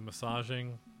was the massage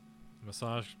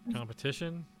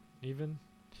competition even,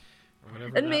 or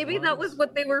whatever. And maybe that was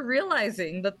what they were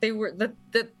realizing, that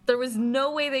there was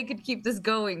no way they could keep this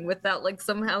going without like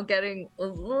somehow getting a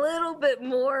little bit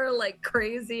more like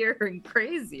crazier and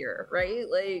crazier, right?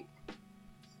 Like,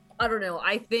 I don't know.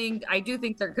 I do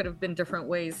think there could have been different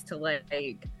ways to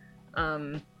like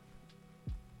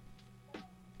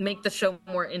make the show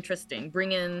more interesting,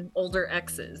 bring in older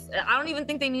exes. I don't even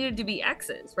think they needed to be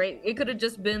exes, right? It could have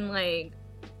just been like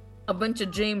a bunch of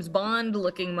James Bond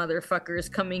looking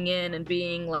motherfuckers coming in and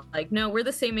being like, no, we're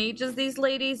the same age as these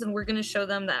ladies, and we're going to show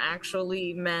them that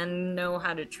actually men know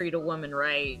how to treat a woman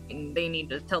right, and they need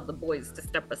to tell the boys to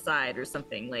step aside or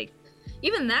something. Like,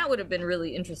 even that would have been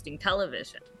really interesting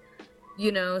television,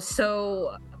 you know?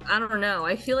 So I don't know.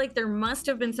 I feel like there must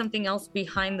have been something else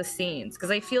behind the scenes,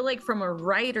 because I feel like from a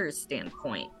writer's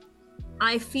standpoint,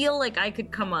 I feel like I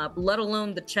could come up, let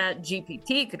alone the Chat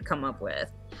GPT could come up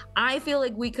with. I feel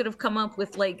like we could have come up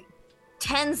with like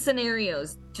 10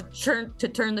 scenarios to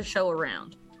turn the show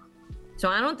around. So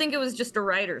I don't think it was just a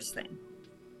writer's thing.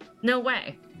 No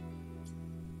way.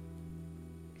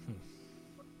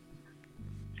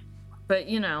 But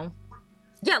you know,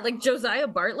 yeah, like Josiah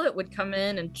Bartlett would come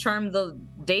in and charm the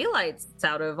daylights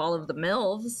out of all of the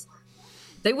MILFs.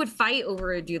 They would fight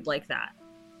over a dude like that.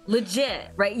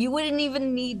 Legit, right? You wouldn't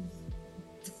even need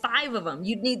 5 of them.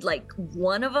 You'd need like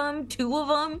 1 of them, 2 of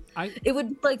them. It would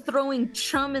be like throwing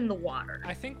chum in the water.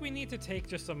 I think we need to take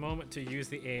just a moment to use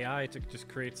the AI to just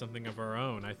create something of our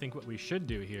own. I think what we should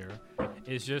do here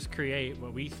is just create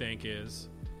what we think is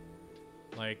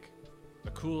like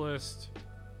the coolest,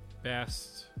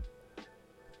 best,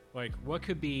 like what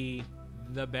could be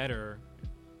the better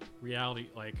reality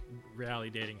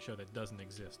dating show that doesn't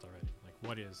exist already. Like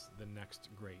what is the next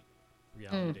great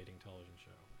reality dating television show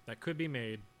that could be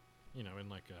made, you know, in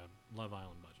like a Love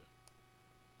Island budget?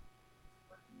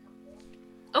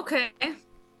 Okay.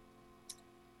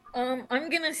 I'm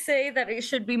gonna say that it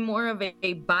should be more of a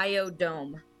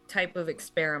biodome type of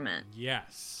experiment.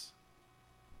 Yes.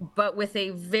 But with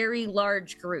a very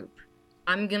large group.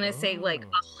 I'm gonna say like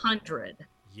 100.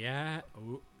 Yeah.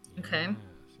 Oh, Okay. yes.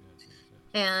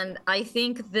 And I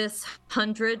think this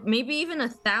 100, maybe even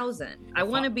 1,000. I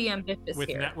want to be ambitious With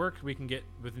here. network, we can get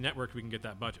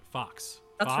that budget. Fox.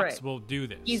 That's Fox right. will do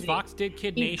this. Easy. Fox did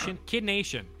Kid Easy. Nation.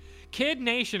 Kid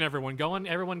Nation. Everyone go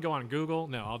on Google.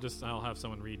 No, I'll have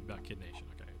someone read about Kid Nation.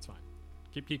 Okay, it's fine.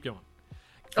 Keep going.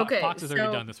 Okay, Fox has already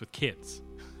so- done this with kids.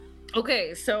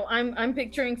 Okay, so I'm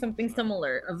picturing something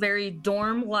similar, a very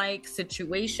dorm-like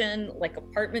situation, like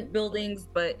apartment buildings,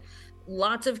 but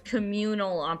lots of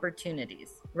communal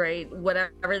opportunities, right?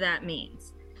 Whatever that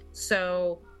means.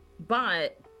 So,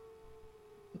 but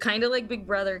kind of like Big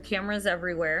Brother, cameras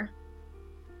everywhere.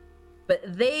 But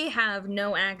they have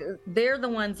they're the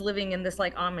ones living in this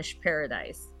like Amish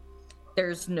paradise.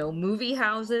 There's no movie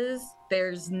houses,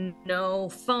 there's no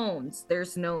phones,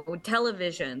 there's no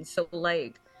television. So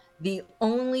like the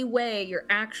only way you're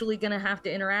actually going to have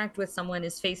to interact with someone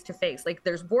is face to face. Like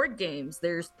there's board games,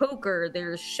 there's poker,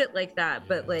 there's shit like that,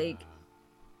 but like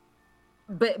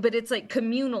but it's like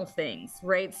communal things,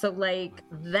 right? So like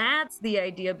that's the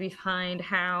idea behind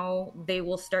how they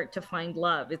will start to find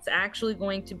love. It's actually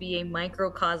going to be a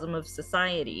microcosm of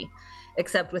society,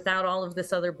 except without all of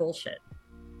this other bullshit.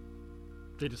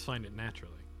 They just find it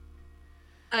naturally.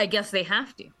 I guess they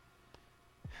have to.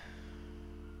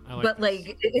 Like but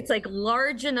like it's like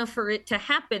large enough for it to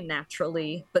happen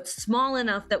naturally, but small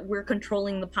enough that we're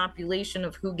controlling the population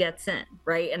of who gets in,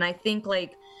 right? And I think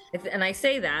like, and I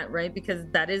say that, right, because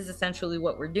that is essentially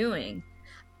what we're doing.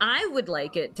 I would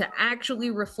like it to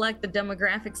actually reflect the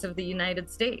demographics of the United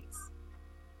States.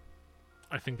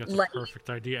 I think that's a perfect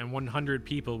idea, and 100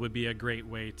 people would be a great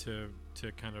way to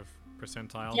kind of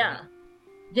percentile.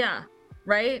 Yeah.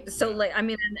 Right. So like, I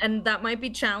mean, and that might be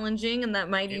challenging, and that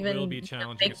might even will be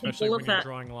challenging, especially when you're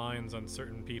drawing lines on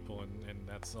certain people, and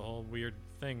that's all weird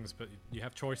things. But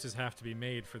choices have to be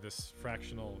made for this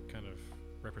fractional kind of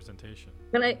representation.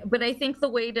 But I think the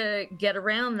way to get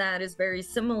around that is very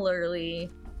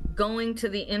similarly going to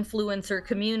the influencer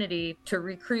community to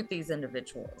recruit these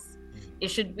individuals. It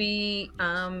should be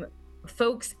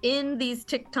folks in these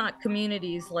TikTok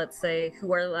communities, let's say,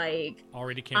 who are like,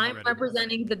 I'm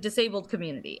representing the disabled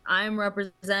community. I'm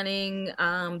representing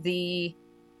the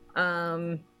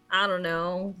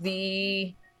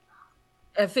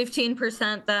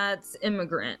 15% that's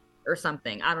immigrant or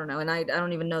something. I don't know. And I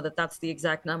don't even know that that's the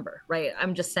exact number, right?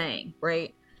 I'm just saying,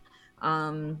 right?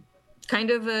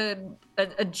 Kind of a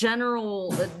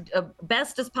general, a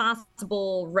best as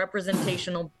possible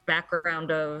representational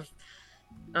background of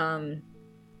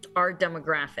our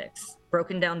demographics,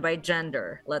 broken down by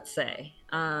gender, let's say,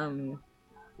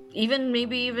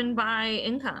 maybe even by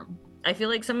income. I feel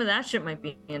like some of that shit might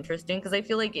be interesting because I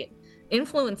feel like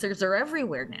influencers are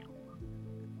everywhere now.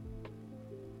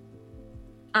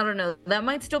 I don't know, that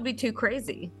might still be too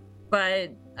crazy,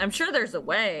 but I'm sure there's a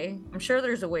way. I'm sure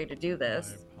there's a way to do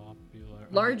this.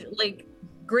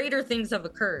 Greater things have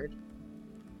occurred.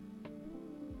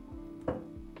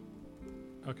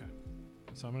 Okay.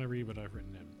 So I'm going to read what I've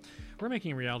written in. We're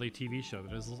making a reality TV show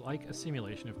that is like a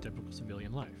simulation of typical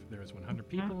civilian life. There is 100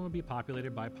 people and will be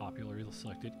populated by popularly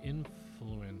selected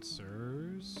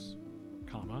influencers,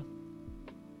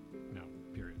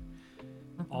 period.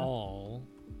 All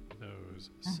those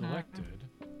selected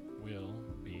will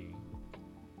be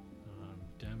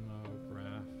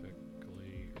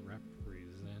demographically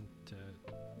representative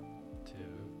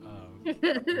of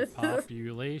the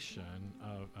population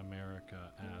of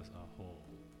America as a whole.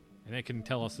 And it can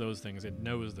tell us those things. It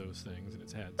knows those things in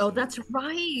its head. Oh, that's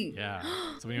right. Yeah.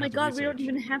 So Oh my God, we don't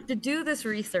even have to do this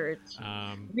research.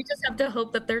 We just have to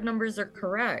hope that their numbers are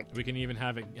correct. We can even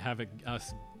have it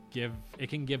give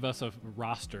us a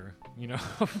roster,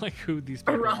 of like who these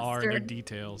people are and their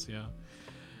details. Yeah.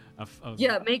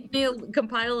 Make me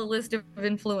compile a list of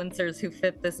influencers who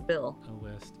fit this bill. A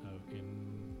list of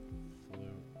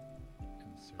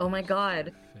Oh my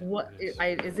God. What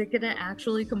is it gonna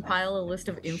actually compile a list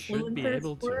of influencers? Should be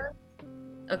able to.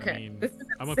 Okay. I mean, this is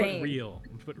I'm gonna put real.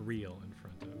 I'm gonna put real in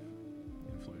front of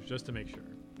influencers just to make sure.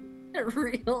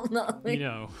 Real, not like...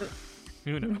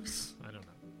 Who knows? I don't know.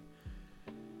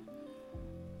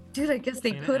 Dude, I guess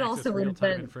they could also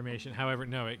real-time information. However,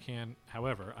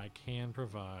 I can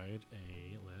provide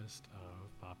a list of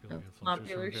popular influencers from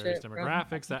various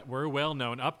demographics that were well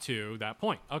known up to that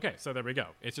point. Okay, so there we go.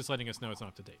 It's just letting us know it's not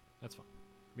up to date. That's fine.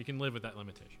 We can live with that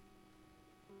limitation.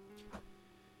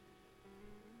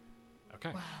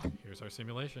 Okay, Here's our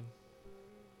simulation.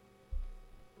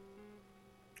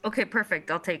 Okay,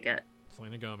 perfect. I'll take it.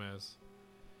 Selena Gomez.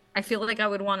 I feel like I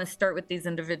would want to start with these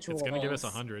individuals. It's gonna give us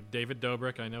 100. David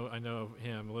Dobrik, I know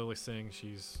him. Lily Singh,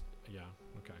 she's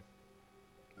okay.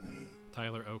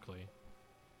 Tyler Oakley.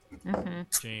 Mm-hmm.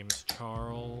 James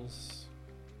Charles.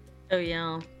 Oh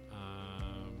yeah.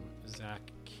 Zach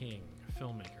King,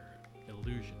 filmmaker,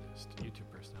 illusionist, YouTube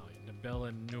personality.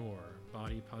 Nabella Noor,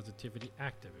 body positivity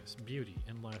activist, beauty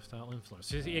and lifestyle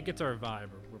influencer. See, it gets our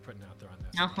vibe we're putting out there on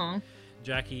this. Uh-huh.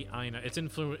 Jackie Aina. It's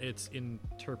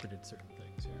interpreted certain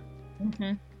things here.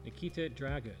 Mm-hmm. Nikita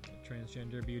Dragon,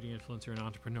 transgender beauty influencer and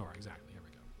entrepreneur. Exactly. Here we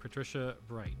go. Patricia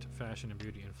Bright, fashion and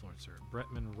beauty influencer.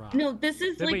 Bretman Rock. No, this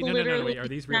is literally. Wait. Are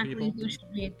these real people?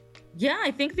 Yeah,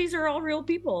 I think these are all real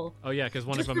people. Oh yeah, because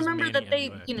one Just of them is remember that they,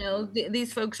 anyway.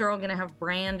 these folks are all gonna have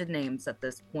brand names at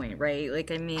this point, right? Like,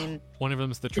 I mean, one of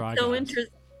them's the Try so Guys.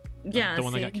 interesting. Yeah, the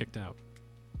one that got kicked out.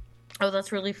 Oh,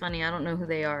 that's really funny. I don't know who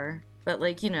they are, but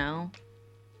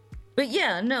But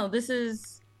yeah, no, this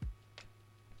is.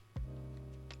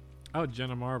 Oh,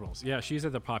 Jenna Marbles. Yeah, she's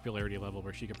at the popularity level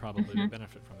where she could probably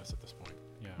benefit from this at this point.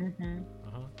 Yeah. Mm-hmm.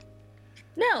 Uh-huh.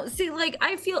 No, see,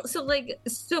 I feel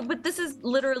but this is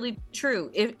literally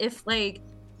true. If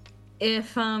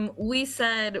we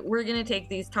said we're gonna take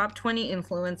these top 20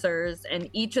 influencers and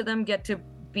each of them get to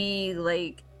be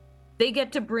they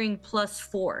get to bring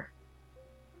 +4.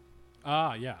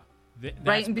 Ah, yeah. That's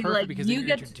right, and be perfect like, because you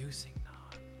they're get introducing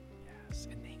yes,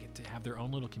 and they get to have their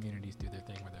own little communities do their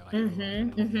thing where they're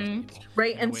like,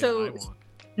 right, and so.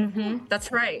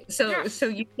 That's right. So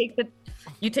you take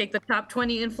the top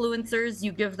 20 influencers,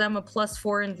 you give them a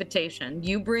 +4 invitation.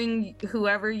 You bring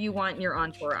whoever you want in your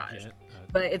entourage,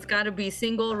 but it's got to be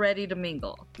single, ready to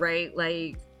mingle, right?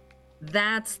 Like,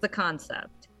 that's the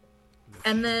concept.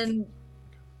 And then,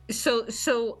 so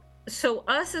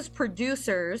us as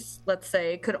producers, let's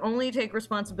say, could only take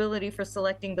responsibility for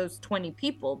selecting those 20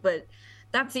 people, but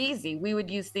that's easy. We would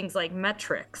use things like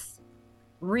metrics,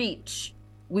 reach.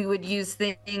 We would use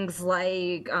things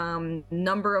like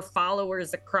number of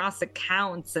followers across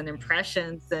accounts and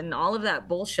impressions and all of that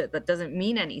bullshit that doesn't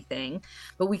mean anything.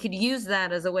 But we could use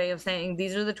that as a way of saying,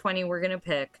 these are the 20 we're going to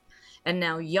pick. And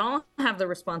now y'all have the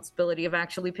responsibility of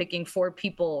actually picking 4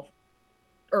 people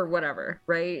or whatever,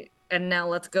 right? And now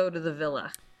let's go to the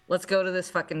villa. Let's go to this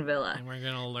fucking villa. And we're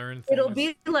going to learn things. It'll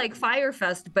be like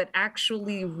Firefest, but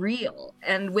actually real.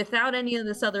 And without any of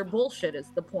this other bullshit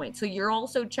is the point. So you're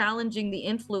also challenging the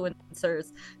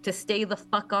influencers to stay the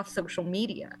fuck off social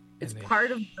media. It's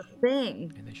part of the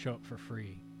thing. And they show up for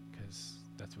free because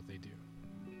that's what they do.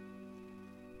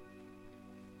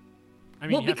 I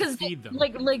mean, you have to feed them.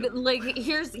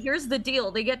 Here's the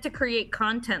deal. They get to create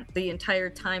content the entire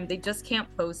time. They just can't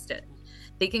post it.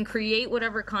 They can create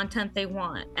whatever content they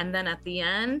want, and then at the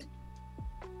end,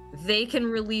 they can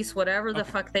release whatever the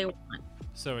fuck they want.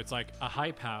 So it's like a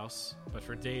hype house, but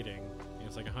for dating.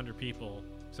 It's like 100 people.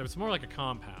 So it's more like a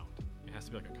compound. It has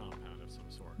to be like a compound of some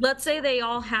sort. Let's say they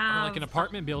all have... Or like an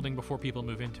apartment building before people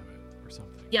move into it, or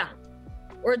something. Yeah.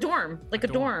 Or a dorm, like a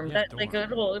dorm. Yeah, that like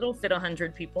it'll fit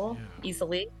 100 people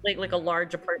easily, like a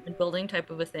large apartment building type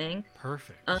of a thing.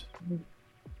 Perfect.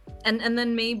 And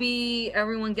then maybe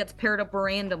everyone gets paired up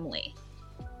randomly.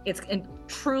 It's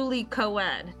truly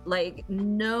co-ed, like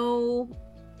no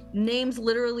names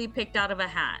literally picked out of a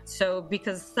hat. So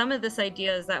because some of this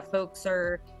idea is that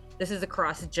this is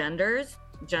across genders,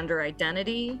 gender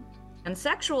identity, and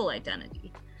sexual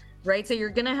identity. Right, so you're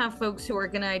gonna have folks who are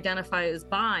gonna identify as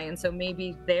bi, and so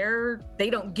maybe they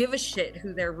don't give a shit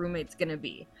who their roommate's gonna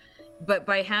be. But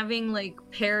by having like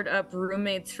paired up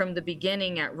roommates from the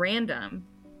beginning at random,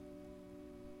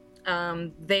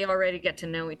 they already get to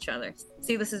know each other.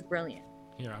 See, this is brilliant.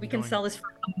 Here, we can sell this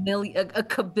for a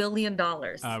kabillion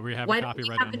dollars. We have Why a don't we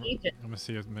copyright. have an agent? I'm gonna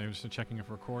see if maybe just checking if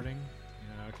recording.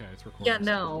 Okay, it's recording. Yeah,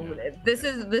 no. This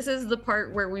is the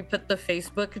part where we put the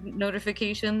Facebook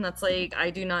notification that's like, I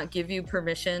do not give you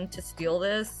permission to steal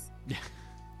this. Yeah.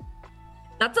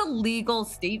 That's a legal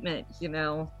statement, It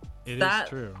is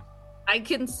true. I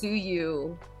can sue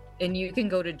you and you can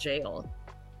go to jail.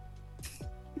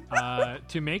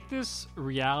 To make this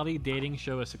reality dating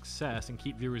show a success and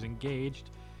keep viewers engaged,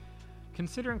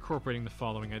 consider incorporating the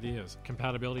following ideas.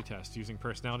 Compatibility tests, using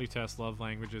personality tests, love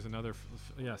languages, and other...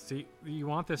 see, you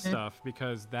want this stuff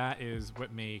because that is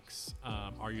what makes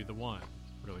Are You the One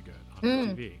really good on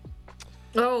TV.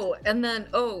 Oh, and then,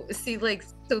 so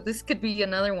this could be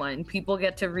another one. People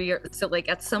get to so like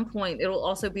at some point, it'll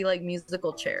also be like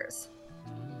musical chairs.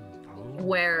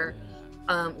 Where,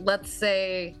 let's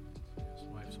say...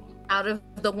 out of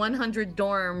the 100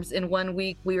 dorms in 1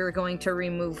 week, we were going to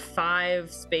remove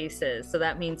 5 spaces. So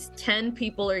that means 10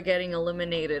 people are getting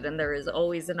eliminated, and there is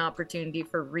always an opportunity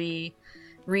for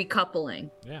recoupling.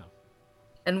 Yeah.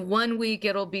 And 1 week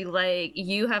it'll be like,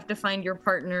 you have to find your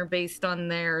partner based on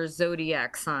their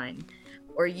zodiac sign,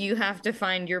 or you have to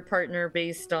find your partner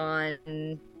based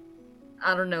on,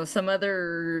 I don't know, some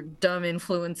other dumb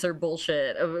influencer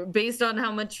bullshit, based on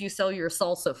how much you sell your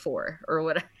salsa for, or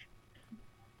whatever.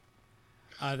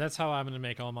 That's how I'm going to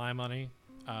make all my money.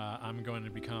 I'm going to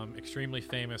become extremely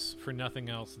famous for nothing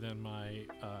else than my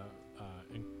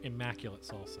immaculate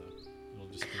salsa. It'll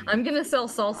just be... I'm going to sell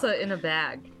salsa in a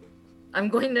bag. I'm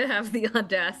going to have the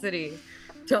audacity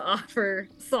to offer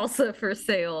salsa for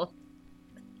sale.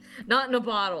 Not in a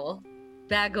bottle.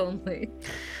 Bag only.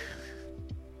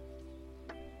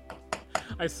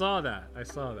 I saw that.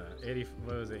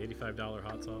 What was it, $85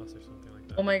 hot sauce or something like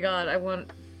that? Oh my god,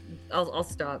 I'll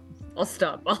stop.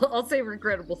 I'll say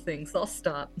regrettable things. I'll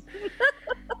stop.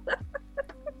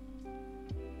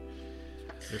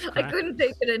 I couldn't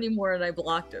take it anymore, and I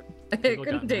blocked him. People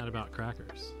got mad about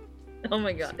crackers. Oh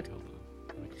my god.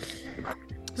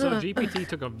 So GPT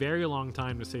took a very long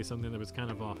time to say something that was kind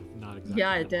of off, not exactly.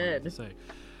 Yeah, it did. To say.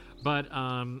 But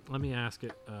let me ask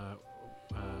it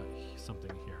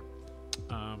something here.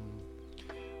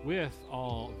 With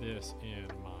all this in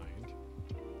mind,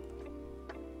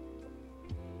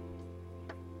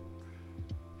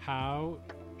 how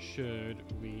should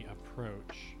we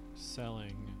approach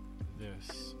selling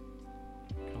this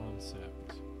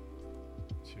concept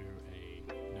to a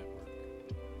network?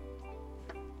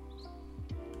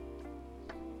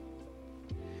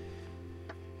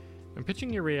 When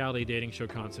pitching your reality dating show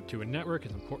concept to a network,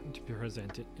 it's important to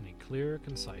present it in a clear,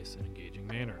 concise, and engaging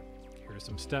manner. Here are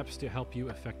some steps to help you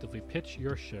effectively pitch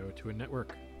your show to a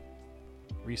network.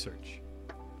 Research.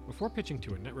 Before pitching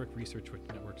to a network, research which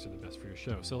networks are the best for your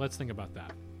show. So let's think about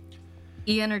that.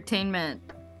 E-Entertainment.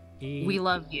 We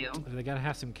love you. They gotta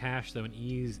have some cash though, and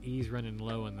E's running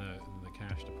low in the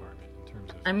cash department in terms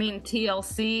of. I mean,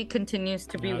 TLC continues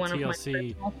to be one of my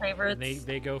personal favorites.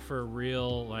 They go for a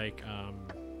real like.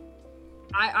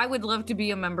 I would love to be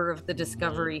a member of the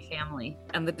Discovery family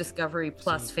and the Discovery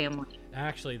Plus family.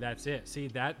 Actually, that's it. See,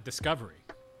 that Discovery.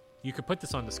 You could put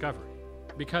this on Discovery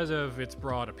because of its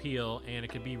broad appeal, and it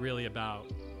could be really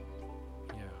about.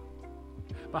 Yeah.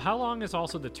 But how long is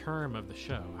also the term of the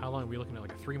show? How long are we looking at?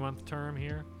 Like a 3-month term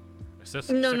here?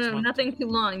 No, nothing too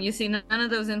long. You see, none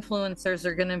of those influencers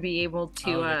are going to be able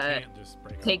to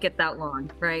take it that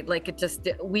long, right? Like it just,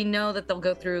 we know that they'll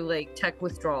go through like tech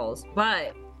withdrawals,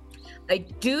 but I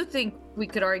do think we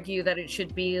could argue that it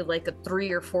should be like a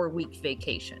 3 or 4 week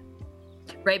vacation,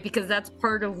 right? Because that's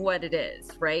part of what it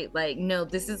is, right? Like, no,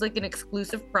 this is like an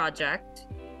exclusive project,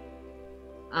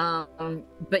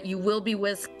 but you will be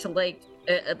whisked to like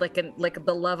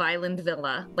the Love Island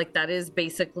villa. Like that is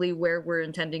basically where we're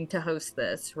intending to host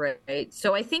this, right?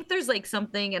 So I think there's like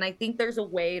something, and I think there's a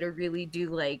way to really do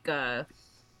like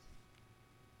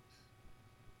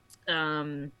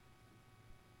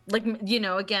you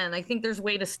know, again, I think there's a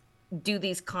way to do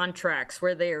these contracts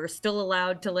where they are still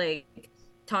allowed to like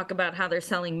talk about how they're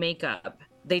selling makeup.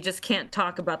 They just can't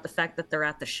talk about the fact that they're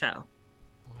at the show,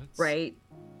 right?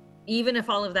 Even if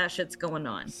all of that shit's going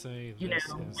on, you know.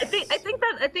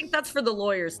 I think that's for the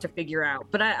lawyers to figure out.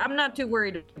 But I'm not too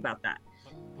worried about that.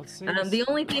 The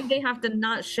only thing they have to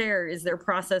not share is their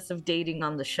process of dating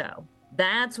on the show.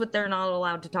 That's what they're not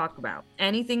allowed to talk about.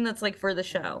 Anything that's like for the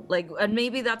show, like, and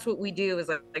maybe that's what we do is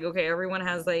like okay, everyone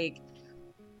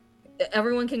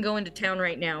can go into town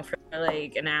right now for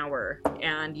like an hour,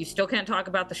 and you still can't talk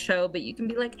about the show, but you can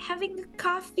be like having a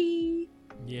coffee.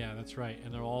 Yeah, that's right,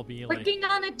 and they'll all be like working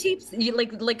on a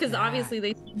because obviously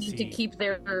they need to keep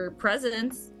their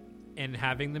presence. And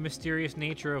having the mysterious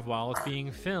nature of while it's being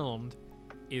filmed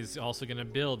is also going to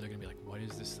build. They're going to be like, what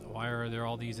is this? Why are there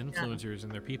all these influencers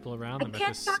and there are people around them? I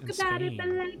can't talk about it, but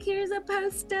like, here's a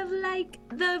post of like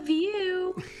The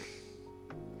View.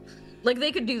 Like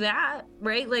they could do that,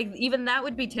 right? Like even that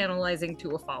would be tantalizing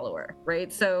to a follower,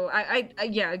 right? So I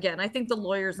again, I think the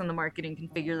lawyers and the marketing can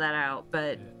figure that out,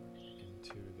 but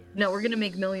no, we're going to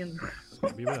make millions.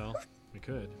 We will. We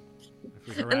could.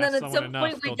 And then at some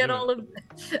point we get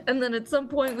at some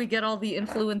point we get all the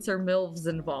influencer MILFs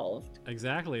involved.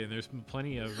 Exactly, and there's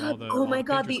plenty of all the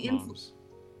moms.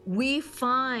 We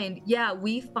find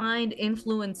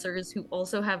influencers who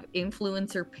also have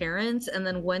influencer parents, and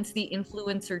then once the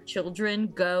influencer children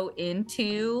go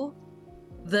into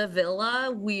the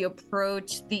villa, we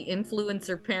approach the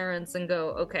influencer parents and go,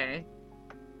 okay,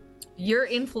 you're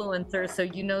influencers, so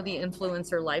you know the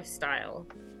influencer lifestyle.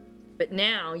 But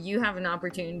now you have an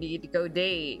opportunity to go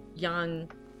date young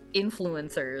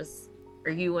influencers.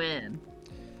 Are you in?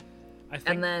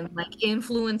 And then like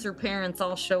influencer parents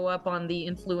all show up on the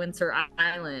influencer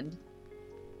island.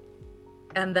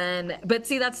 And then, but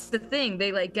see, that's the thing.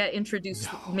 They like get introduced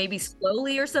maybe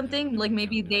slowly or something. Like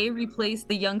maybe they replace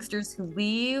the youngsters who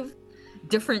leave,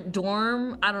 different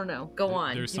dorm. I don't know. Go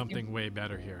on. There's something way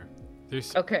better here.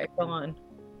 Okay, go on.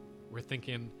 We're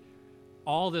thinking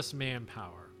all this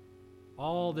manpower,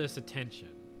 all this attention,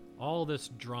 all this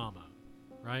drama,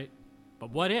 right? But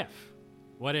what if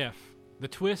the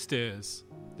twist is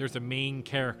there's a main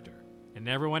character and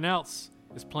everyone else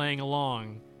is playing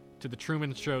along to the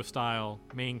Truman Show style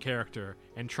main character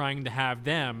and trying to have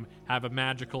them have a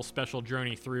magical special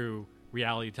journey through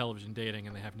reality television dating,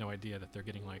 and they have no idea that they're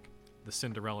getting like the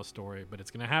Cinderella story, but it's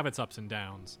going to have its ups and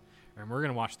downs, and we're going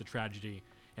to watch the tragedy,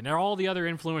 and all the other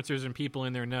influencers and people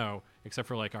in there know, except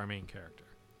for like our main character.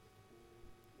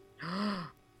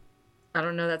 I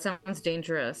don't know. That sounds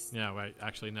dangerous. Yeah, right.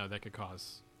 Actually, no, that could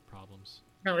cause problems.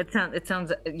 No, it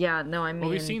sounds. Yeah, no, I mean.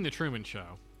 Well, we've seen the Truman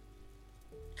Show.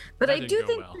 But that I do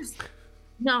think well.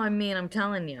 no, I mean, I'm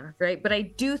telling you, right? But I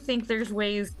do think there's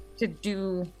ways to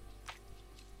do,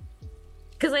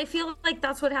 because I feel like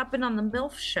that's what happened on the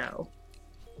MILF show.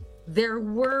 There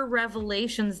were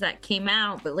revelations that came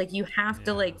out, but like you have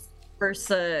to like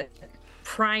force a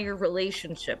prior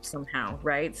relationship somehow,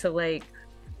 right? So like,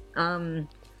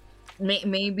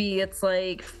 maybe it's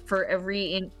like for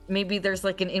maybe there's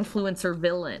like an influencer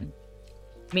villain.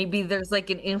 Maybe there's like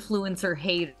an influencer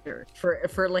hater.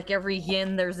 For like every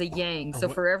yin, there's a yang. So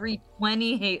for every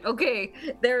 20 okay,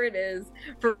 there it is.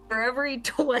 For every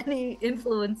 20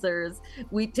 influencers,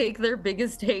 we take their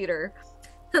biggest hater.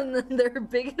 And then their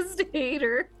biggest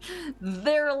hater,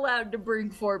 they're allowed to bring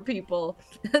 4 people.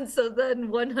 And so then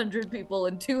 100 people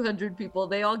and 200 people,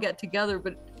 they all get together,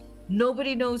 but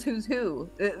nobody knows who's who.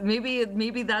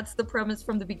 Maybe that's the premise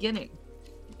from the beginning.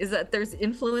 Is that there's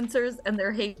influencers and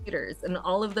they're haters, and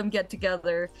all of them get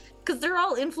together because they're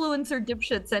all influencer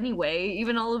dipshits anyway.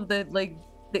 Even all of the like,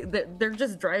 they're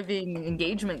just driving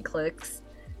engagement clicks,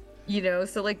 you know.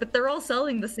 So like, but they're all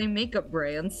selling the same makeup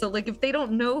brands. So like, if they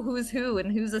don't know who's who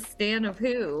and who's a stan of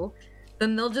who,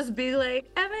 then they'll just be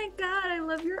like, "Oh my god, I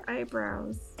love your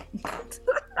eyebrows."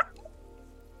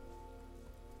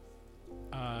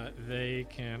 They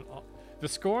can. The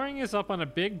scoring is up on a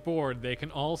big board they can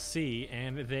all see,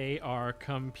 and they are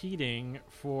competing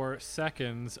for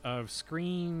seconds of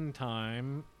screen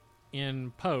time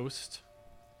in post.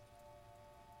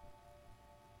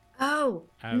 Oh,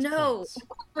 no, points.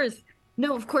 of course.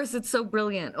 No, of course, it's so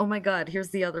brilliant. Oh my God,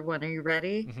 here's the other one. Are you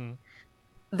ready? Mm-hmm.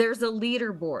 There's a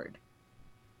leaderboard.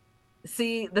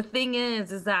 See, the thing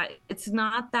is that it's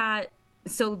not that,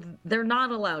 so they're not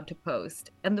allowed to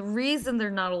post. And the reason they're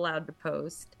not allowed to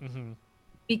post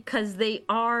because they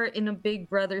are in a Big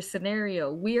Brother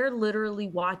scenario. We are literally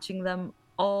watching them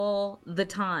all the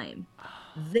time.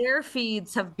 Their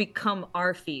feeds have become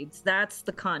our feeds. That's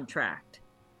the contract.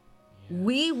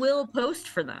 We will post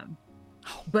for them,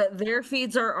 but their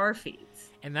feeds are our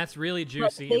feeds. And that's really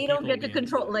juicy. But they don't get to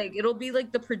control. Like, it'll be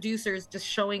like the producers just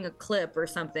showing a clip or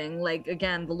something. Like,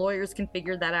 again, the lawyers can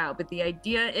figure that out. But the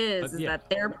idea is that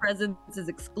their presence is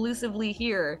exclusively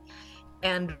here.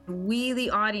 And we,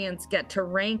 the audience, get to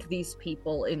rank these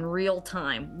people in real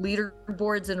time.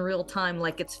 Leaderboards in real time,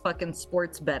 like it's fucking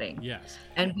sports betting. Yes.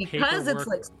 And because it's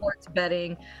like sports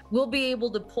betting, we'll be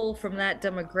able to pull from that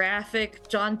demographic.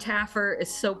 John Taffer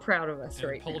is so proud of us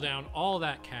right now. Pull down all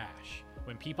that cash.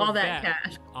 When people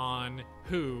bet on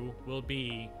who will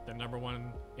be the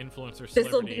 #1 influencer celebrity.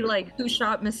 This will be like Who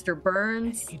Shot Mr.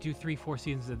 Burns. And you do 3-4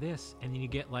 seasons of this, and then you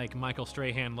get like Michael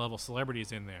Strahan level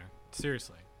celebrities in there.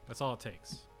 Seriously, that's all it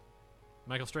takes.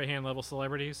 Michael Strahan level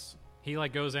celebrities. He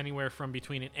like goes anywhere from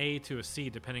between an A to a C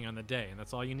depending on the day, and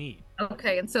that's all you need.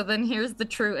 Okay, and so then here's the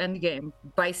true end game.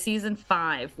 By season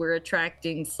 5, we're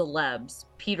attracting celebs: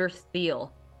 Peter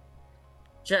Thiel,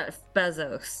 Jeff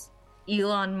Bezos,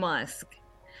 Elon Musk.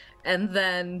 And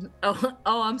then,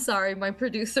 I'm sorry, my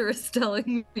producer is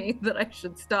telling me that I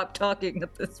should stop talking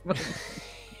at this moment.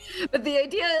 But the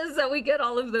idea is that we get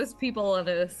all of those people on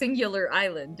a singular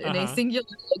island in a singular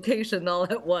location all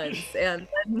at once. And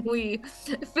then we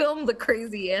film the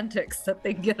crazy antics that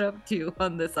they get up to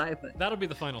on this island. That'll be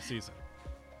the final season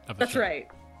of the That's show. right.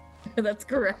 That's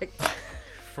correct.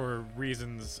 For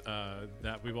reasons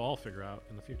that we will all figure out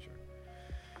in the future.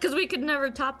 Because we could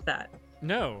never top that.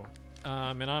 No.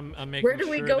 And I'm making Where do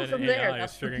we sure go that from an there? AI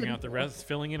is figuring out the rest,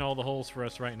 filling in all the holes for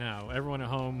us right now. Everyone at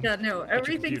home. Yeah, no, get your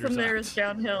everything from computers there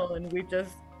out. is downhill, and we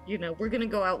just, we're going to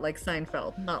go out like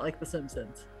Seinfeld, not like The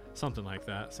Simpsons. Something like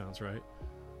that sounds right.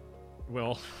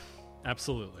 Well,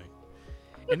 absolutely.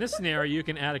 In this scenario, you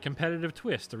can add a competitive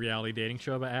twist to reality dating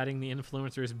show by adding the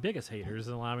influencer's biggest haters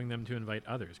and allowing them to invite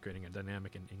others, creating a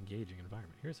dynamic and engaging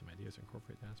environment. Here's some ideas to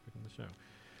incorporate the aspect in the show.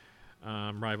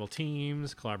 Rival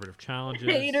teams, collaborative challenges.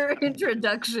 Hater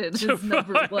introduction is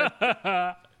number one.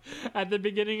 At the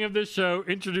beginning of the show,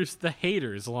 introduce the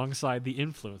haters alongside the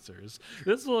influencers.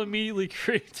 This will immediately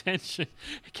create tension.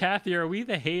 Kathy, are we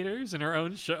the haters in our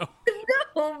own show?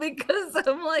 No, because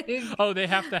I'm like... Oh, they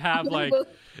have to have, like,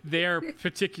 their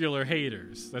particular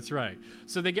haters. That's right.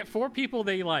 So they get 4 people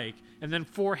they like, and then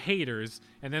 4 haters,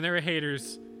 and then their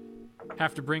haters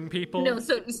have to bring people? No,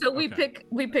 so we pick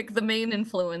the main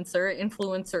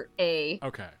influencer A.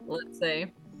 Okay. Let's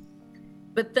say.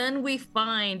 But then we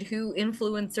find who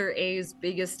influencer A's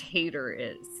biggest hater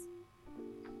is.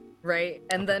 Right?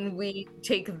 And then we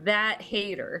take that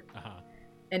hater.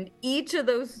 And each of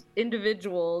those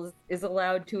individuals is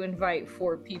allowed to invite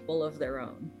 4 people of their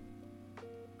own.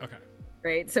 Okay.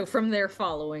 Right? So from their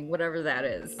following, whatever that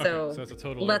is. Okay, so it's a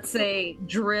total let's say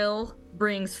Drill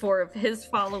brings 4 of his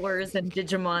followers and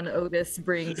Digimon Otis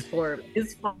brings 4 of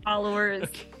his followers.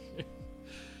 Okay.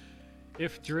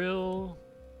 If Drill...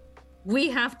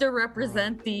 We have to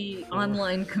represent the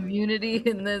online community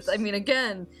in this. I mean,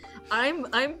 again, I'm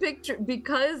picturing,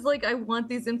 because like I want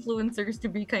these influencers to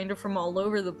be kind of from all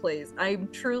over the place. I'm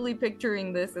truly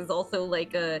picturing this as also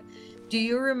like a, do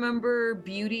you remember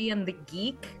Beauty and the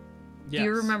Geek? Yes. Do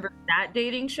you remember that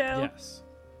dating show? Yes.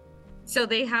 So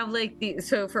they have like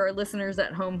so for our listeners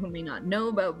at home who may not know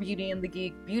about Beauty and the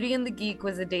Geek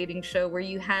was a dating show where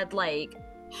you had like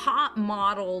hot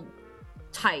model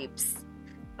types.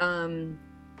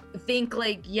 Think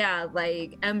like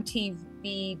MTV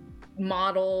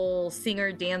model,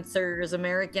 singer, dancers,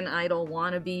 American Idol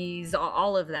wannabes,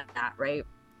 all of that, right?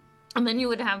 And then you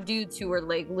would have dudes who were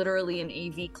like literally an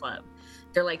AV club.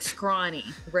 They're like scrawny,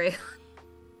 right?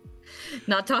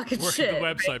 Not talking shit. The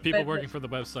website. Right? People working for the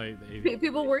website.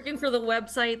 People working for the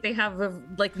website. They have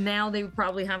now they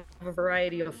probably have a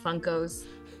variety of Funkos,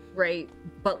 right?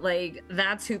 But like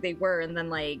that's who they were, and then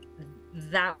like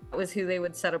that was who they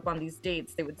would set up on these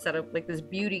dates. They would set up like this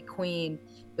beauty queen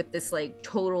with this like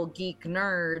total geek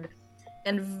nerd.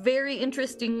 And very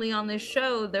interestingly on this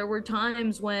show, there were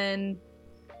times when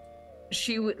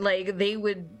she would they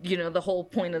would, the whole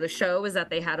point of the show is that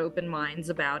they had open minds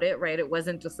about it, right? It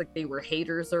wasn't just like they were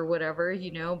haters or whatever,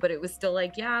 but it was still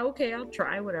like, yeah, okay, I'll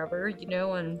try whatever,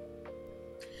 and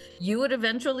you would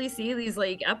eventually see these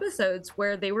like episodes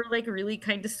where they were like really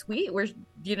kind of sweet, where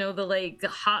the like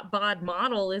hot bod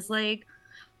model is like,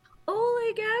 oh,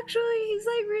 like actually he's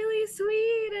like really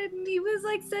sweet and he was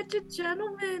like such a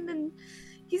gentleman and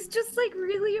he's just like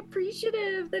really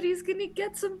appreciative that he's gonna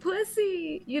get some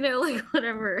pussy, like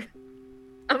whatever.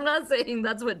 I'm not saying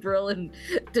that's what Drill and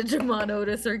Digimon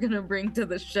Otis are gonna bring to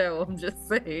the show. I'm just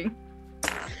saying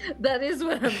that is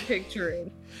what I'm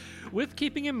picturing. With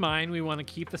keeping in mind, we want to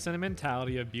keep the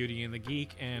sentimentality of Beauty and the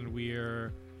Geek, and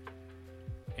we're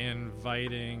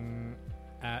inviting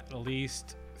at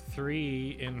least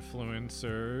 3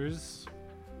 influencers,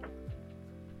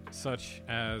 such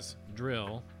as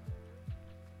Drill,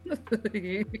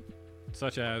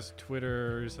 such as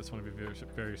Twitter's, that's one of your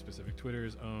very specific,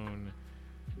 Twitter's own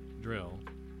Drill.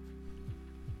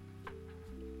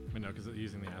 But no, because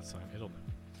using the @ sign, it'll know.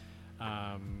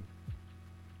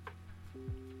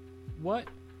 What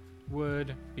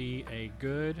would be a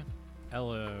good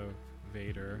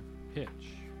elevator pitch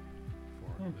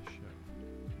for the show?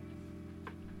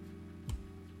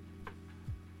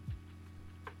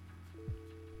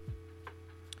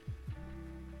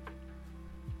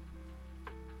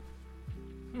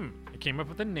 It came up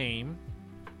with a name.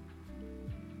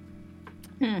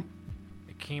 It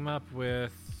came up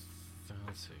with,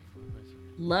 let's see.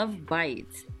 Love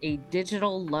Bites, a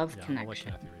digital love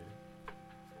connection.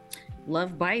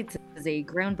 Love Bites is a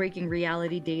groundbreaking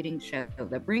reality dating show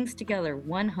that brings together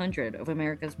 100 of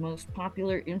America's most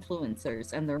popular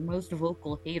influencers and their most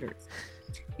vocal haters,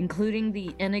 including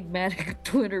the enigmatic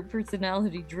Twitter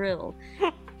personality Drill,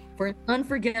 for an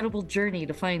unforgettable journey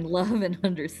to find love and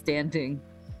understanding.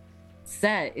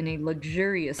 Set in a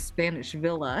luxurious Spanish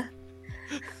villa,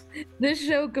 this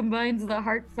show combines the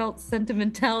heartfelt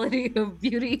sentimentality of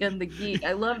Beauty and the Geek.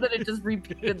 I love that it just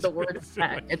repeated the word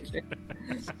package.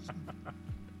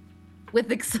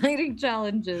 With exciting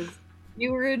challenges,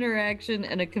 viewer interaction,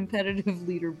 and a competitive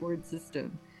leaderboard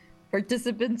system.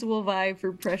 Participants will vie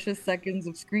for precious seconds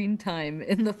of screen time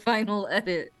in the final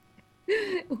edit.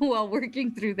 while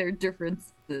working through their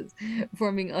differences,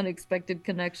 forming unexpected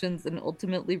connections, and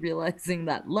ultimately realizing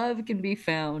that love can be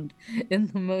found in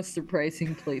the most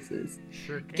surprising places.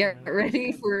 Sure can. Get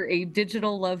ready for a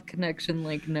digital love connection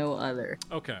like no other.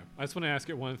 Okay, I just want to ask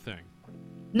you one thing.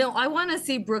 No, I want to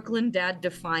see Brooklyn Dad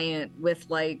defiant with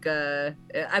like, I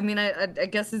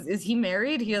guess, is he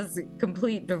married? He has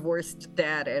complete divorced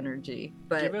dad energy.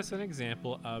 But Give us an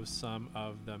example of some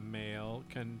of the male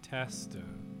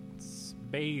contestants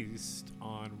based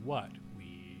on what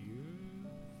we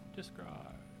described.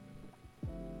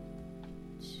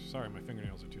 Sorry, my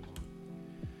fingernails are too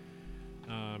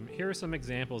long. Here are some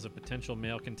examples of potential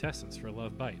male contestants for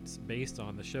Love Bites based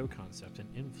on the show concept and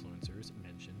influencers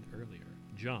mentioned earlier.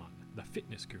 John, the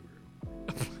fitness guru.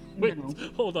 Wait,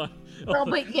 hold on. Well,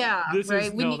 but yeah, This right?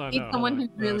 is- We no, need no, someone hold on.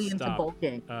 who's really into Stop.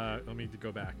 bulking. Let me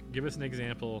go back. Give us an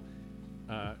example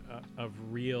of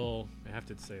real... I have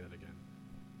to say that again.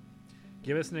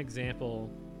 Give us an example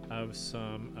of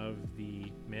some of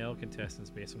the male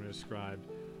contestants based on what I described.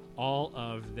 All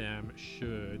of them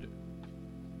should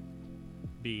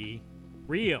be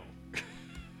real.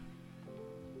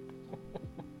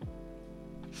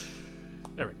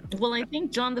 There we go. Well, I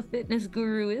think John the fitness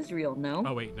guru is real, no?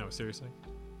 Oh, wait, no, seriously?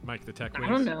 Mike the Tech I Whiz?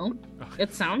 don't know. Oh.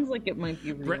 It sounds like it might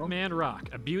be real. Bretman Rock,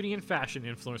 a beauty and fashion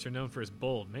influencer known for his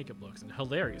bold makeup looks and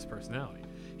hilarious personality.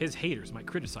 His haters might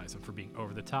criticize him for being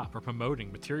over the top or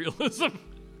promoting materialism.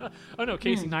 Oh no,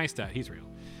 Casey Neistat, he's real.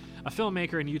 A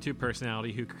filmmaker and YouTube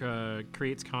personality who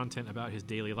creates content about his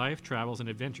daily life, travels, and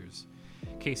adventures.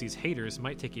 Casey's haters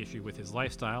might take issue with his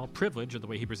lifestyle, privilege, or the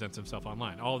way he presents himself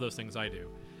online. All of those things I do.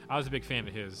 I was a big fan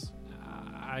of his.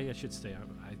 I should say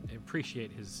I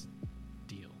appreciate his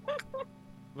deal.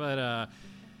 But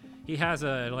he has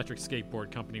an electric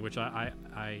skateboard company, which I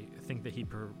think that he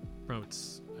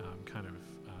promotes kind of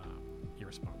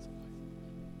irresponsibly.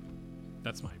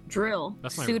 That's my Drill,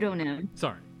 That's my pseudonym.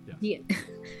 Sorry. Yeah. Yeah.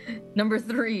 Number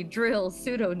 3, Drill,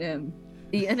 pseudonym.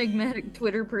 The enigmatic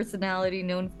Twitter personality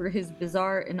known for his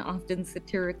bizarre and often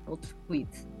satirical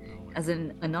tweets. As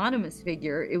an anonymous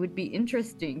figure, it would be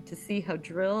interesting to see how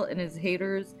Drill and his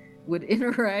haters would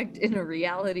interact in a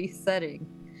reality setting,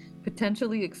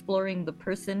 potentially exploring the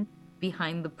person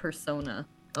behind the persona.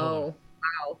 Oh,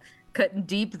 wow. Cutting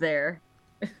deep there.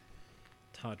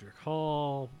 Todrick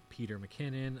Hall, Peter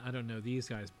McKinnon. I don't know these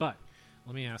guys, but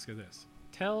let me ask you this.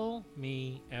 Tell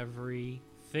me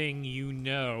everything you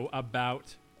know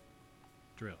about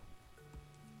Drill.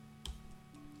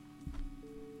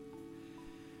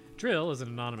 Drill is an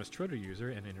anonymous Twitter user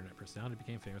and internet personality who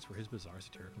became famous for his bizarre,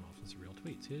 satirical, and often surreal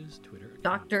tweets. His Twitter account.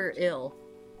 Dr. Ill.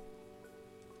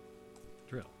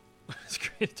 Drill.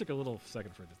 It took a little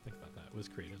second for it to think about that. It was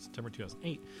created in September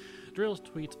 2008. Drill's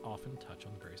tweets often touch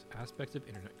on various aspects of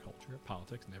internet culture,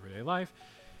 politics, and everyday life.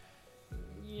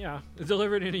 Yeah,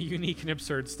 delivered in a unique and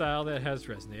absurd style that has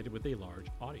resonated with a large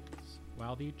audience.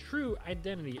 While the true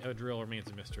identity of Drill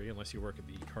remains a mystery unless you work at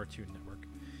the Cartoon Network,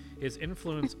 his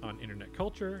influence on internet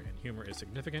culture and humor is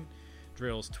significant.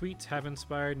 Drill's tweets have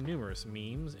inspired numerous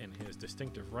memes, and his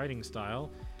distinctive writing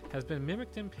style has been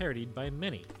mimicked and parodied by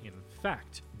many. In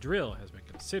fact, Drill has been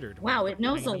considered Wow, it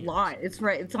knows a lot. It's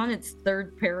right. It's on its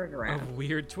 3rd paragraph. of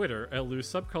weird Twitter, a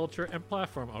loose subculture and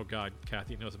platform. Oh God,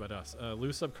 Kathy knows about us. A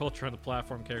loose subculture on the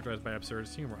platform characterized by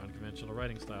absurdist humor, unconventional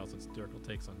writing styles, and satirical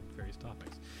takes on various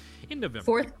topics. In November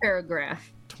 4th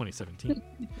paragraph. 2017,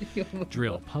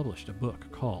 Drill published a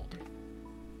book called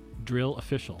Drill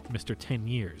Official Mr. 10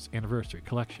 Years Anniversary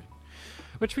Collection,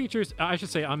 which features, I should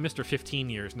say, I'm Mr. 15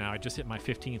 years now. I just hit my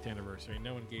 15th anniversary.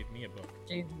 No one gave me a book.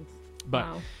 Jesus. But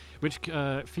Wow. which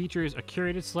features a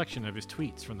curated selection of his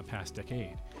tweets from the past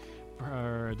decade.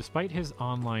 Despite his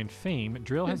online fame,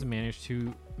 Drill has managed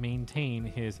to maintain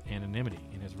his anonymity,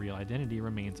 and his real identity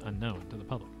remains unknown to the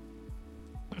public.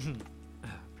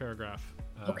 Paragraph.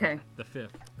 Okay. The 5th.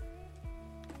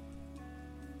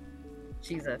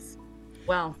 Jesus.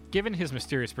 Well, given his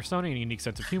mysterious persona and unique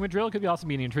sense of humor, Drill could also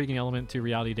be an intriguing element to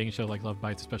reality dating show like Love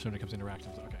Bites, especially when it comes to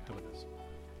interactions. Okay, how about this?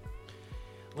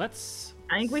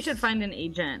 I think we should find an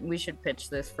agent. We should pitch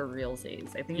this for realsies.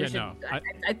 I think we should. No,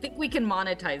 I think we can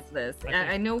monetize this.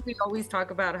 I know we always talk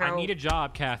about how I need a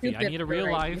job, Kathy. I need a real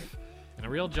Right. life and a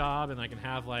real job, and I can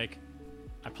have like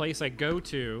a place I go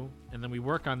to, and then we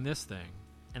work on this thing,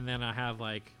 and then I have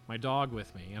like my dog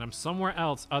with me, and I'm somewhere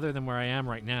else other than where I am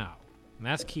right now, and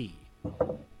that's key.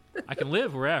 I can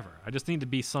live wherever. I just need to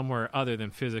be somewhere other than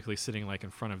physically sitting like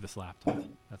in front of this laptop.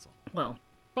 That's all. Well,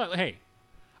 but hey,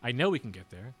 I know we can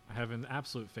get there. I have an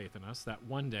absolute faith in us that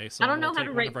one day I someone don't know will how take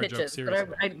to one write of our jokes pitches,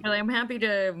 seriously. but I'm happy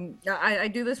to. I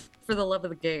do this for the love of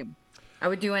the game. I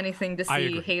would do anything to I see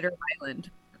agree. Hater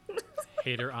Island.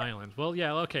 Hater Island. Well,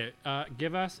 yeah, okay.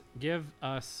 Give us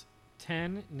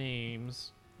 10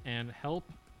 names and help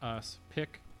us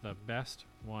pick the best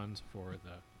ones for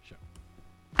the show.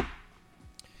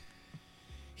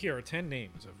 Here are 10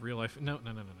 names of real life. No.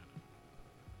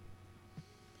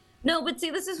 No, but see,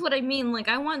 this is what I mean. Like,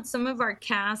 I want some of our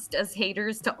cast as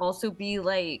haters to also be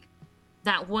like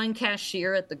that one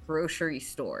cashier at the grocery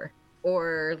store,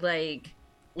 or like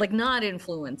not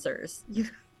influencers.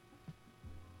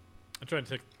 I'm trying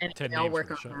to take 10 I'll names work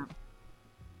for the show. on that.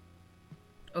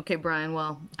 Okay, Brian.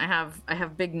 Well, I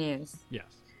have big news. Yes.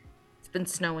 It's been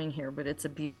snowing here, but it's a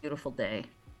beautiful day.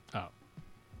 Oh.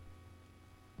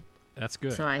 That's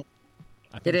good. So I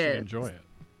think it you is. enjoy it.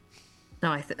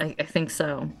 No, I think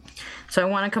so. So I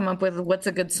want to come up with what's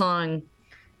a good song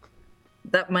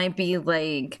that might be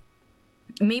like,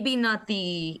 maybe not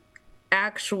the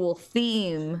actual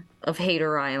theme of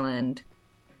Hater Island,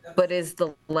 but is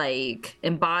the like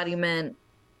embodiment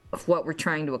of what we're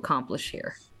trying to accomplish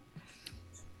here.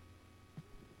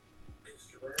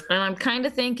 And I'm kind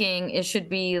of thinking it should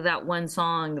be that one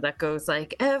song that goes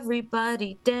like,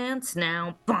 everybody dance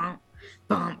now, bump,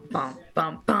 bump, bump,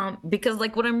 bump, bump. Because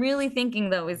like what I'm really thinking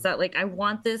though is that like I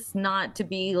want this not to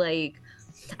be like,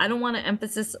 I don't want to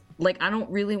emphasis, like I don't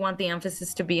really want the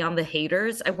emphasis to be on the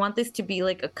haters. I want this to be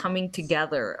like a coming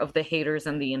together of the haters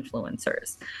and the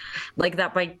influencers. Like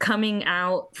that by coming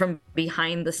out from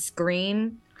behind the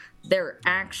screen, they're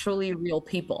actually real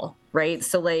people, right?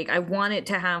 So like I want it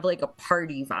to have like a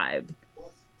party vibe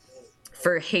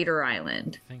for Hater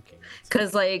Island.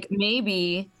 Because like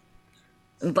maybe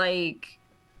like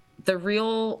the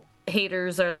real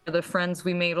haters are the friends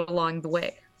we made along the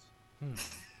way. I'm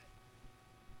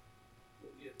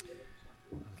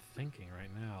thinking right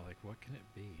now, like, what can it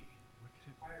be?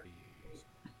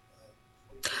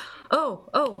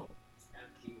 Oh.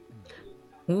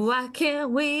 Why can't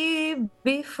we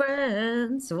be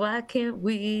friends? Why can't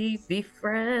we be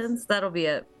friends? That'll be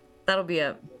it. I'm going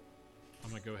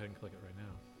to go ahead and click it right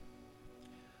now.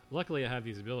 Luckily, I have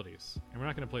these abilities. And we're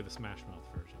not going to play the Smash Mouth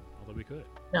version, although we could.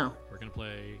 No. We're going to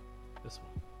play this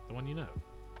one, the one you know.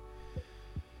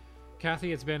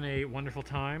 Kathy, it's been a wonderful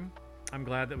time. I'm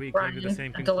glad that we came to the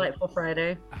same conclusion. Delightful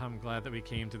Friday. I'm glad that we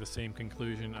came to the same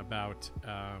conclusion about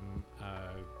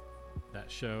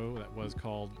that show that was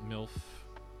called MILF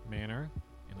Manor,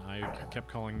 and I kept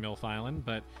calling MILF Island,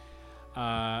 but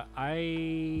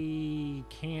I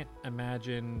can't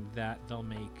imagine that they'll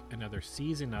make another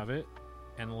season of it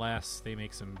unless they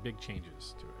make some big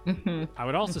changes to it. Mm-hmm. I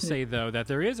would also say, though, that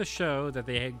there is a show that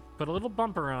they had put a little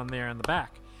bumper on there in the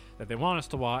back that they want us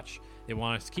to watch. They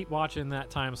want us to keep watching that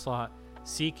time slot.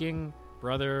 Seeking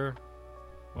Brother...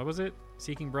 What was it?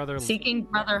 Seeking Brother Husband. Seeking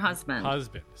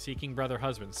Brother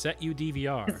Husband. Set you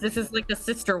DVR. This is like a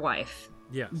sister wife.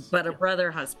 Yes. But a brother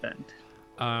husband.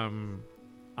 I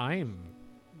am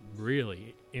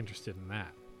really interested in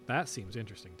that. That seems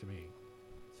interesting to me.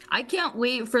 I can't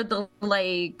wait for the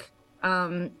like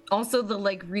also the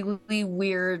like really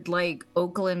weird like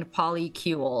Oakland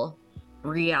polycule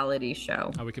reality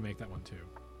show. Oh, we can make that one too.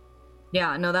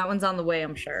 Yeah, no, that one's on the way,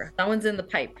 I'm sure. That one's in the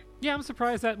pipe. Yeah, I'm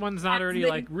surprised that one's not already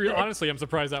like real. Honestly, I'm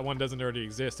surprised that one doesn't already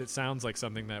exist. It sounds like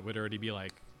something that would already be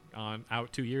like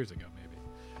out 2 years ago, maybe.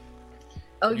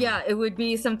 Oh anyway. Yeah, it would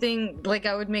be something like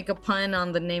I would make a pun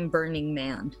on the name Burning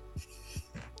Man.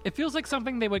 It feels like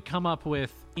something they would come up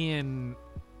with in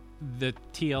the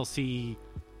TLC,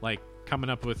 like coming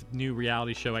up with new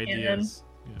reality show ideas.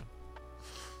 Yeah.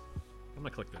 I'm gonna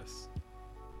click this.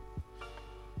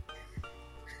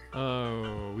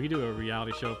 Oh, we do a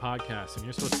reality show podcast, and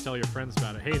you're supposed to tell your friends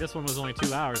about it. Hey, this one was only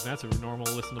 2 hours, and that's a normal,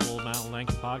 listenable amount of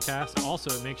length podcast.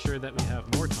 Also, make sure that we have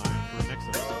more time for next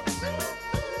episode.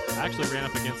 I actually ran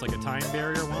up against like a time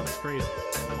barrier once. Crazy.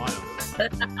 Wild.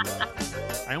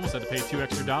 I almost had to pay $2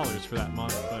 extra for that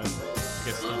month, but I guess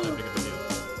it's not that big of a deal.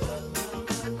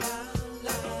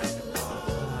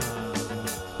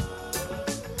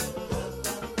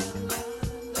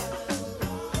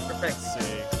 Let's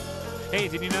see. Hey,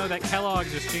 did you know that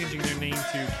Kellogg's is changing their name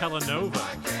to Kellanova?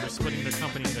 They're splitting their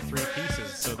company into 3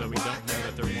 pieces so that we don't know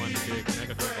that they're one big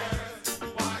megaphone bomber.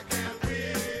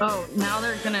 Oh, now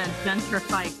they're gonna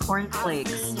gentrify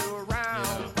cornflakes.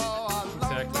 Yeah,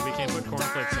 exactly. We can't put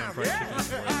cornflakes on fried chicken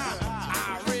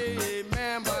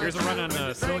anymore. Here's a run on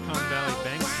Silicon Valley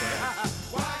Bank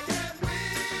swag.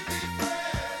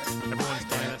 Everyone's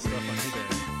buying that stuff on eBay.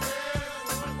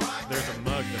 There's a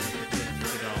mug that was for $50.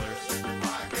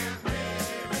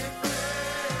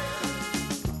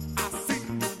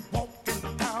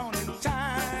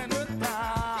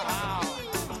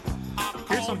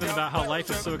 Here's something about how life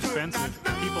is so expensive.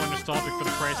 People are nostalgic for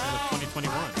the prices of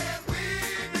 2021.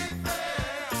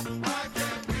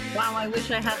 I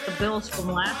wish I had the bills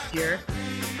from last year.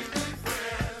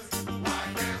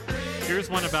 Here's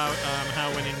one about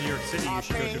how when in New York City you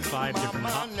should go to 5 different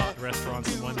hot pot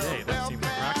restaurants in one day. That seems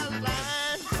like practical.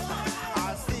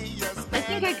 I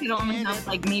think I could only have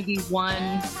like maybe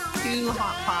 1-2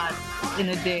 hot pots in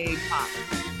a day top.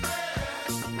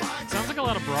 Sounds like a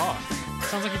lot of broth.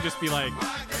 Sounds like you'd just be like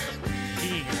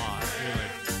peeing a lot, really.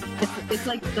 It's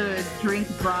like the drink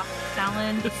broth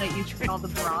challenge that you put all the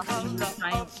broth in the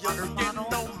giant water bottle.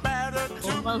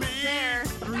 Almost there,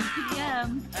 3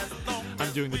 p.m.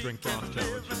 I'm doing the drink broth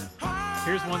challenge.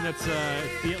 Here's one that's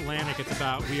it's The Atlantic. It's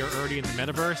about we are already in the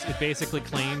metaverse. It basically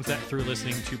claims that through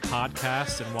listening to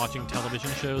podcasts and watching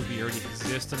television shows, we already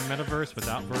exist in the metaverse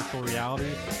without virtual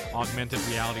reality, augmented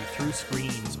reality through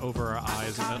screens over our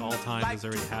eyes at all times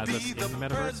already has us in the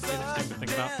metaverse. It's interesting to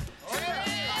think about.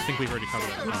 I think we've already covered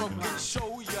that.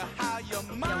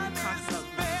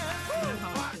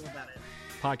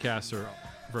 Podcasts or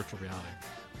virtual reality.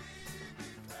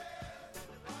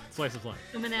 Slice of life.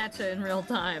 Coming at you in real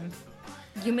time.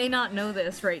 You may not know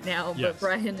this right now, Yes. but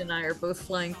Brian and I are both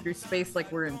flying through space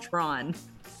like we're in Tron.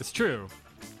 It's true.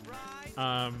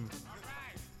 That's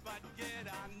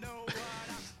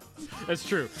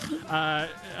true.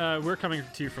 We're coming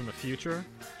to you from the future.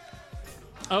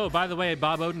 Oh, by the way,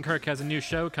 Bob Odenkirk has a new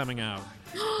show coming out.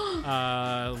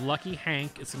 Lucky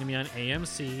Hank. It's going to be on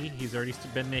AMC. He's already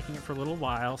been making it for a little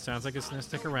while. Sounds like it's going to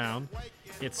stick around.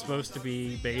 It's supposed to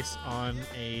be based on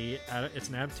it's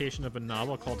an adaptation of a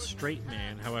novel called Straight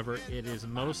Man. However, it is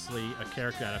mostly a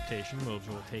character adaptation, which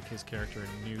will take his character in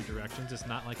new directions. It's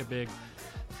not like a big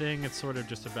thing. It's sort of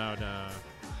just about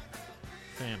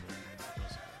family.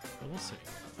 But we'll see.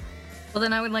 Well,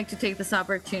 then I would like to take this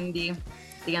opportunity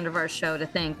at the end of our show to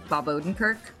thank Bob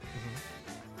Odenkirk,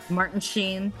 Martin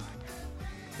Sheen,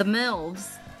 the Mills,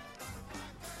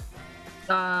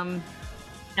 and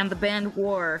the band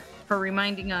War for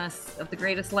reminding us of the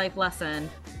greatest life lesson.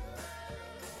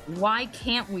 Why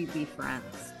can't we be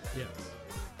friends? Yes.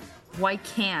 Why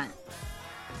can't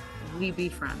we be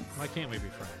friends? Why can't we be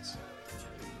friends?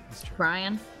 That's true.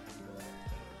 Brian,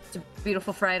 it's a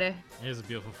beautiful Friday. It is a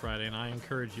beautiful Friday, and I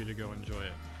encourage you to go enjoy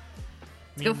it.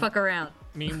 Let's go fuck around.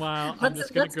 Meanwhile, let's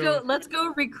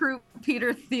go recruit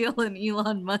Peter Thiel and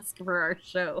Elon Musk for our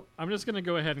show. I'm just going to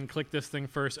go ahead and click this thing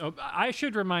first. Oh, I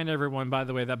should remind everyone, by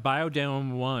the way, that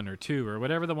Biodome 1 or 2 or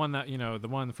whatever the one that, the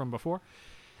one from before,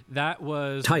 that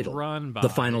was Title, run by... The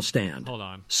Final Stand. Hold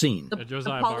on. Scene.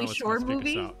 Josiah Pauly Bartlett Shore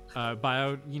movie?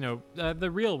 the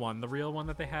real one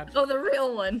that they had. Oh, the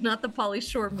real one, not the Pauly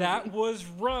Shore movie. That was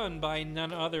run by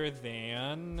none other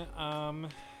than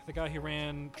the guy who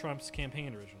ran Trump's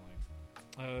campaign originally.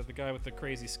 The guy with the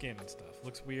crazy skin and stuff.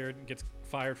 Looks weird, gets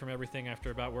fired from everything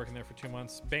after about working there for 2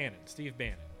 months. Steve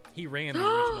Bannon. He ran the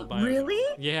original Biodome. Really?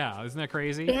 Yeah, isn't that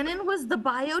crazy? Bannon was the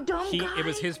Biodome guy? It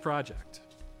was his project.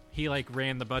 He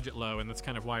ran the budget low, and that's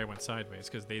kind of why it went sideways,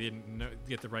 because they didn't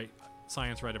get the right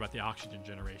science right about the oxygen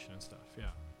generation and stuff. Yeah.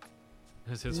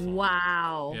 It was his fault.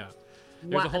 Wow. Yeah.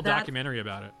 There's a whole documentary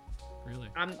about it. Really.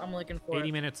 I'm looking for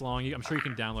 80 minutes long. I'm sure you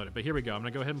can download it. But here we go. I'm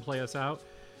going to go ahead and play us out.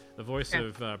 The voice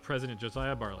of President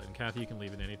Josiah Bartlett. And Kathy, you can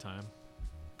leave at any time.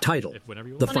 Title,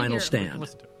 The Final Stand.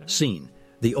 Scene,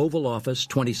 the Oval Office,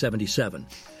 2077.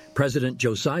 President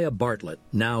Josiah Bartlett,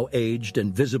 now aged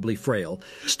and visibly frail,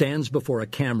 stands before a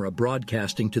camera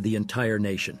broadcasting to the entire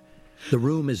nation. The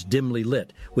room is dimly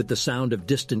lit, with the sound of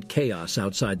distant chaos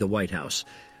outside the White House.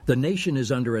 The nation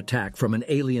is under attack from an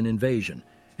alien invasion,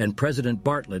 and President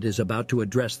Bartlett is about to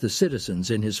address the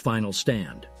citizens in his final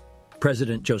stand.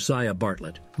 President Josiah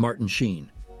Bartlett, Martin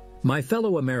Sheen. My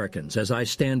fellow Americans, as I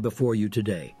stand before you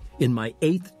today, in my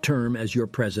 8th term as your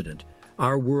president,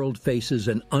 our world faces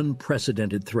an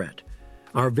unprecedented threat.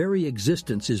 Our very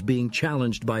existence is being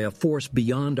challenged by a force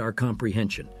beyond our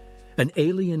comprehension. An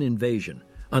alien invasion,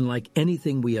 unlike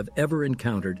anything we have ever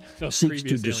encountered, seeks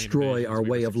to destroy our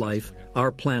way of life,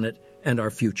 our planet, and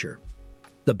our future.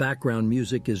 The background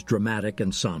music is dramatic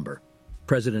and somber.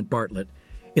 President Bartlett,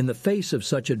 in the face of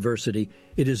such adversity,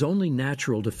 it is only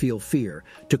natural to feel fear,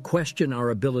 to question our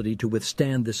ability to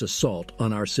withstand this assault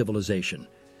on our civilization.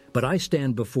 But I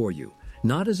stand before you,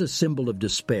 not as a symbol of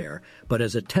despair, but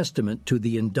as a testament to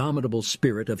the indomitable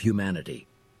spirit of humanity.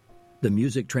 The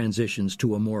music transitions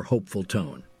to a more hopeful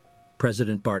tone.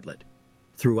 President Bartlett,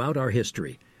 throughout our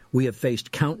history, we have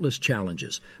faced countless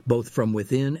challenges, both from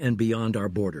within and beyond our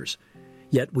borders.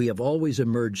 Yet we have always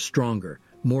emerged stronger,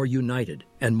 more united,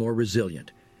 and more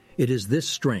resilient. It is this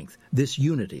strength, this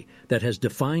unity, that has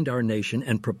defined our nation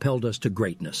and propelled us to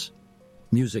greatness.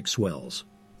 Music swells.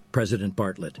 President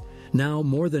Bartlett, now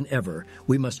more than ever,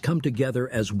 we must come together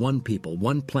as one people,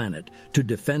 one planet, to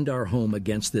defend our home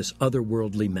against this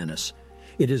otherworldly menace.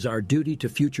 It is our duty to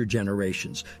future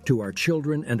generations, to our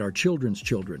children and our children's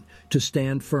children, to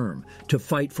stand firm, to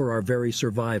fight for our very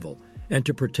survival, and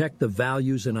to protect the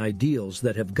values and ideals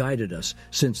that have guided us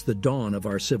since the dawn of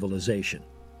our civilization.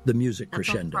 The music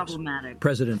crescendos.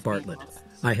 President Bartlett,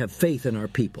 I have faith in our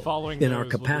people, in our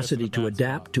capacity to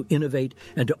adapt, to innovate,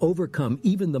 and to overcome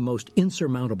even the most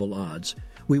insurmountable odds.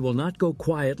 We will not go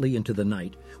quietly into the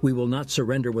night. We will not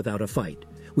surrender without a fight.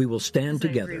 We will stand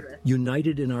together,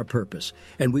 united in our purpose,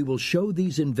 and we will show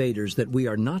these invaders that we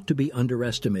are not to be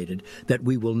underestimated, that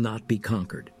we will not be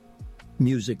conquered.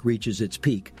 Music reaches its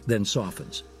peak, then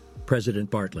softens. President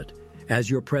Bartlett, as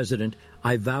your president,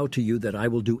 I vow to you that I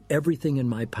will do everything in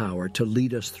my power to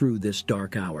lead us through this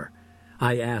dark hour.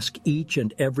 I ask each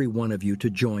and every one of you to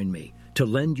join me, to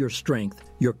lend your strength,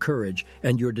 your courage,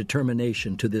 and your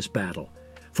determination to this battle.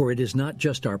 For it is not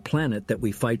just our planet that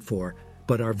we fight for,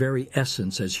 but our very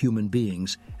essence as human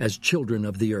beings, as children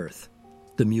of the earth.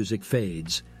 The music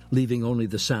fades, leaving only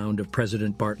the sound of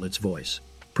President Bartlett's voice.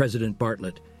 President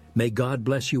Bartlett, may God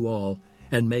bless you all,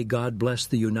 and may God bless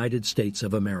the United States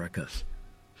of America.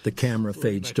 The camera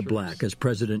fades to black as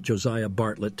President Josiah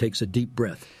Bartlett takes a deep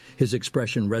breath, his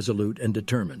expression resolute and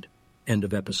determined. End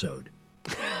of episode.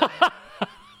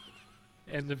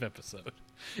 End of episode.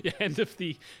 Yeah, end of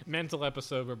the mental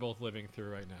episode we're both living through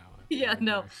right now. Yeah,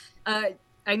 no.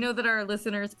 I know that our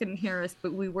listeners couldn't hear us,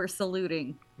 but we were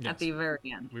saluting at the very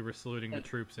end. We were saluting the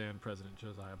troops and President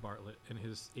Josiah Bartlett in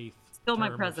his 8th Still my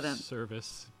term president. Of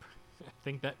service. I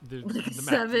think that the Like math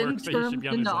 7 works that you should be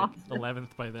on his terms like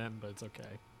 11th by then, but it's okay.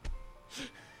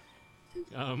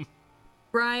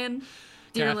 Brian,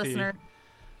 dear Kathy, listener.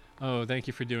 Oh, thank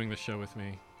you for doing the show with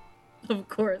me. Of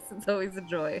course, it's always a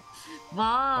joy.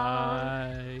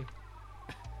 Bye. Bye.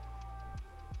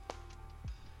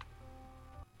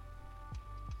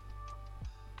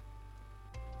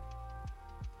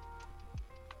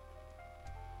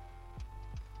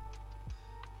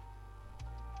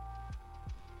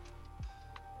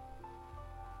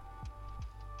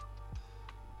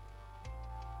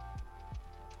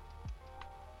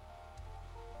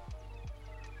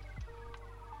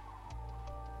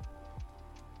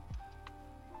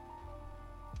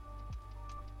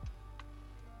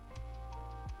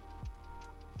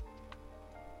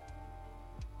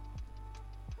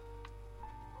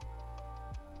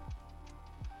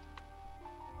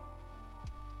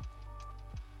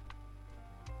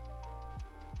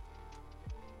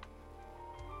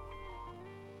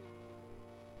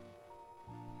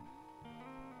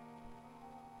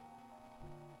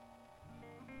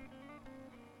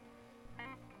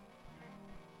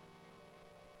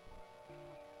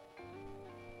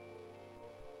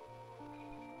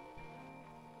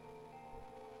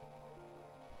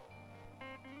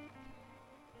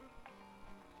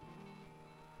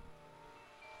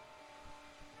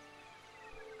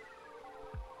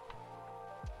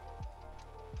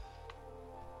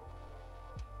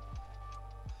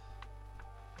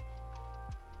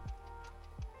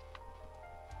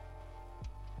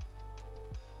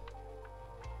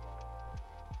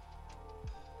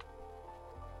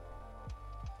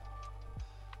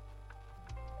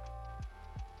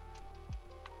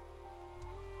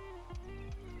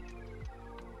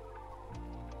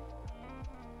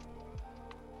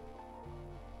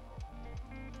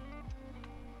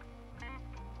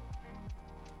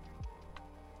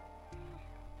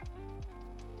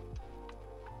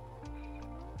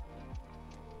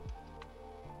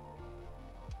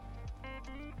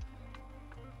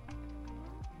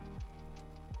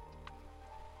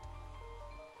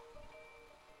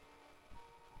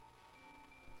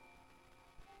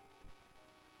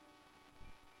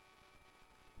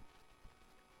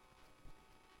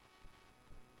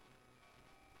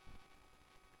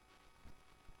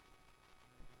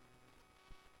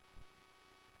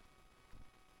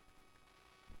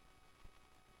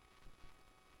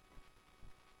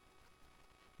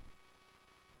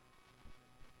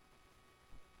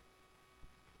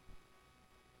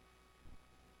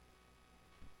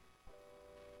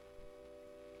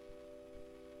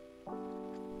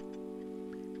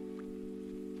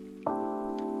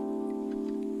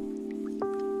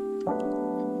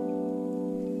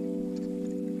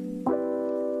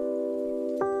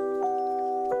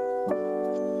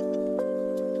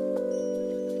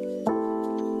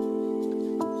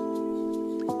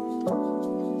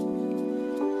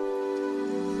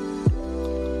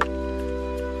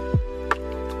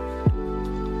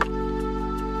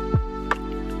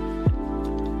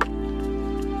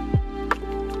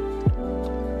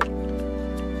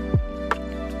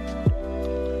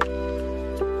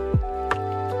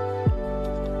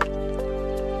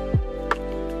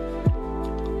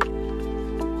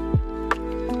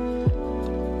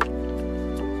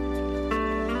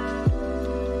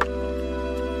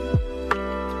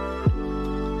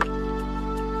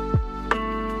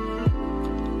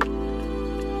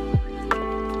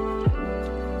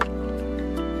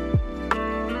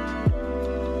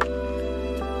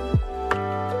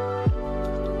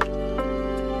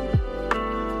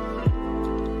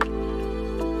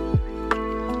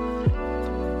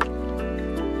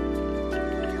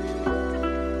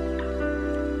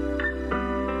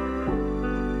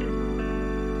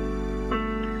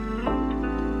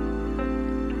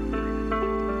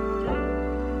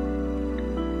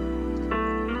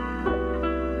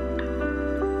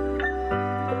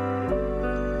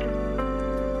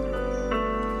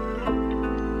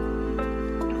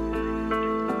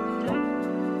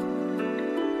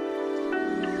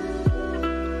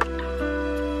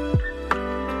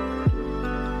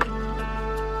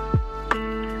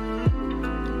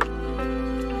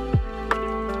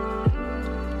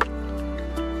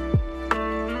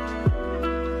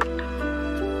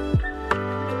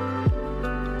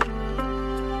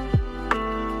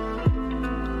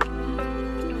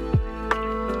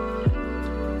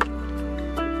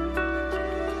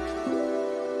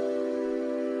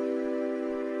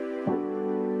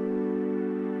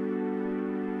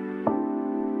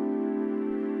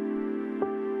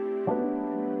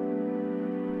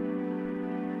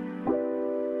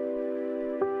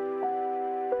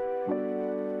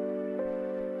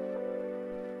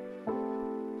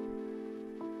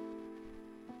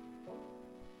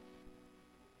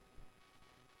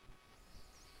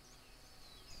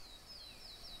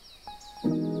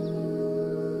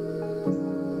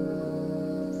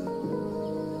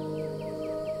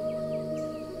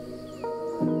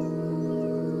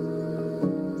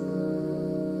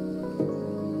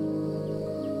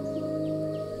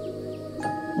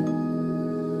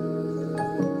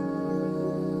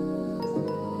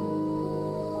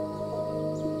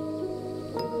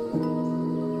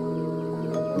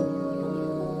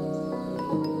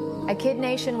 A Kid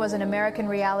Nation was an American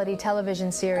reality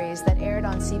television series that aired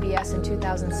on CBS in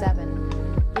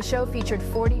 2007. The show featured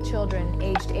 40 children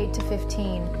aged 8 to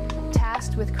 15,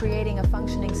 tasked with creating a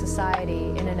functioning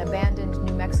society in an abandoned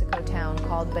New Mexico town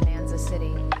called Bonanza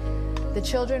City. The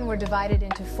children were divided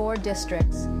into 4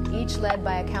 districts, each led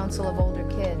by a council of older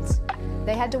kids.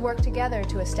 They had to work together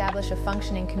to establish a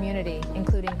functioning community,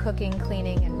 including cooking,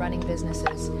 cleaning, and running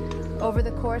businesses. Over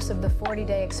the course of the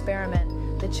 40-day experiment,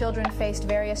 the children faced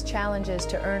various challenges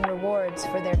to earn rewards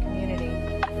for their community.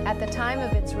 At the time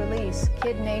of its release,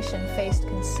 Kid Nation faced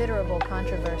considerable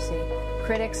controversy.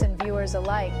 Critics and viewers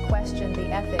alike questioned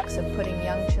the ethics of putting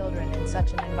young children in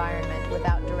such an environment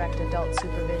without direct adult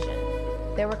supervision.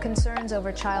 There were concerns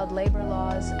over child labor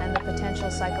laws and the potential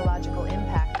psychological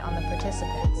impact on the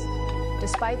participants.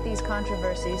 Despite these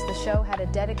controversies, the show had a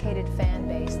dedicated fan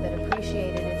base that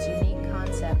appreciated its unique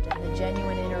concept and the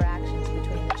genuine interactions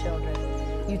between the children.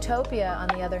 Utopia, on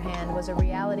the other hand, was a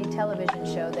reality television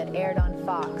show that aired on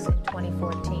Fox in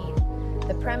 2014.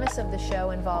 The premise of the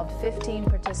show involved 15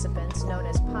 participants, known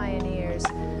as pioneers,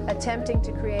 attempting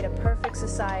to create a perfect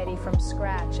society from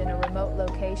scratch in a remote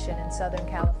location in Southern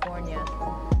California.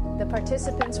 The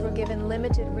participants were given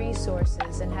limited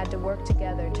resources and had to work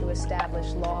together to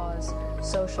establish laws,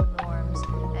 social norms,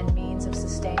 and means of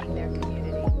sustaining their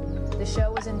community. The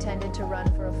show was intended to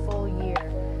run for a full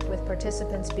year, with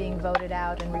participants being voted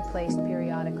out and replaced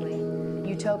periodically.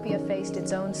 Utopia faced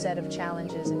its own set of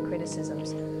challenges and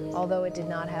criticisms. Although it did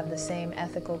not have the same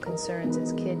ethical concerns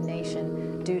as Kid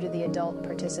Nation due to the adult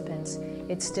participants,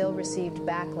 it still received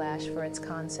backlash for its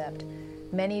concept.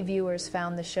 Many viewers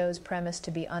found the show's premise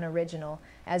to be unoriginal,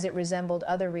 as it resembled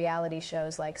other reality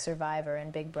shows like Survivor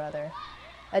and Big Brother.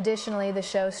 Additionally, the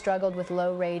show struggled with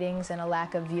low ratings and a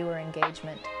lack of viewer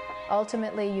engagement.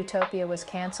 Ultimately, Utopia was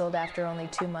canceled after only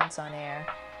 2 months on air.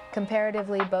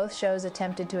 Comparatively, both shows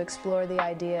attempted to explore the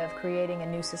idea of creating a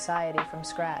new society from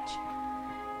scratch.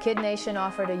 Kid Nation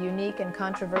offered a unique and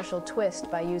controversial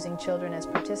twist by using children as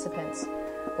participants,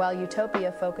 while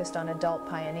Utopia focused on adult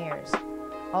pioneers.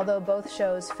 Although both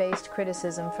shows faced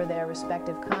criticism for their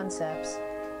respective concepts,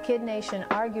 Kid Nation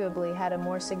arguably had a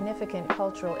more significant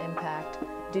cultural impact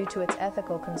due to its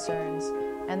ethical concerns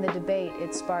and the debate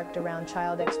it sparked around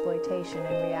child exploitation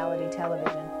in reality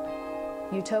television.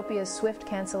 Utopia's swift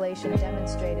cancellation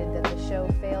demonstrated that the show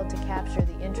failed to capture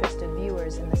the interest of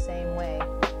viewers in the same way.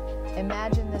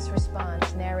 Imagine this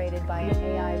response narrated by an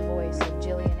AI voice of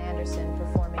Gillian Anderson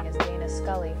performing as Dana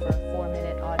Scully for a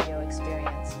 4-minute audio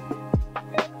experience.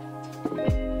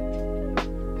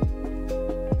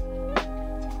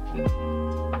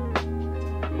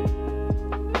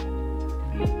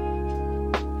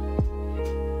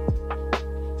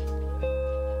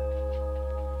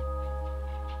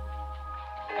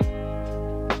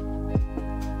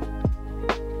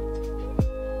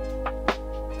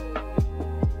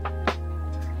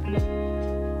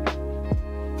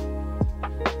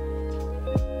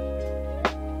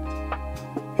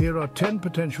 Here are 10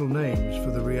 potential names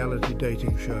for the reality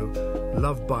dating show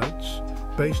Love Bites,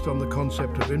 based on the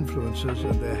concept of influencers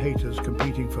and their haters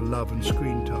competing for love and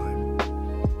screen time.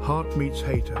 Heart Meets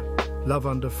Hater, Love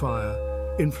Under Fire,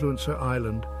 Influencer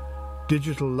Island,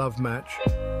 Digital Love Match,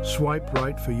 Swipe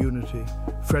Right for Unity,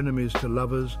 Frenemies to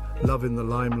Lovers, Love in the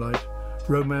Limelight,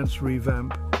 Romance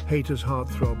Revamp, Haters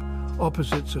Heartthrob,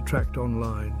 Opposites Attract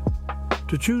Online.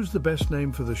 To choose the best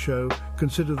name for the show,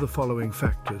 consider the following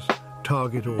factors.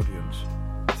 Target audience.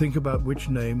 Think about which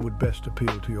name would best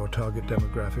appeal to your target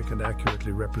demographic and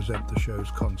accurately represent the show's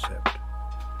concept.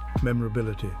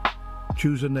 Memorability.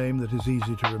 Choose a name that is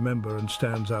easy to remember and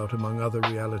stands out among other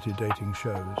reality dating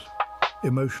shows.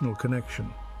 Emotional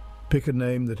connection. Pick a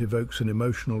name that evokes an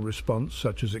emotional response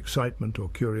such as excitement or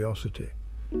curiosity.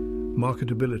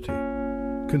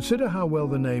 Marketability. Consider how well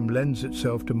the name lends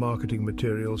itself to marketing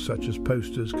materials such as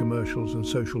posters, commercials, and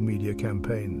social media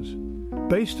campaigns.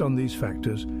 Based on these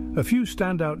factors, a few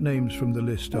standout names from the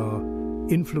list are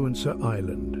Influencer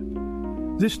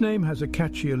Island. This name has a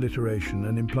catchy alliteration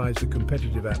and implies a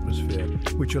competitive atmosphere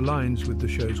which aligns with the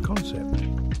show's concept.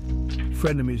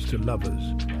 Frenemies to Lovers.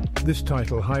 This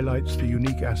title highlights the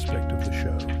unique aspect of the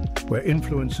show, where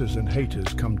influencers and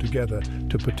haters come together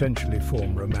to potentially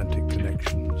form romantic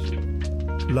connections.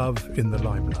 Love in the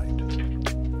Limelight.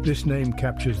 This name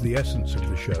captures the essence of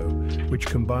the show, which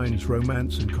combines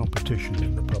romance and competition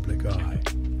in the public eye.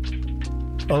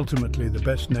 Ultimately, the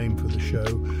best name for the show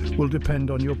will depend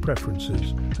on your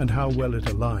preferences and how well it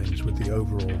aligns with the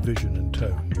overall vision and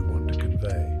tone you want to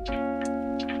convey.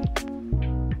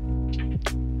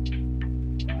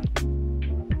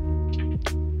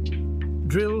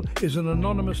 Drill is an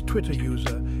anonymous Twitter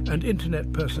user and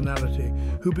internet personality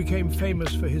who became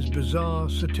famous for his bizarre,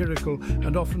 satirical,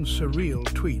 and often surreal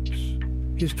tweets.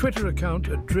 His Twitter account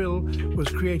 @Drill was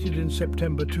created in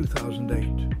September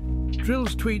 2008.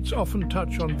 Drill's tweets often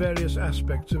touch on various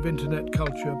aspects of internet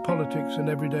culture, politics, and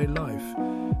everyday life,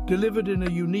 delivered in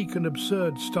a unique and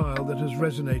absurd style that has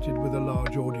resonated with a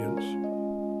large audience.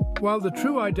 While the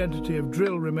true identity of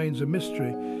Drill remains a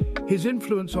mystery, his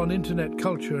influence on internet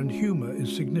culture and humor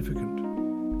is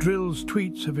significant. Drill's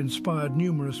tweets have inspired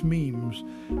numerous memes,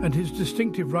 and his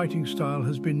distinctive writing style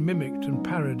has been mimicked and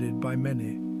parodied by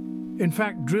many. In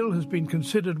fact, Drill has been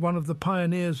considered one of the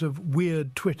pioneers of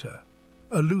Weird Twitter,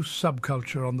 a loose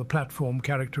subculture on the platform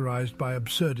characterized by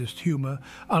absurdist humor,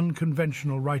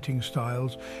 unconventional writing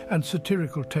styles, and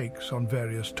satirical takes on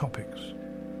various topics.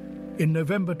 In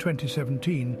November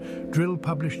 2017, Drill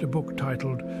published a book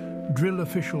titled Drill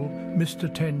Official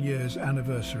Mr. 10 Years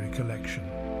Anniversary Collection,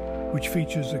 which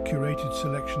features a curated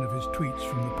selection of his tweets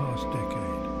from the past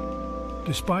decade.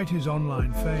 Despite his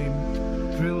online fame,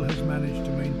 Drill has managed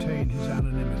to maintain his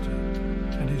anonymity,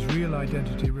 and his real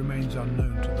identity remains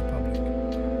unknown to the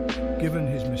public. Given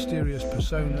his mysterious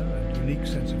persona and unique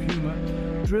sense of humor,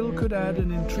 Drill could add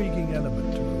an intriguing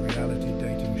element to a reality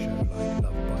dating show like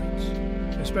Love Bites,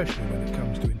 especially when it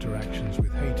comes to interactions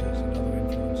with haters and other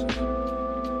influencers.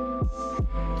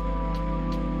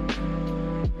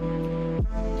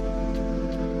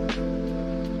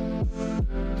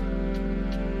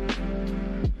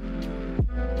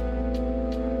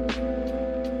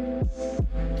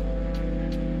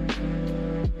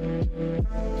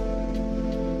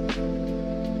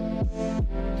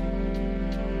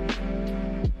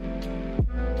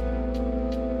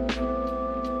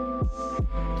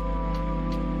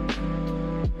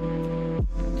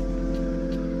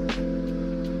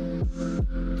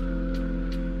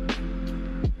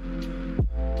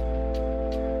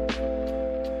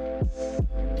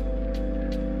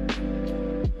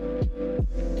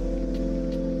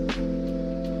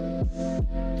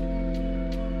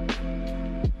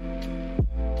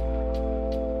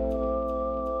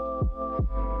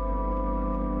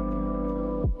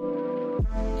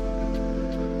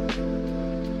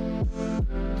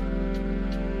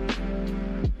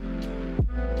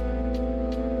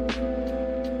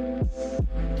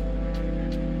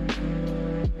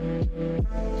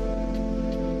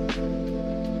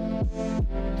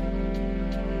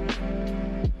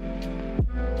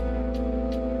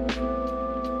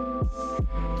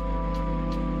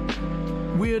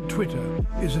 Weird Twitter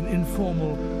is an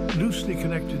informal, loosely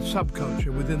connected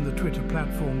subculture within the Twitter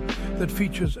platform that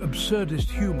features absurdist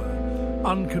humor,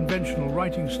 unconventional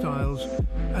writing styles,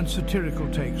 and satirical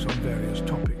takes on various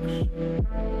topics.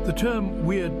 The term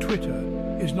Weird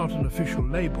Twitter is not an official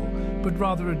label, but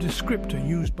rather a descriptor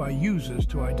used by users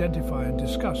to identify and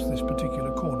discuss this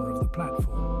particular corner of the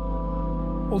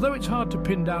platform. Although it's hard to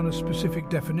pin down a specific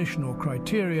definition or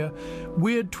criteria,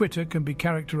 Weird Twitter can be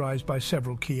characterized by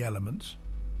several key elements.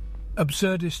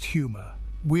 Absurdist humor.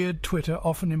 Weird Twitter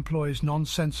often employs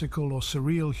nonsensical or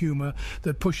surreal humor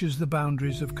that pushes the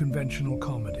boundaries of conventional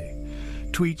comedy.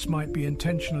 Tweets might be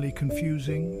intentionally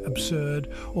confusing, absurd,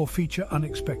 or feature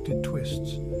unexpected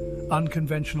twists.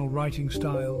 Unconventional writing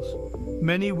styles.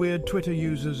 Many Weird Twitter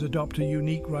users adopt a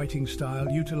unique writing style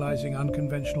utilizing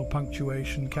unconventional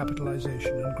punctuation,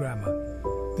 capitalization, and grammar.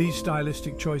 These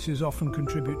stylistic choices often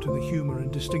contribute to the humor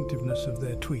and distinctiveness of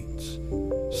their tweets.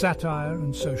 Satire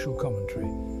and social commentary.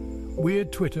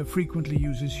 Weird Twitter frequently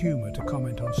uses humor to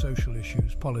comment on social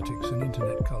issues, politics, and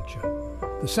internet culture.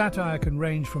 The satire can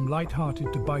range from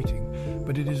light-hearted to biting,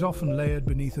 but it is often layered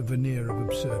beneath a veneer of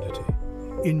absurdity.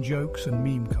 In-jokes and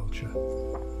meme culture.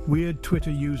 Weird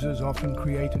Twitter users often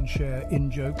create and share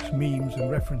in-jokes, memes, and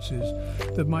references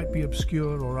that might be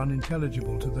obscure or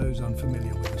unintelligible to those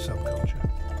unfamiliar with the subculture.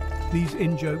 These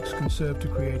in-jokes can serve to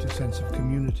create a sense of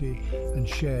community and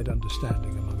shared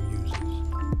understanding among users.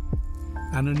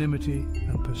 Anonymity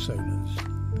and personas.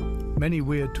 Many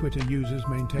Weird Twitter users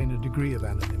maintain a degree of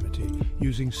anonymity,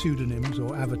 using pseudonyms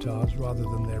or avatars rather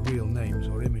than their real names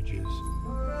or images.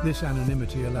 This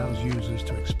anonymity allows users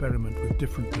to experiment with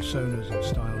different personas and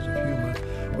styles of humor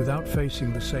without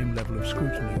facing the same level of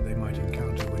scrutiny they might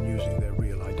encounter when using their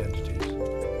real identities.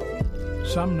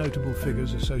 Some notable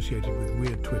figures associated with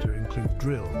Weird Twitter include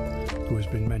Drill, who has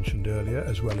been mentioned earlier,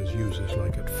 as well as users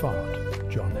like @Fart,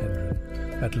 John Hendren,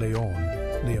 @Leon,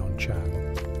 Leon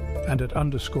Chang, and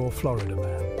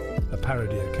 @_FloridaMan, a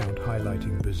parody account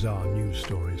highlighting bizarre news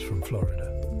stories from Florida.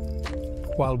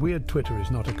 While Weird Twitter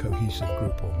is not a cohesive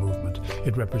group or movement,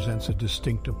 it represents a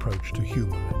distinct approach to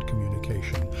humor and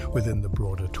communication within the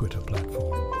broader Twitter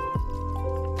platform.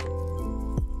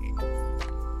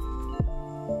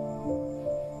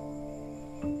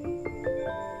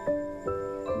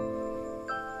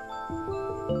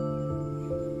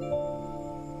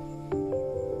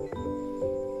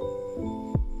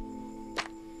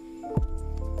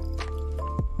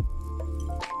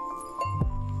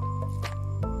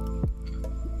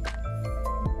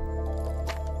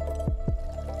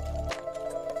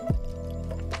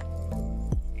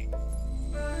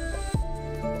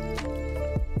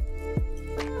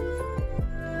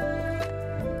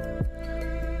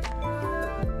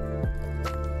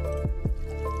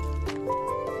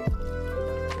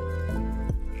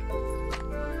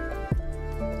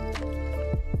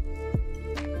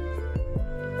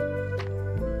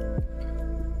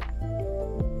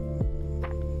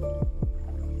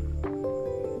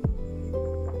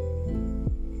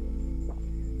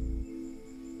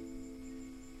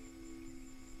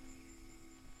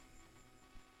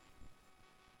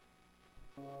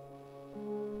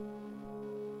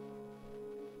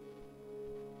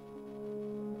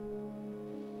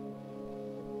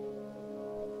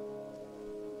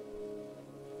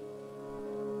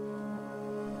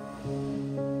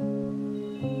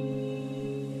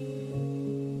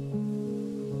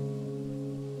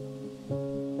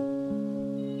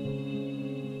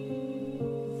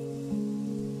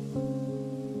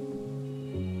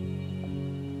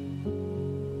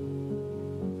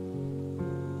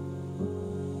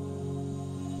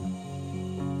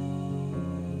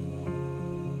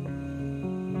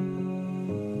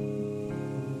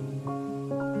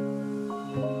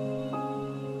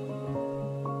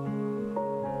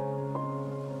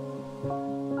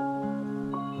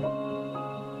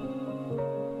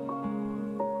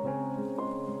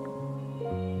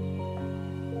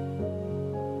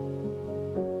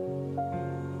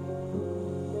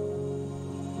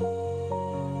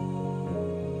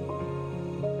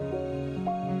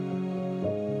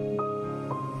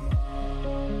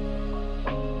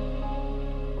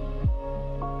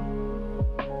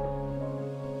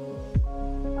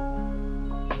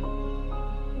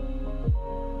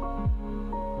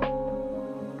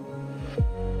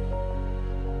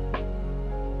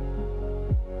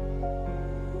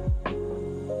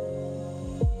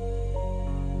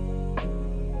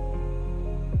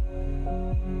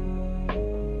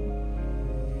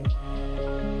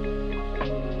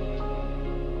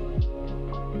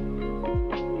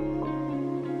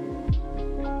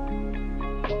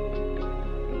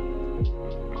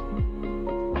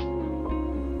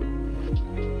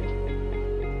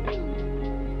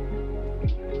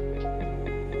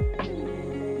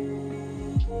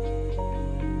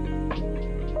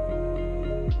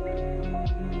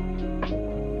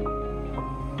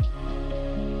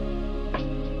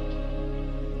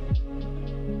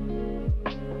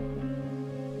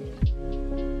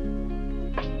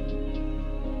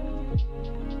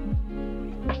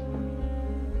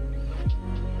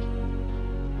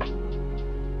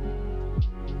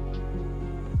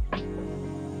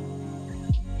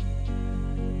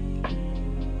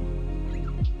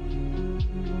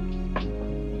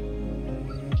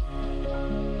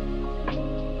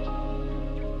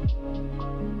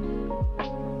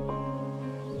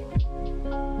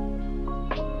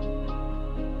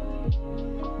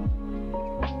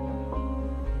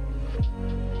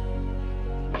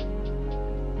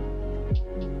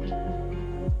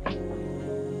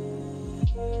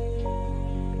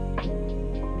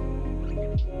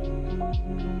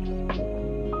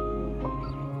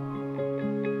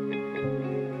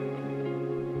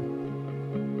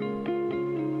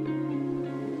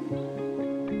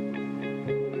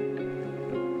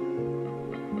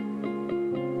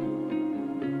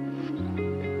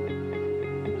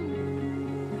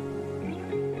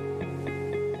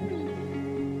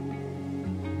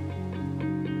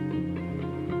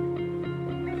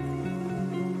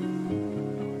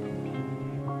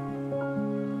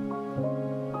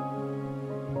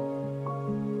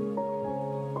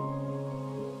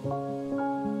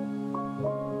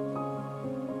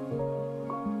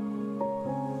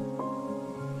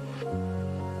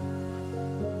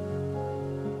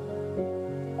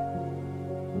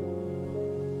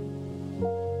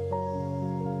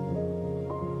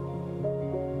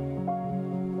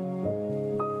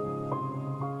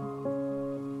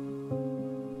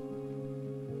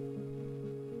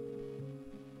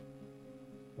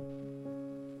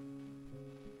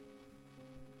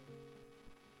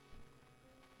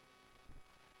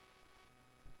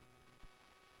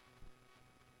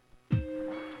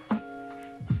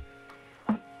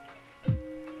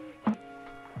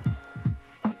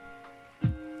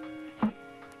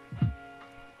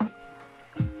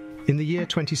 year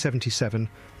 2077,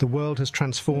 the world has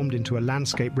transformed into a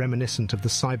landscape reminiscent of the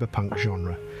cyberpunk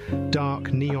genre.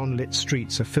 Dark, neon-lit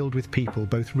streets are filled with people,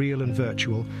 both real and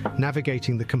virtual,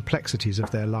 navigating the complexities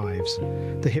of their lives.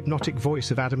 The hypnotic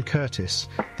voice of Adam Curtis,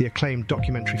 the acclaimed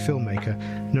documentary filmmaker,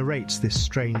 narrates this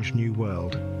strange new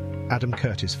world. Adam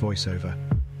Curtis voiceover.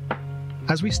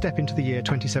 As we step into the year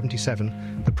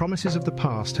 2077, the promises of the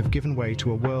past have given way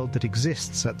to a world that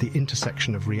exists at the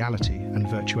intersection of reality and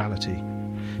virtuality.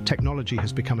 Technology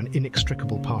has become an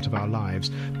inextricable part of our lives,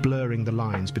 blurring the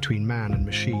lines between man and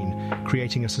machine,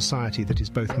 creating a society that is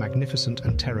both magnificent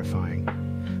and terrifying.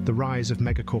 The rise of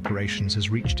megacorporations has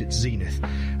reached its zenith,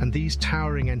 and these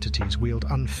towering entities wield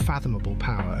unfathomable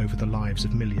power over the lives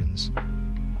of millions.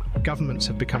 Governments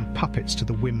have become puppets to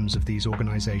the whims of these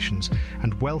organizations,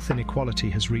 and wealth inequality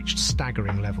has reached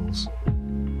staggering levels.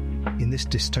 In this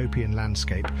dystopian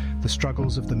landscape, the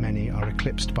struggles of the many are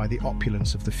eclipsed by the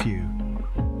opulence of the few.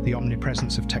 The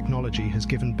omnipresence of technology has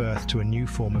given birth to a new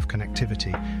form of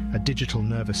connectivity, a digital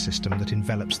nervous system that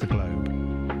envelops the globe.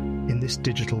 In this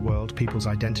digital world, people's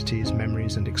identities,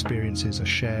 memories, and experiences are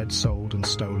shared, sold, and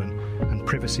stolen, and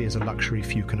privacy is a luxury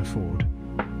few can afford.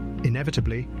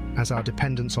 Inevitably, as our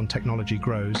dependence on technology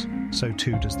grows, so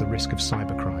too does the risk of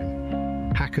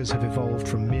cybercrime. Hackers have evolved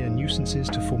from mere nuisances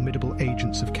to formidable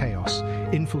agents of chaos,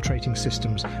 infiltrating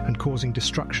systems and causing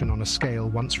destruction on a scale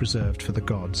once reserved for the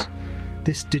gods.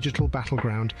 This digital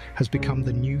battleground has become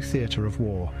the new theatre of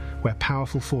war, where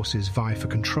powerful forces vie for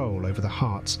control over the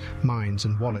hearts, minds,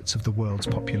 and wallets of the world's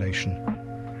population.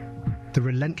 The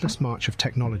relentless march of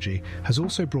technology has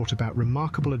also brought about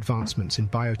remarkable advancements in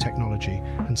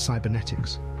biotechnology and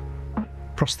cybernetics.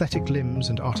 Prosthetic limbs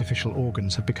and artificial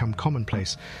organs have become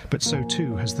commonplace, but so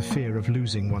too has the fear of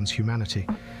losing one's humanity.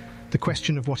 The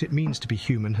question of what it means to be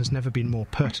human has never been more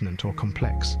pertinent or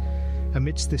complex.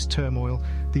 Amidst this turmoil,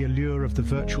 the allure of the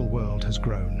virtual world has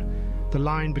grown. The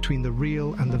line between the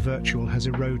real and the virtual has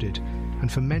eroded,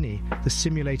 and for many, the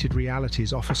simulated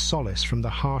realities offer solace from the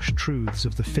harsh truths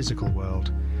of the physical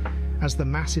world. As the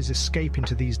masses escape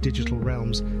into these digital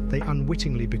realms, they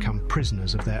unwittingly become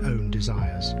prisoners of their own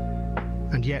desires.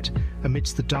 And yet,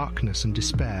 amidst the darkness and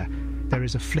despair, there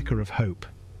is a flicker of hope.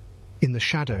 In the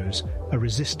shadows, a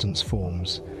resistance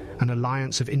forms, an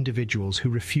alliance of individuals who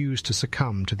refuse to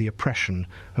succumb to the oppression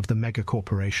of the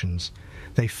megacorporations.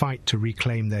 They fight to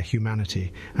reclaim their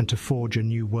humanity and to forge a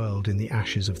new world in the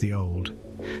ashes of the old.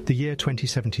 The year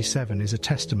 2077 is a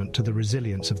testament to the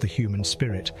resilience of the human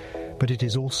spirit, but it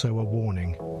is also a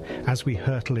warning. As we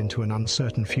hurtle into an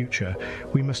uncertain future,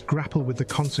 we must grapple with the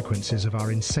consequences of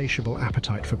our insatiable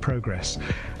appetite for progress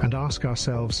and ask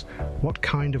ourselves, what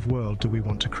kind of world do we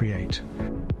want to create?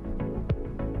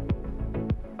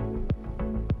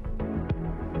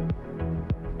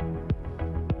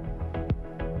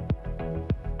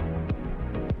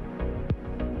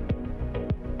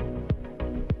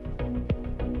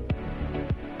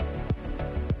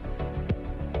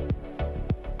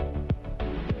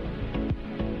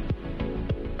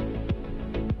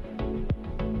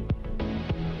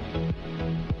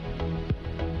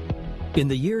 In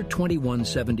the year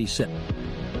 2177,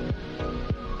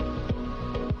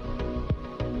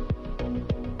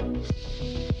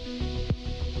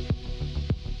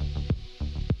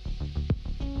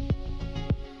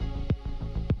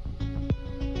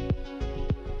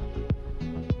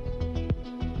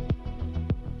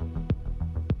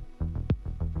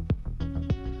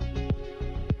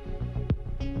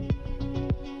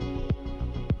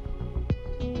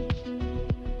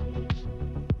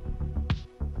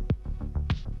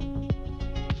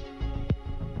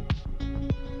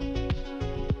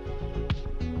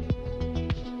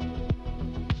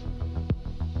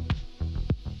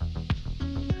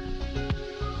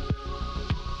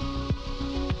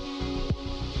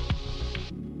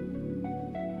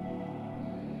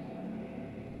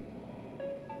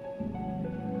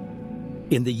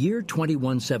 In the year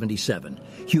 2177,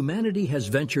 humanity has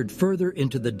ventured further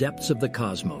into the depths of the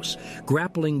cosmos,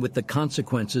 grappling with the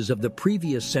consequences of the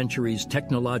previous century's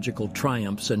technological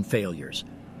triumphs and failures.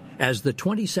 As the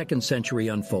 22nd century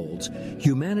unfolds,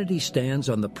 humanity stands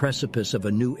on the precipice of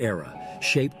a new era,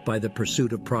 shaped by the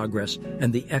pursuit of progress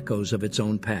and the echoes of its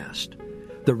own past.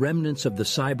 The remnants of the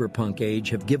cyberpunk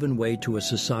age have given way to a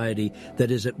society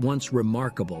that is at once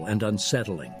remarkable and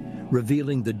unsettling,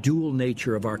 revealing the dual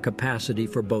nature of our capacity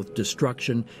for both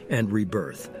destruction and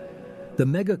rebirth. The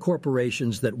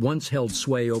megacorporations that once held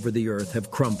sway over the earth have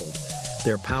crumbled,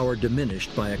 their power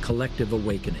diminished by a collective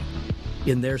awakening.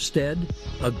 In their stead,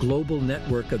 a global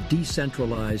network of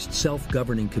decentralized,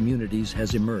 self-governing communities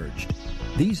has emerged.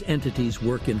 These entities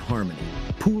work in harmony,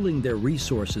 pooling their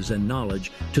resources and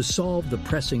knowledge to solve the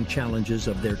pressing challenges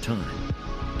of their time.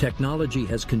 Technology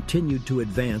has continued to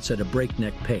advance at a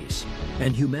breakneck pace,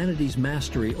 and humanity's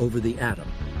mastery over the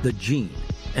atom, the gene,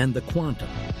 and the quantum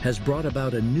has brought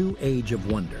about a new age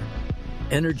of wonder.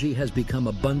 Energy has become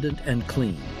abundant and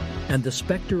clean, and the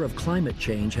specter of climate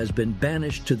change has been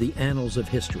banished to the annals of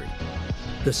history.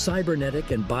 The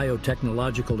cybernetic and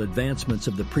biotechnological advancements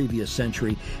of the previous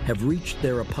century have reached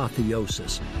their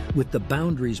apotheosis, with the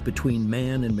boundaries between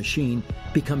man and machine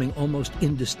becoming almost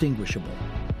indistinguishable.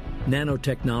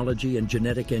 Nanotechnology and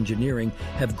genetic engineering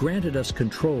have granted us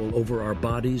control over our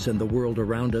bodies and the world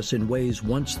around us in ways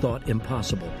once thought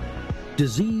impossible.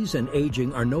 Disease and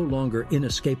aging are no longer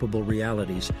inescapable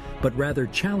realities, but rather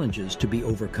challenges to be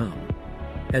overcome.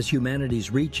 As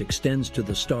humanity's reach extends to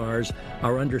the stars,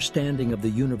 our understanding of the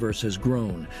universe has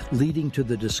grown, leading to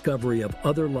the discovery of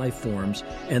other life forms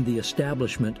and the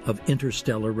establishment of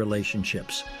interstellar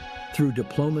relationships. Through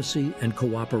diplomacy and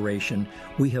cooperation,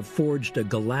 we have forged a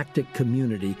galactic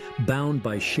community bound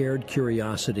by shared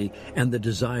curiosity and the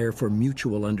desire for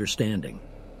mutual understanding.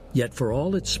 Yet for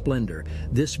all its splendor,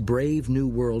 this brave new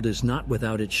world is not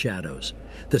without its shadows.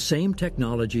 The same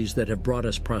technologies that have brought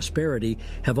us prosperity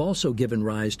have also given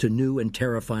rise to new and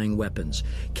terrifying weapons,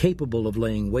 capable of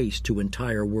laying waste to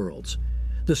entire worlds.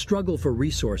 The struggle for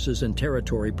resources and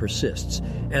territory persists,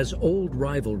 as old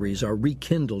rivalries are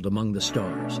rekindled among the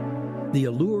stars. The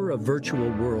allure of virtual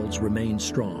worlds remains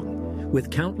strong,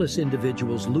 with countless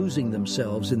individuals losing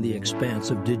themselves in the expanse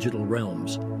of digital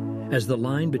realms. As the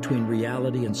line between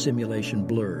reality and simulation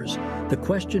blurs, the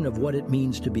question of what it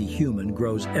means to be human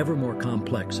grows ever more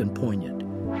complex and poignant.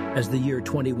 As the year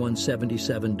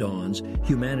 2177 dawns,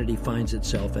 humanity finds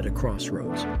itself at a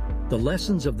crossroads. The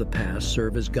lessons of the past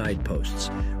serve as guideposts,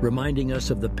 reminding us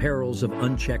of the perils of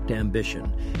unchecked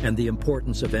ambition and the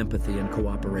importance of empathy and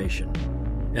cooperation.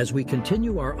 As we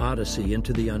continue our odyssey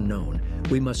into the unknown,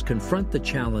 we must confront the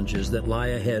challenges that lie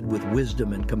ahead with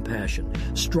wisdom and compassion,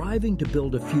 striving to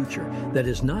build a future that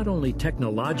is not only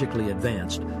technologically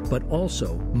advanced, but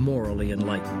also morally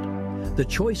enlightened. The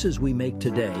choices we make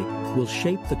today will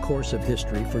shape the course of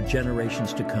history for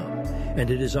generations to come,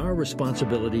 and it is our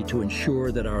responsibility to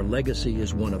ensure that our legacy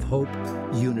is one of hope,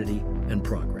 unity, and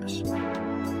progress.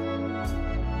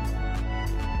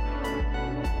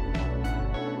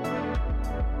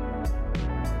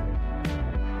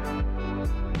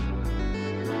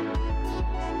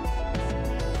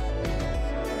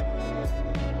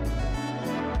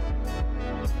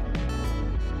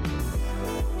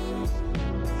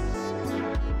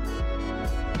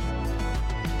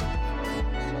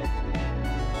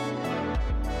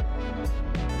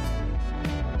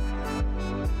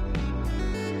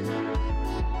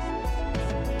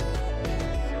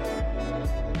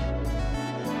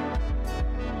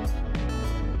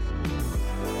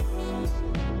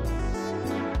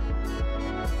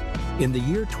 In the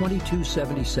year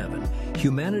 2277,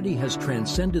 humanity has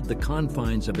transcended the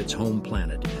confines of its home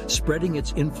planet, spreading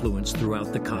its influence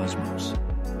throughout the cosmos.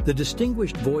 The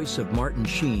distinguished voice of Martin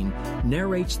Sheen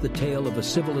narrates the tale of a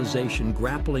civilization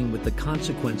grappling with the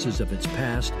consequences of its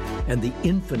past and the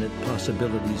infinite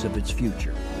possibilities of its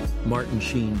future. Martin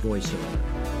Sheen voiceover.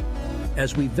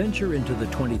 As we venture into the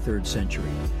 23rd century,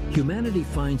 humanity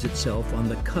finds itself on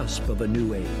the cusp of a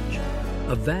new age.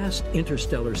 A vast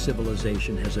interstellar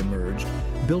civilization has emerged,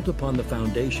 built upon the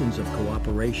foundations of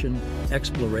cooperation,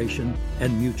 exploration,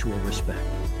 and mutual respect.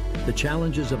 The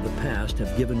challenges of the past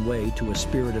have given way to a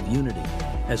spirit of unity,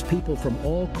 as people from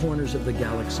all corners of the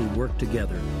galaxy work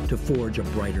together to forge a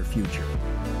brighter future.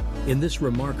 In this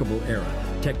remarkable era,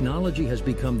 technology has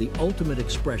become the ultimate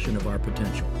expression of our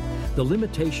potential. The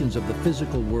limitations of the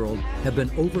physical world have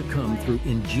been overcome through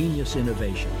ingenious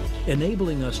innovation,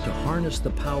 enabling us to harness the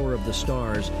power of the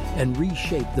stars and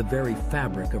reshape the very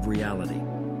fabric of reality.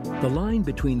 The line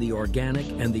between the organic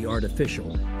and the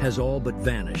artificial has all but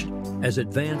vanished, as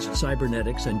advanced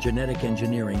cybernetics and genetic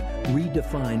engineering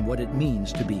redefine what it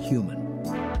means to be human.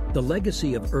 The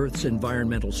legacy of Earth's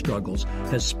environmental struggles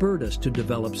has spurred us to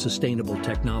develop sustainable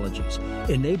technologies,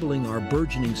 enabling our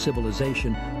burgeoning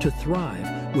civilization to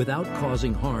thrive without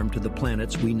causing harm to the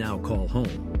planets we now call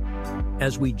home.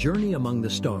 As we journey among the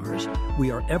stars, we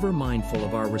are ever mindful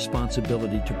of our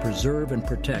responsibility to preserve and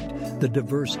protect the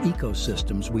diverse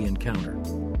ecosystems we encounter.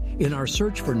 In our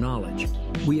search for knowledge,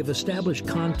 we have established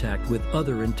contact with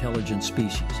other intelligent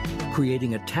species,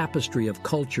 creating a tapestry of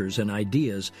cultures and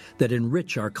ideas that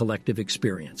enrich our collective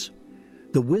experience.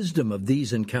 The wisdom of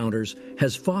these encounters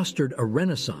has fostered a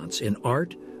renaissance in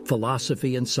art,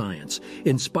 philosophy, and science,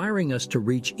 inspiring us to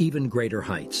reach even greater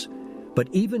heights. But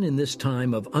even in this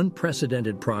time of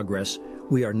unprecedented progress,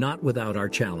 we are not without our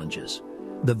challenges.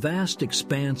 The vast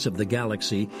expanse of the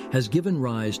galaxy has given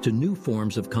rise to new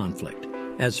forms of conflict,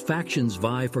 as factions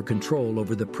vie for control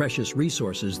over the precious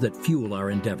resources that fuel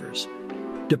our endeavors.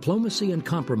 Diplomacy and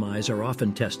compromise are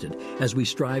often tested as we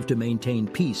strive to maintain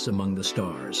peace among the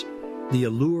stars. The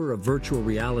allure of virtual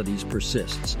realities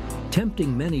persists,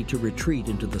 tempting many to retreat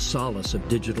into the solace of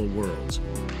digital worlds.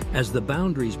 As the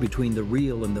boundaries between the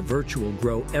real and the virtual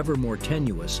grow ever more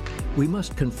tenuous, we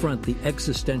must confront the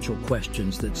existential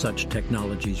questions that such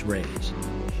technologies raise.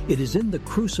 It is in the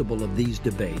crucible of these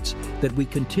debates that we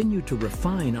continue to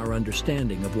refine our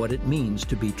understanding of what it means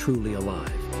to be truly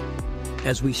alive.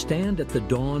 As we stand at the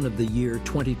dawn of the year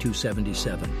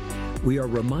 2277, we are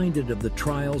reminded of the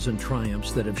trials and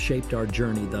triumphs that have shaped our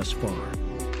journey thus far.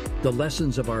 The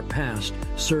lessons of our past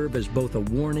serve as both a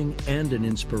warning and an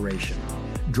inspiration,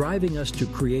 driving us to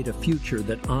create a future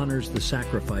that honors the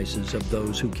sacrifices of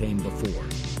those who came before.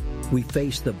 We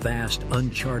face the vast,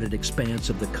 uncharted expanse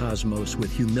of the cosmos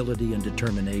with humility and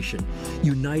determination,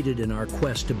 united in our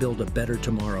quest to build a better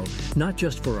tomorrow, not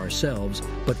just for ourselves,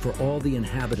 but for all the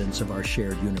inhabitants of our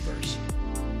shared universe.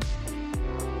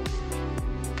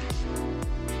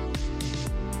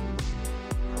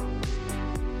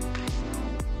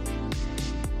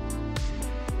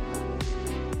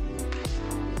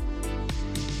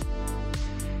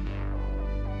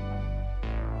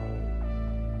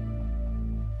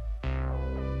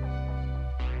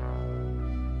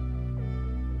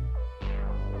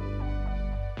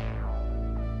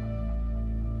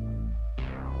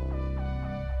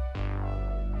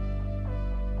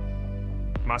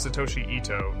 Masatoshi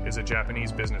Ito is a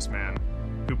Japanese businessman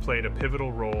who played a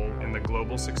pivotal role in the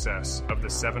global success of the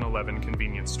 7-Eleven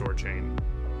convenience store chain.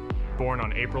 Born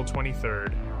on April 23,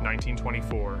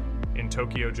 1924, in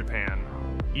Tokyo, Japan,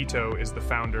 Ito is the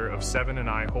founder of 7 &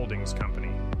 I Holdings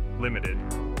Company, Limited,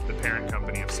 the parent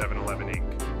company of 7-Eleven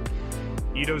Inc.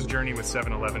 Ito's journey with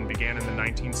 7-Eleven began in the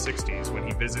 1960s when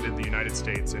he visited the United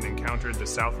States and encountered the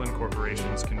Southland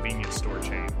Corporation's convenience store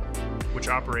chain, which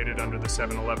operated under the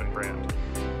 7-Eleven brand.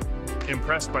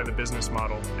 Impressed by the business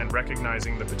model and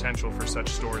recognizing the potential for such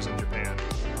stores in Japan,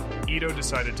 Ito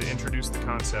decided to introduce the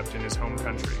concept in his home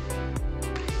country.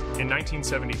 In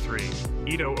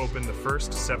 1973, Ito opened the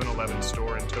first 7-Eleven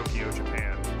store in Tokyo,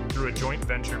 Japan, through a joint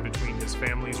venture between his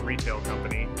family's retail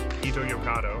company, Ito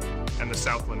Yokado, and the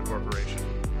Southland Corporation.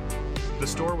 The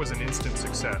store was an instant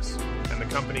success, and the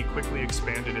company quickly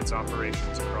expanded its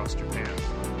operations across Japan.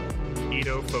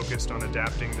 Ito focused on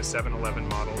adapting the 7-Eleven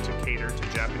model to cater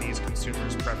to Japanese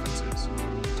consumers' preferences,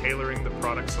 tailoring the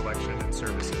product selection and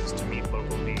services to meet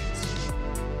local needs.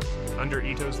 Under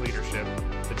Ito's leadership,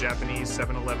 the Japanese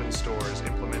 7-Eleven stores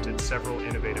implemented several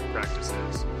innovative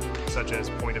practices, such as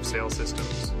point-of-sale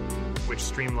systems, which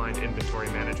streamlined inventory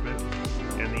management,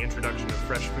 and the introduction of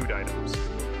fresh food items,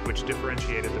 which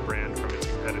differentiated the brand from its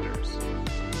competitors.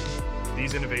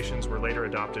 These innovations were later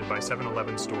adopted by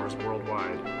 7-Eleven stores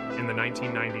worldwide. In the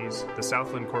 1990s, the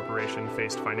Southland Corporation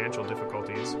faced financial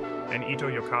difficulties, and Ito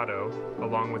Yokado,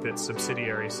 along with its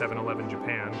subsidiary 7-Eleven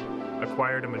Japan,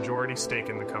 acquired a majority stake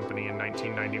in the company in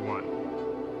 1991.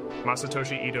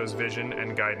 Masatoshi Ito's vision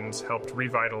and guidance helped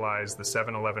revitalize the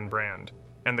 7-Eleven brand,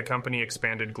 and the company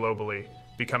expanded globally,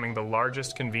 becoming the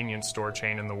largest convenience store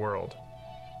chain in the world.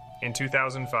 In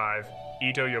 2005,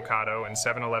 Ito Yokado and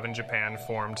 7-Eleven Japan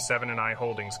formed 7 & I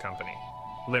Holdings Company,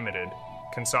 Limited,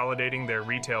 consolidating their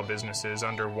retail businesses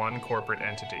under one corporate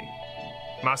entity.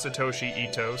 Masatoshi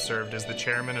Ito served as the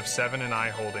chairman of 7 & I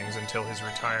Holdings until his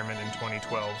retirement in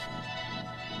 2012.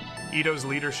 Ito's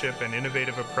leadership and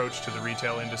innovative approach to the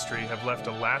retail industry have left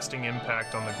a lasting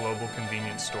impact on the global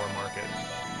convenience store market.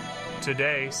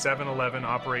 Today, 7-Eleven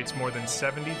operates more than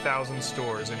 70,000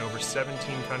 stores in over 17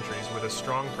 countries with a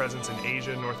strong presence in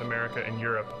Asia, North America, and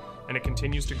Europe, and it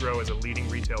continues to grow as a leading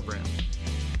retail brand.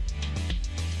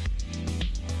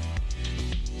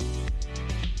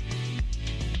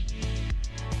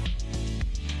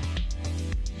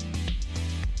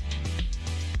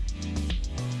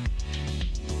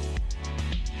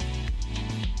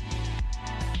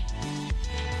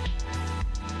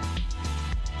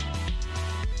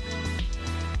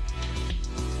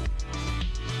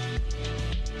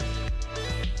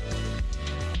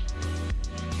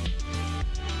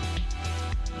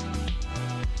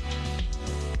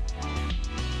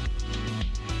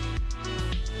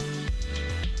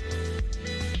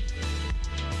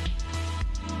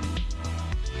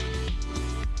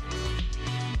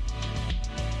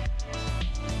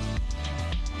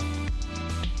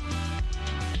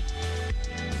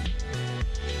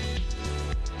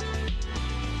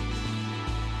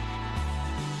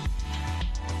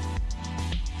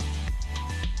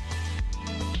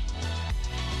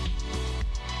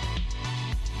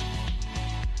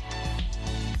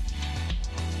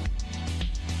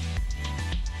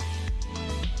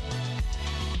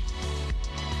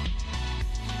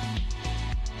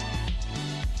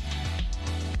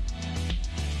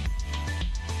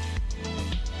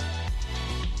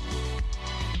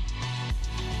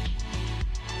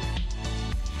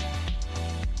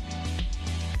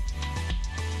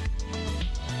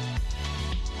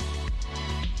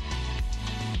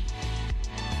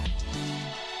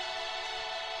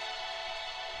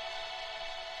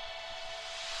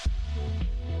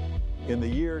 In the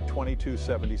year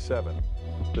 2277,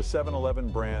 the 7-Eleven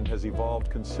brand has evolved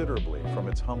considerably from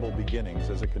its humble beginnings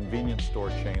as a convenience store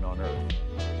chain on Earth.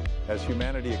 As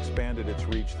humanity expanded its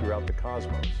reach throughout the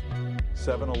cosmos,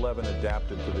 7-Eleven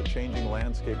adapted to the changing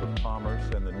landscape of commerce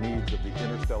and the needs of the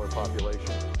interstellar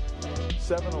population.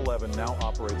 7-Eleven now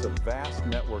operates a vast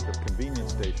network of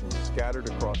convenience stations scattered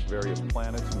across various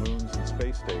planets, moons, and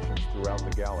space stations throughout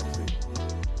the galaxy.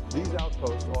 These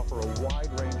outposts offer a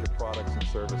wide range of products and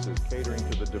services catering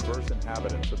to the diverse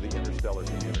inhabitants of the interstellar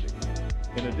community.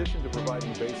 In addition to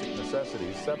providing basic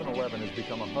necessities, 7-Eleven has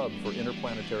become a hub for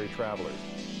interplanetary travelers,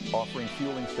 offering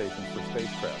fueling stations for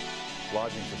spacecraft,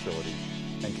 lodging facilities,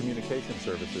 and communication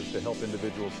services to help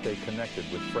individuals stay connected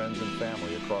with friends and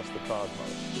family across the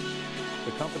cosmos.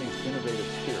 The company's innovative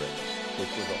spirit,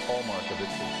 which was a hallmark of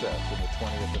its success in the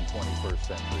 20th and 21st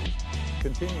centuries,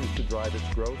 continues to drive its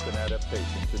growth and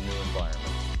adaptation to new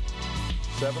environments.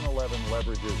 7-Eleven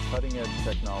leverages cutting-edge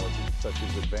technologies such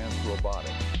as advanced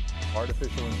robotics,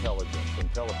 artificial intelligence,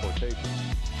 and teleportation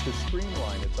to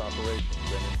streamline its operations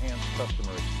and enhance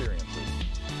customer experiences.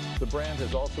 The brand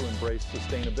has also embraced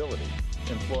sustainability,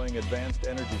 employing advanced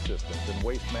energy systems and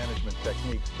waste management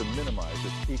techniques to minimize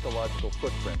its ecological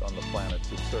footprint on the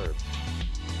planets it serves.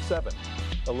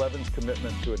 7-Eleven's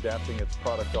commitment to adapting its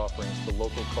product offerings to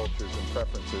local cultures and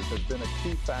preferences has been a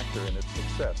key factor in its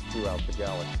success throughout the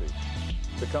galaxy.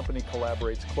 The company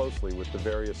collaborates closely with the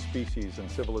various species and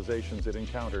civilizations it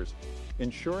encounters,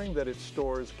 ensuring that its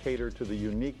stores cater to the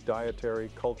unique dietary,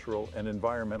 cultural, and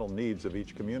environmental needs of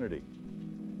each community.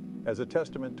 As a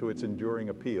testament to its enduring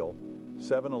appeal,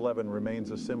 7-Eleven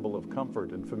remains a symbol of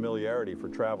comfort and familiarity for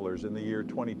travelers in the year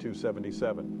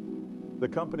 2277. The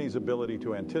company's ability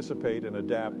to anticipate and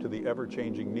adapt to the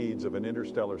ever-changing needs of an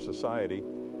interstellar society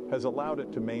has allowed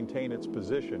it to maintain its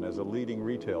position as a leading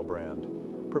retail brand,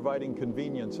 providing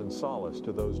convenience and solace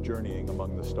to those journeying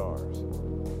among the stars.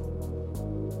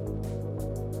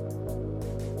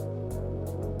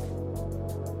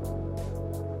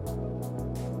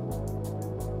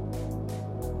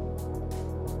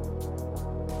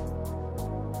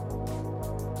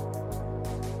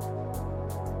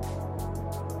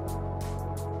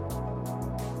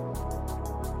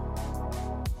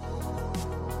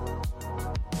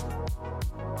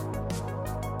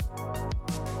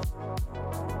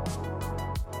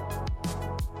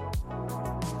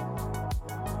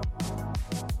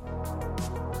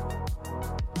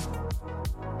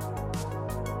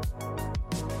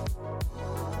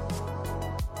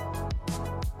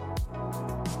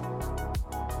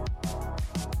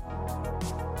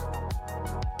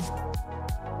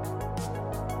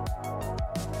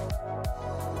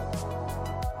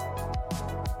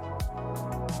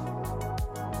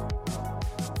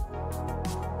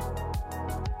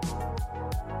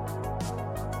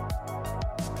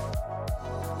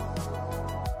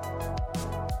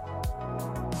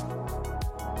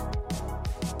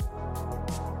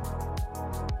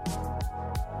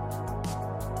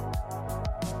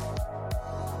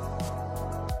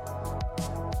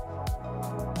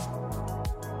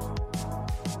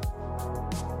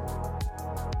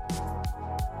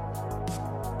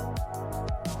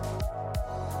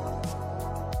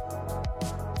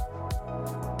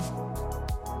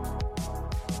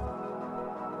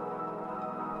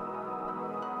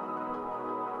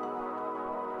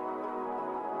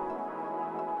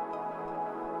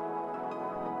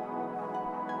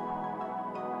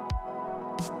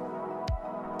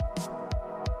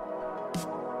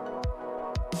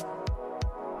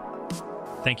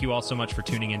 Thank you all so much for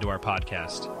tuning into our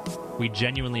podcast. We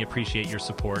genuinely appreciate your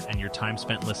support and your time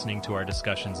spent listening to our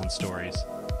discussions and stories.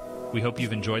 We hope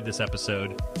you've enjoyed this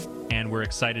episode, and we're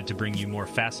excited to bring you more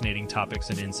fascinating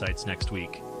topics and insights next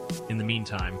week. In the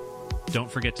meantime, don't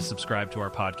forget to subscribe to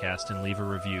our podcast and leave a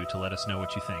review to let us know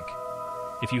what you think.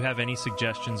 If you have any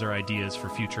suggestions or ideas for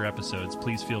future episodes,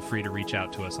 please feel free to reach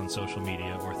out to us on social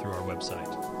media or through our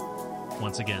website.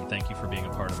 Once again, thank you for being a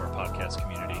part of our podcast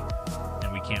community,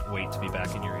 and we can't wait to be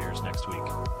back in your ears next week.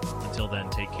 Until then,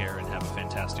 take care and have a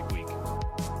fantastic week.